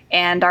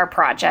and our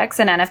projects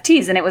and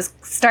NFTs. And it was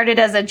started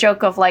as a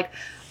joke of like,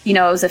 it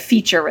was a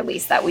feature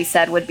release that we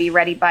said would be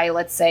ready by,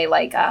 let's say,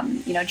 like,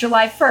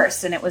 July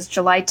 1st, and it was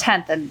July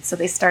 10th. And so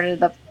they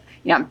started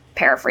I'm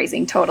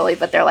paraphrasing totally,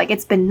 but they're like,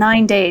 it's been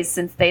 9 days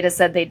since Theta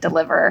said they'd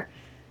deliver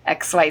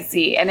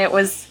XYZ.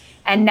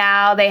 And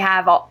now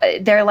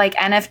they're like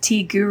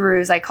NFT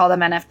gurus. I call them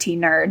NFT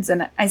nerds.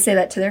 And I say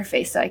that to their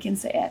face so I can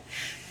say it.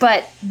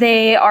 But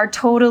they are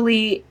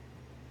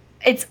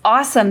it's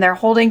awesome. They're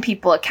holding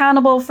people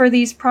accountable for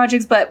these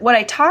projects. But what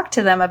I talk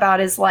to them about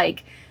is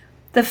like,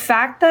 the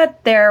fact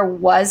that there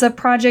was a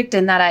project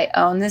and that I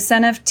own this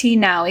NFT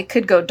now, it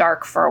could go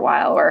dark for a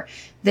while, or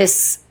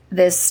this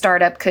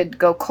startup could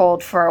go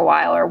cold for a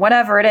while, or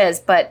whatever it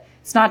is. But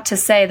it's not to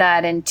say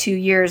that in 2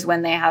 years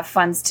when they have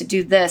funds to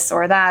do this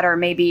or that, or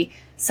maybe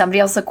somebody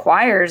else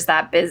acquires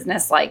that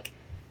business, like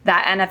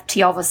that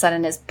NFT all of a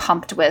sudden is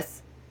pumped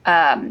with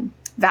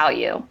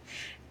value.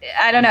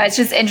 I don't know. It's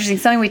just interesting.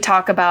 Something we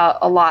talk about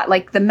a lot,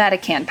 like the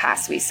Metacan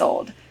pass we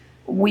sold.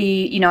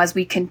 We, as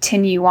we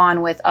continue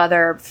on with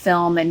other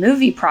film and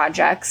movie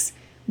projects,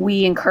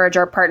 we encourage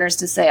our partners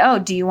to say, oh,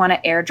 do you want to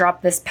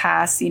airdrop this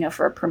pass,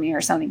 for a premiere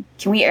or something?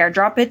 Can we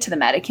airdrop it to the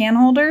Metacan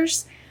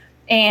holders?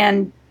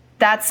 And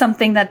that's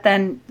something that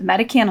then the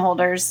Metacan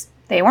holders,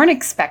 they weren't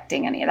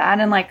expecting any of that.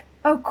 And like,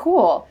 oh,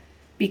 cool.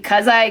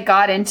 Because I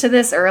got into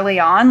this early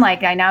on,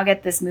 like I now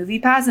get this movie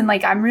pass. And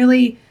like, I'm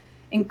really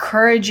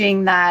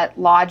encouraging that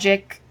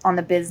logic on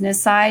the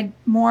business side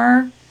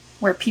more,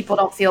 where people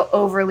don't feel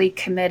overly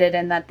committed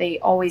and that they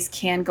always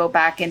can go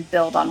back and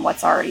build on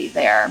what's already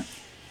there.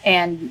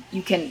 And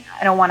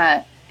I don't want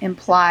to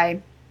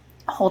imply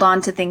hold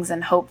on to things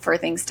and hope for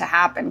things to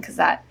happen, because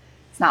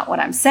that's not what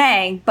I'm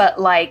saying.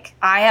 But like,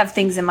 I have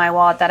things in my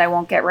wallet that I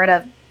won't get rid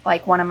of,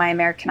 like one of my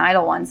American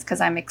Idol ones,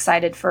 because I'm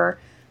excited for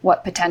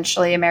what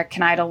potentially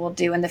American Idol will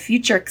do in the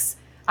future, because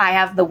I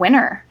have the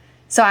winner.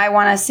 So I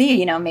want to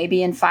see,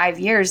 maybe in 5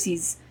 years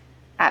he's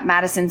at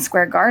Madison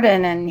Square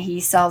Garden and he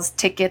sells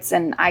tickets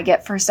and I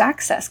get first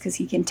access because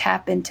he can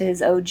tap into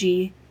his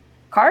OG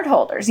card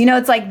holders.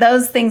 It's like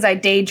those things I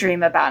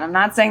daydream about. I'm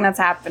not saying that's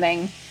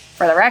happening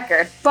for the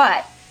record,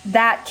 but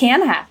that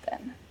can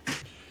happen.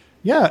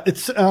 Yeah,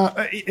 it's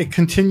a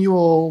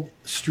continual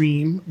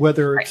stream,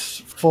 whether it's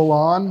full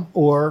on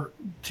or,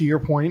 to your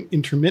point,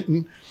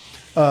 intermittent,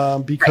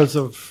 because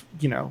of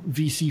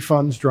VC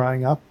funds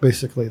drying up.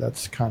 Basically,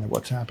 that's kind of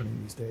what's happening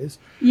these days.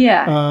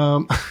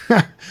 Yeah.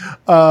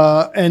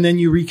 And then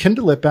you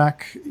rekindle it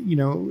back,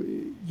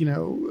 down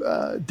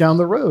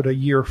the road a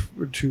year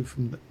or two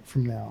from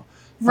now.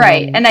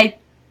 Right. And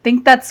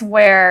think that's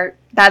why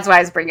I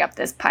was bringing up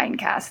this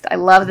Pinecast. I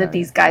love that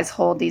these guys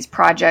hold these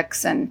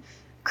projects and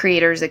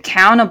creators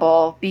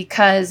accountable,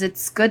 because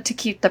it's good to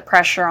keep the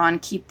pressure on,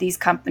 keep these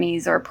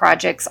companies or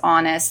projects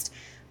honest.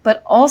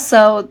 But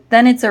also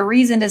then it's a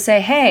reason to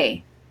say,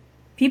 hey,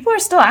 people are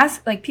still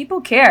asking, like, people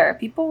care,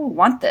 people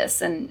want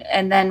this. And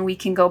then we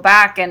can go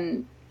back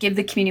and give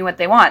the community what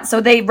they want.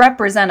 So they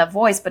represent a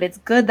voice, but it's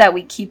good that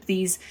we keep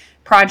these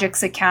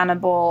projects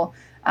accountable,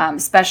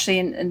 especially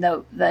in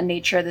the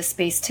nature of the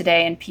space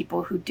today, and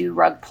people who do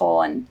rug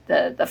pull and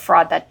the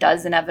fraud that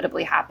does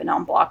inevitably happen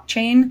on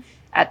blockchain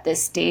at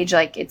this stage.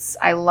 Like,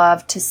 I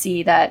love to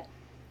see that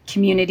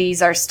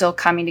communities are still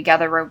coming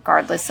together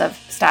regardless of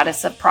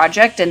status of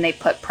project, and they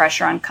put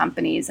pressure on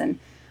companies and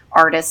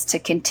artists to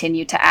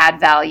continue to add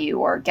value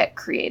or get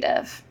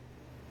creative.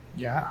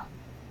 Yeah.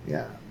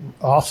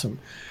 Awesome.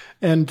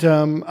 And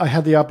I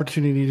had the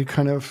opportunity to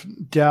kind of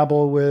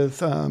dabble with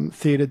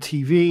Theta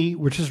TV,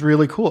 which is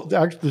really cool.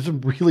 Actually, there's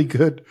some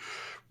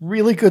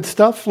really good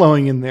stuff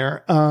flowing in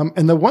there.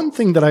 And the one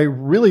thing that I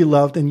really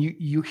loved, and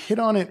you hit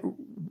on it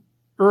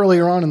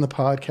earlier on in the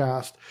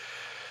podcast,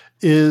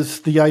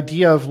 is the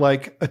idea of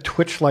like a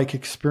Twitch-like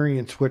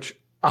experience, which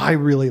I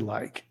really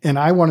like. And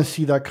I want to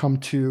see that come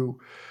to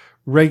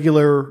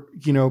regular,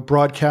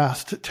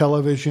 broadcast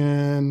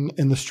television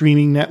and the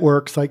streaming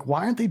networks. Like,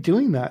 why aren't they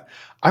doing that?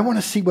 I want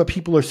to see what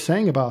people are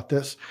saying about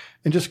this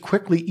and just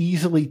quickly,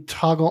 easily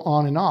toggle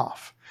on and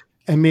off,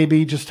 and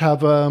maybe just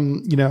have,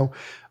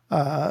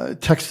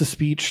 text to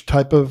speech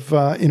type of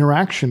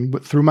interaction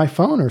through my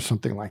phone or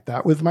something like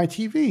that with my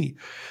TV.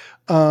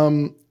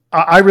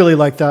 I really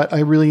like that. I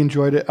really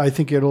enjoyed it. I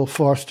think it'll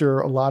foster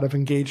a lot of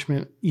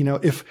engagement.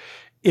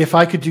 If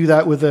I could do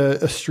that with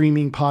a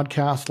streaming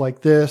podcast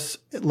like this,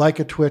 like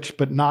a Twitch,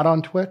 but not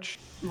on Twitch,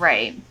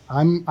 right?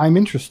 I'm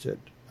interested.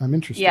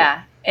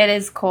 Yeah, it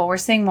is cool. We're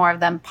seeing more of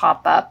them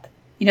pop up.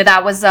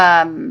 That was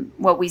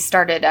what we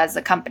started as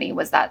a company,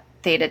 was that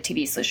Theta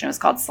TV solution. It was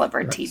called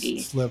Sliver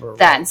TV. Sliver.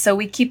 Then, right. So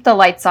we keep the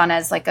lights on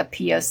as like a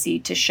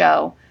POC to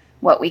show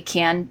what we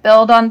can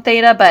build on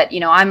Theta. But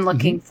I'm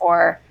looking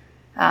for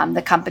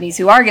the companies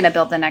who are going to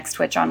build the next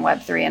Twitch on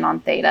Web3 and on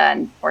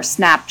Theta, or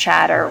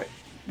Snapchat, or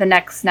the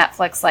next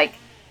Netflix. Like,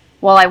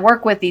 while I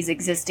work with these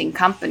existing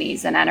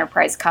companies and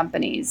enterprise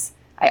companies,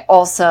 I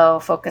also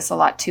focus a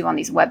lot too on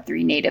these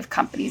Web3 native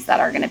companies that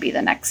are going to be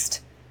the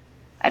next.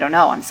 I don't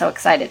know. I'm so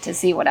excited to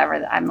see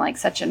whatever. I'm like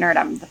such a nerd.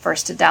 I'm the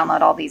first to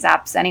download all these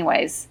apps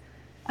anyways.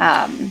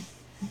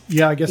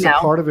 Yeah, I guess a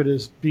part of it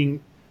is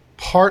being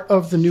part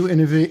of the new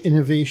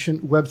innovation,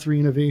 Web3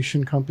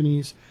 innovation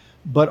companies,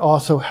 but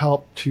also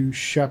help to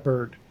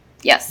shepherd,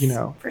 yes,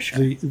 for sure,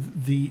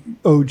 the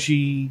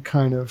OG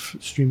kind of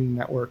streaming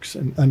networks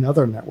and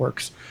other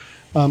networks.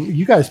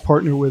 You guys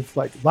partner with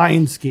like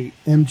Lionsgate,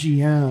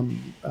 MGM,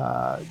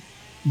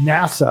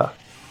 NASA.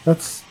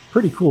 That's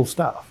pretty cool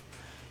stuff.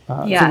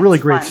 It's a really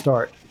great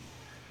start.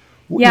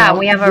 Yeah,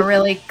 we have a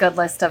really good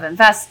list of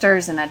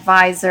investors and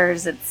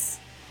advisors. It's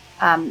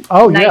nice.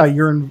 Yeah,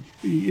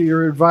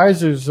 your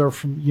advisors are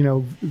from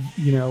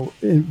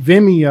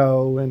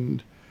Vimeo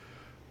and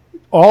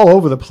all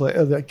over the place.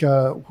 Like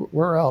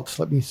where else?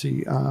 Let me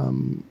see.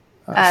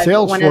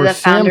 Salesforce, one of the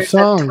founders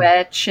Samsung. of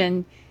Twitch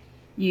and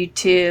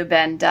YouTube,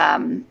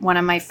 and one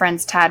of my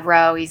friends, Tad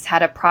Rowe, he's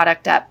had a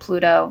product at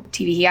Pluto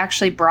TV. He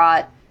actually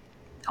brought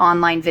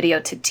online video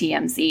to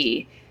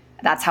TMZ.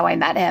 That's how I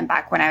met him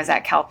back when I was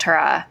at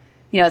Kaltura.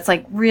 It's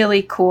like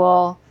really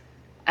cool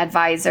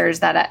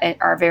advisors that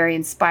are very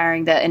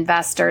inspiring to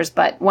investors.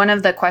 But one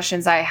of the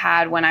questions I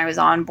had when I was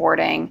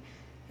onboarding,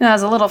 I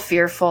was a little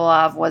fearful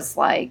of, was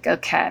like,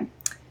 okay,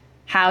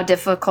 how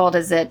difficult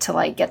is it to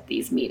like get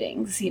these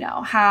meetings?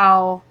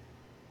 How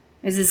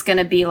is this going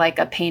to be like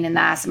a pain in the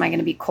ass? Am I going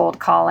to be cold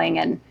calling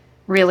and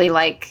really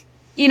like,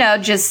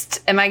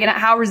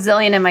 how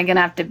resilient am I going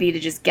to have to be to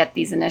just get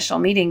these initial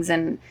meetings?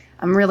 And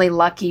I'm really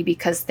lucky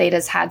because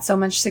Theta's had so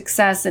much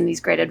success and these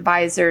great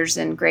advisors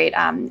and great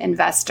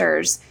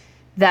investors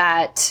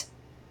that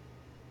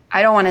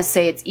I don't want to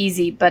say it's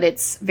easy, but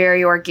it's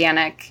very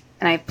organic,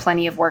 and I have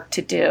plenty of work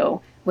to do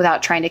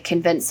without trying to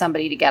convince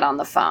somebody to get on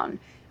the phone.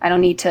 I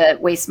don't need to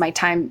waste my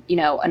time,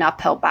 an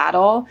uphill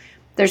battle.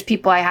 There's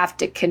people I have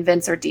to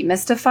convince or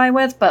demystify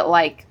with, but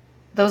like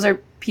those are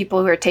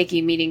people who are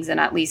taking meetings and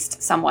at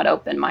least somewhat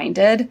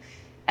open-minded.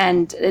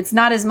 And it's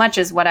not as much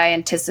as what I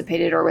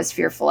anticipated or was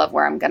fearful of,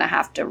 where I'm going to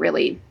have to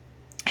really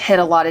hit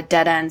a lot of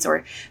dead ends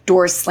or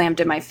doors slammed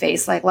in my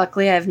face. Like,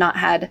 luckily, I have not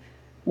had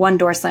one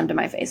door slammed in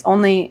my face,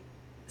 only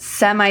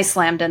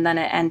semi-slammed, and then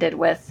it ended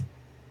with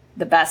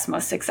the best,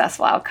 most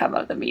successful outcome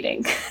of the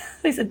meeting.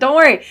 They said, don't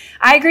worry.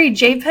 I agree.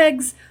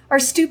 JPEGs are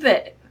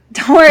stupid.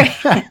 Don't worry.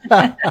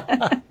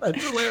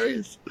 That's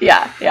hilarious.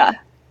 Yeah.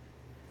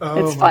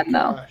 Oh, it's fun,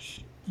 though.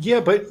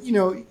 Yeah, but,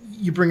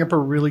 you bring up a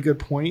really good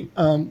point.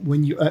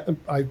 When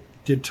I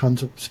did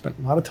spent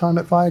a lot of time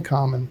at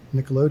Viacom and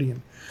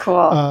Nickelodeon.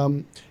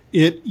 Cool.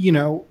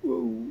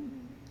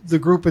 The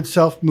group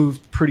itself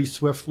moved pretty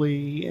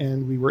swiftly,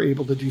 and we were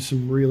able to do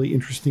some really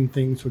interesting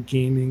things with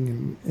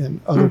gaming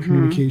and other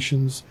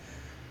communications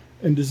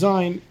and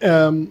design.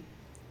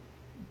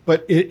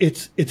 but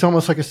it's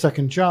almost like a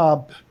second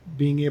job,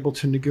 being able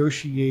to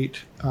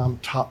negotiate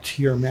top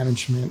tier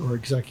management or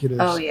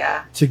executives Oh,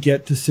 yeah. to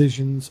get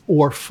decisions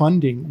or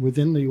funding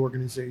within the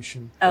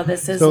organization. Oh,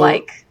 this is So,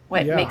 like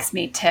what yeah. makes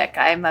me tick.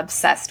 I'm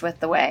obsessed with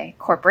the way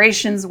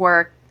corporations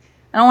work.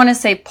 I don't want to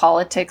say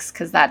politics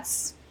because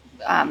that's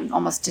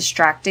almost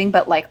distracting,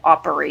 but like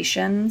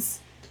operations.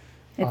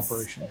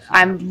 Operations.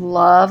 I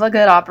love a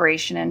good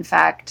operation. In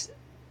fact,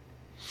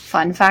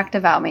 fun fact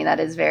about me that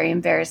is very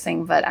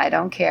embarrassing, but I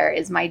don't care,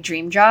 is my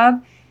dream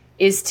job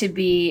is to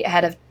be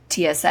head of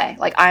TSA.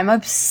 Like, I'm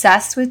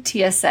obsessed with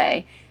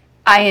TSA.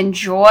 I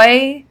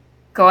enjoy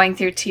going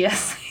through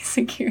TSA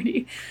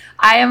security.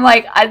 I'm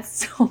like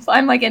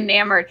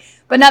enamored,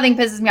 but nothing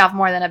pisses me off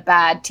more than a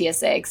bad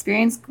TSA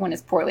experience when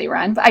it's poorly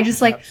run. But I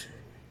just like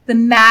the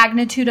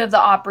magnitude of the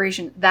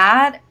operation,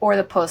 that or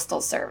the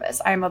postal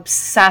service. I'm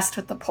obsessed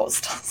with the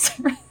postal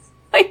service.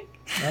 Like,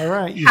 all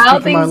right, how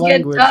things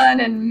get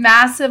done and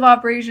massive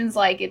operations.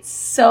 Like, it's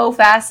so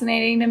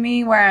fascinating to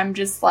me, where I'm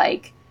just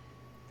like,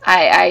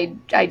 I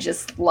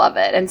just love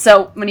it. And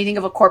so when you think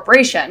of a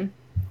corporation,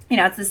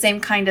 it's the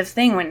same kind of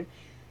thing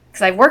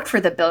because I've worked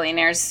for the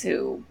billionaires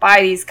who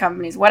buy these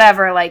companies,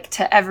 whatever, like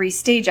to every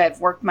stage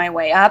I've worked my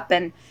way up,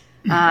 and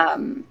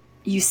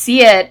you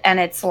see it and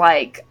it's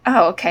like,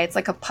 oh, okay, it's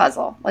like a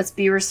puzzle. Let's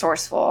be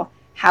resourceful.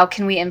 How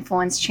can we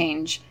influence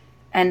change?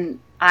 And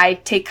I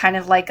take kind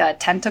of like a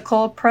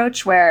tentacle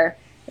approach, where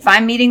if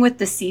I'm meeting with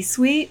the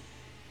C-suite,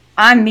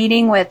 I'm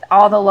meeting with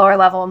all the lower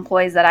level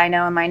employees that I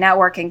know in my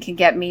network and can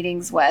get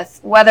meetings with.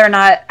 Whether or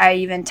not I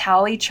even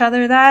tell each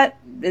other that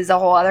is a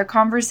whole other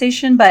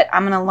conversation, but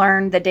I'm going to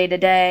learn the day to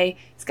day.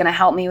 It's going to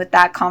help me with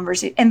that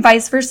conversation, and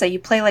vice versa. You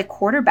play like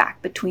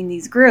quarterback between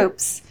these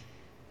groups.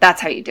 That's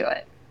how you do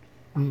it.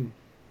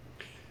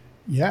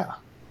 Yeah.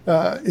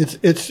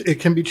 It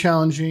can be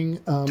challenging,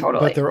 Totally.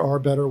 but there are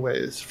better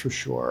ways for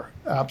sure.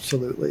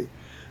 Absolutely.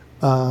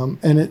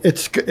 And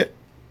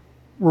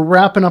we're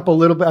wrapping up a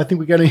little bit. I think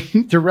we got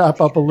to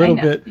wrap up a little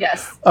bit.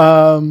 Yes.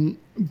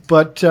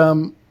 But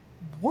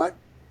what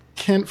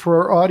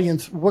for our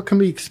audience, what can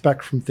we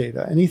expect from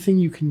Theta? Anything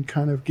you can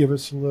kind of give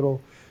us a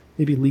little,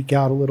 maybe leak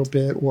out a little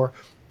bit, or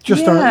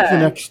just on the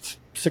next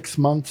 6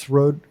 months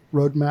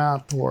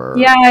roadmap, or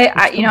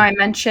I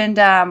mentioned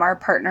our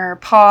partner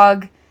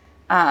POG.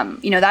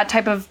 That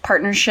type of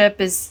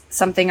partnership is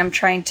something I'm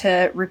trying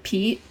to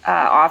repeat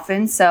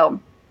often.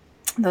 So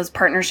those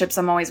partnerships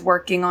I'm always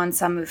working on.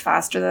 Some move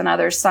faster than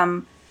others.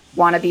 Some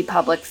want to be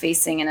public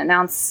facing and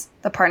announce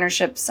the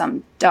partnership.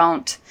 Some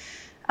don't.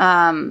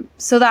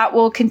 So that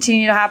will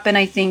continue to happen.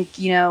 I think,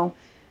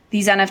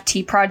 these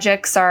NFT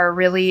projects are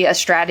really a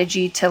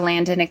strategy to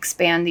land and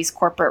expand these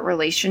corporate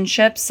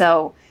relationships.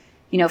 So,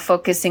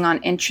 focusing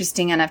on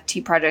interesting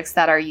NFT projects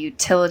that are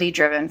utility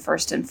driven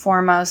first and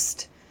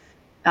foremost.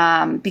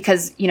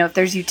 Because, if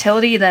there's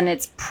utility, then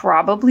it's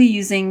probably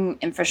using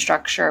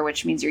infrastructure,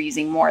 which means you're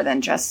using more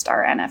than just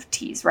our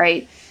NFTs,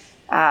 right?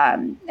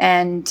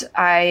 And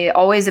I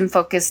always am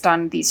focused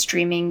on these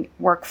streaming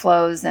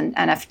workflows and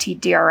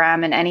NFT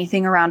DRM and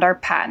anything around our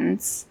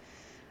patents.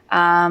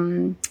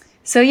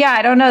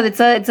 I don't know.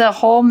 It's a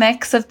whole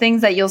mix of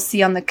things that you'll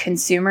see on the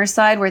consumer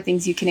side, where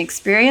things you can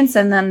experience.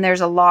 And then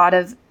there's a lot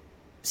of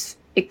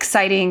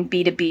exciting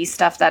B2B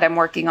stuff that I'm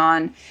working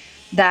on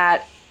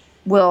that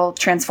will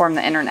transform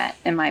the internet,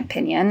 in my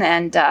opinion.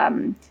 And,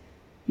 I'm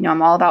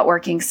all about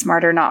working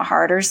smarter, not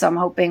harder. So I'm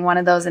hoping one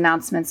of those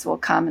announcements will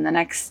come in the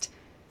next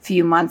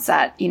few months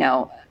at,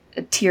 a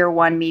tier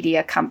 1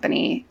 media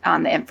company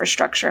on the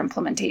infrastructure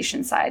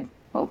implementation side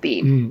will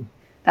be.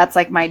 That's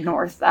like my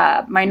North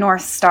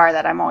Star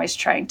that I'm always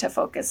trying to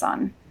focus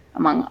on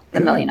among the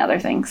million other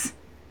things.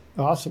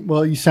 Awesome.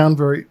 Well, you sound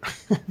very,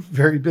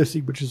 very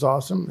busy, which is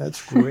awesome.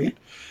 That's great.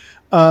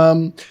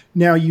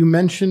 Now you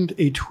mentioned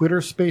a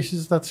Twitter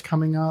Spaces that's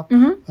coming up.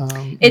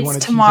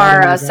 It's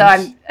tomorrow, so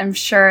I'm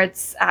sure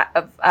it's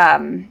that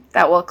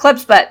will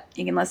eclipse, but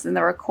you can listen to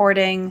the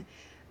recording.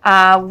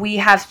 We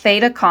have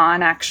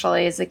ThetaCon,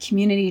 actually, is a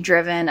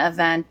community-driven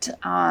event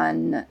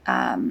on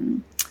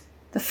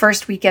the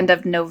first weekend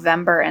of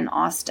November in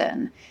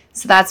Austin.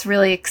 So that's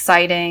really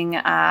exciting.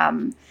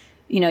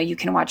 You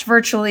can watch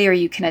virtually or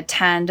you can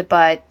attend,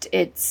 but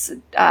it's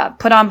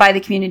put on by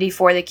the community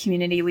for the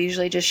community. We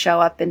usually just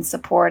show up in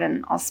support,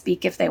 and I'll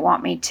speak if they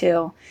want me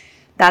to.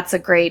 That's a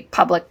great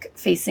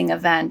public-facing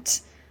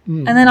event.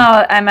 And then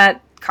I'm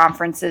at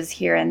conferences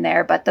here and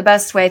there, but the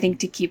best way I think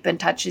to keep in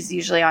touch is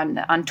usually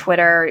on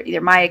Twitter,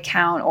 either my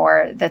account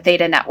or the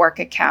Theta Network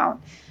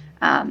account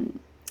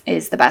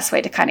is the best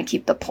way to kind of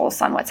keep the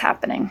pulse on what's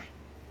happening.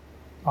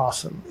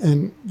 Awesome.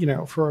 And,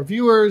 for our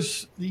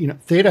viewers,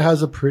 Theta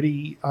has a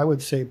pretty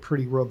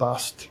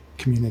robust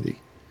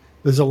community.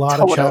 There's a lot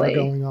of chatter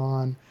going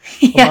on,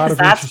 a lot of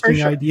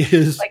interesting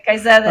ideas. Like I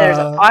said, there's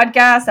a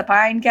podcast, a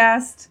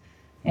Pinecast.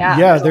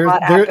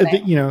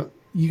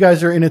 You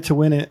guys are in it to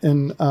win it,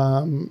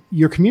 and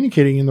you're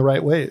communicating in the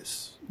right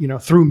ways,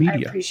 through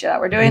media. I appreciate that.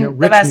 We're doing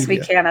the best we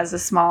can as a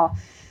small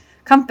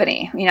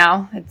company.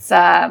 It's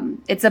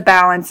a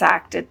balance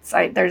act.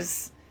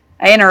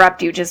 I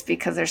interrupt you just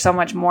because there's so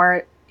much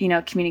more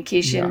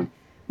communication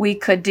we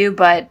could do,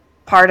 but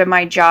part of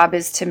my job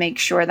is to make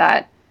sure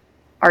that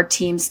our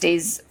team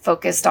stays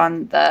focused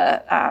on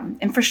the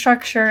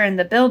infrastructure and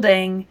the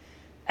building.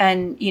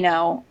 And,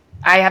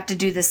 I have to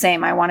do the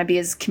same. I want to be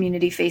as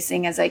community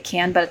facing as I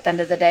can, but at the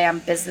end of the day, I'm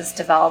business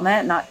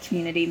development, not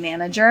community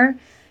manager.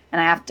 And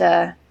I have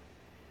to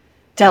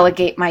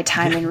delegate my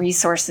time and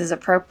resources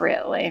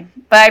appropriately.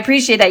 But I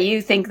appreciate that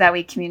you think that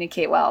we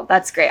communicate well.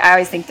 That's great. I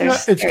always think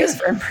there's areas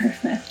for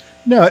improvement.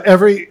 No,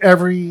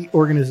 every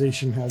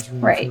organization has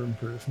room Right. for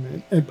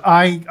improvement. And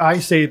I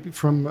say it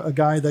from a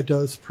guy that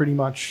does pretty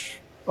much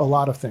a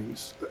lot of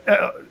things.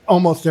 I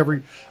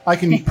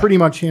can pretty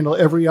much handle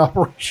every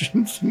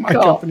operations in my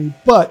company,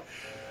 but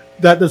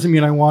that doesn't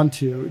mean I want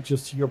to.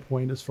 Just to your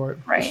point, as far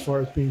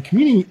as being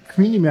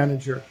community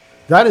manager,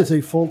 that is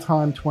a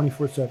full-time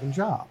 24/7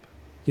 job.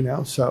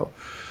 So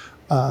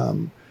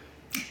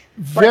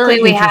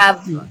luckily we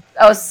have.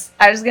 I was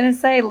going to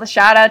say,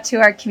 shout out to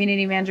our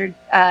community manager,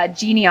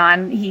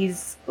 Genion.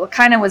 He's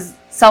was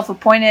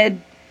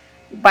self-appointed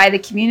by the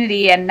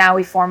community, and now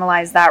we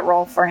formalize that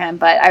role for him.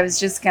 But I was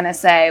just going to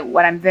say,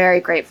 what I'm very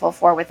grateful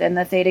for within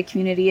the Theta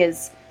community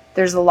is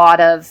there's a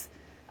lot of,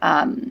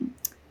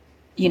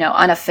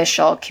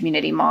 unofficial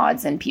community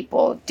mods and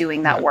people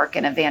doing that work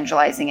and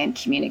evangelizing and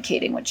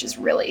communicating, which is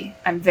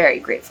I'm very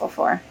grateful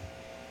for.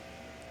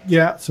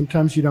 Yeah,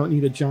 sometimes you don't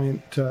need a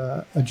giant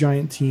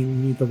team. You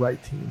need the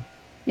right team.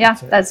 Yeah,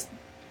 that's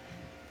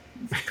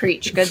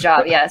preach. Good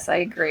job. Yes, I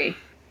agree.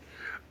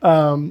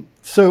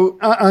 So,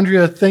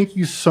 Andrea, thank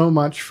you so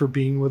much for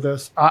being with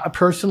us.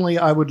 Personally,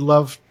 I would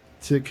love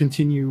to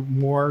continue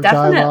more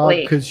dialogue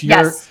because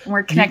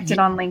we're connected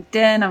on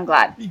LinkedIn. I'm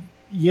glad.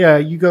 Yeah,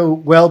 you go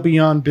well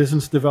beyond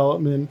business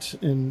development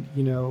and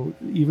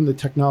even the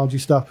technology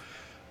stuff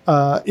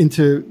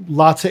into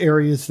lots of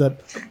areas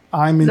that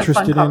I'm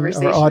interested in.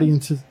 Our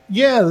audiences,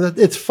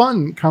 it's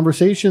fun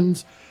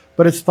conversations,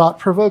 but it's thought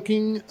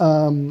provoking,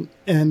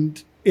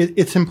 and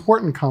it's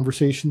important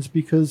conversations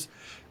because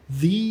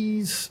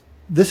this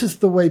is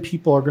the way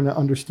people are going to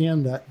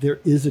understand that there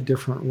is a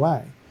different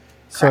way.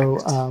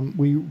 Correct. So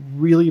we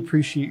really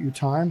appreciate your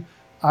time.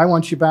 I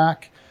want you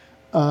back.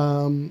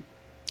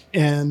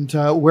 And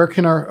where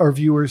can our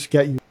viewers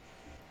get you?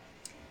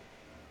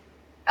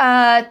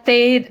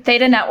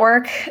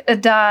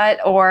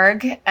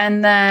 ThetaNetwork.org.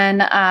 And then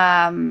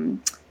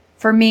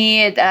for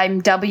me,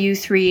 I'm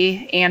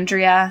W3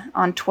 Andrea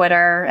on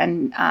Twitter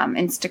and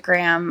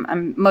Instagram.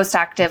 I'm most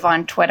active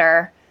on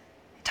Twitter.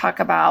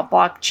 Talk about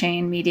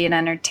blockchain, media and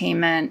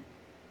entertainment,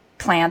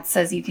 plants,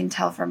 as you can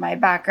tell from my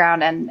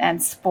background,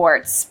 and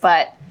sports,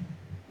 but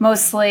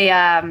mostly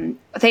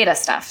Theta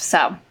stuff.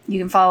 So you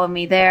can follow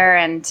me there,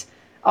 and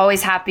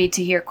always happy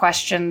to hear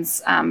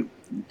questions and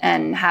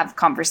have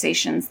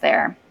conversations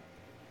there.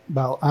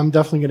 Well, I'm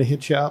definitely going to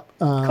hit you up,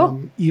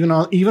 cool. even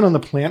on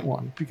the plant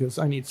one, because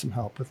I need some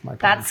help with my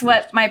plant. That's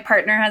what my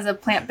partner has, a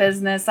plant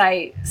business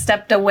I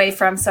stepped away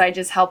from, so I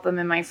just help him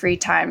in my free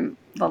time,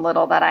 the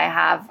little that I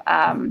have.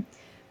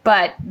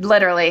 But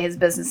literally his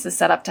business is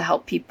set up to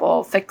help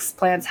people fix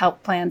plants,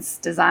 help plants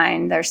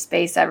design their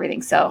space,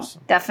 everything. So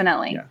awesome.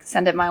 Definitely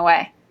send it my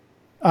way.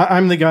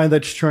 I'm the guy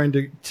that's trying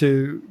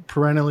to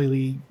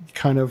perennially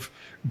kind of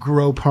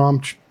grow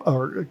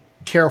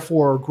care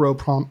for or grow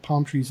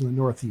palm trees in the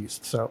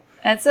Northeast. So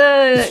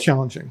it's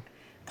challenging.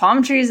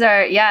 Palm trees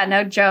are,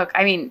 no joke.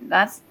 I mean,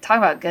 talk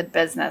about good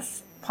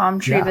business. Palm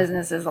tree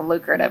business is a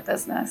lucrative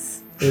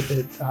business.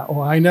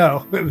 I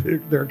know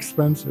they're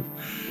expensive.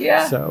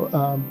 Yeah.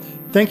 So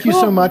thank you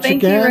so much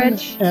again. Thank you,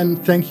 Rich.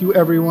 And thank you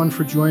everyone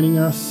for joining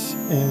us,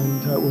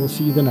 and we'll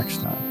see you the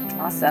next time.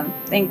 Awesome.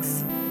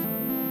 Thanks.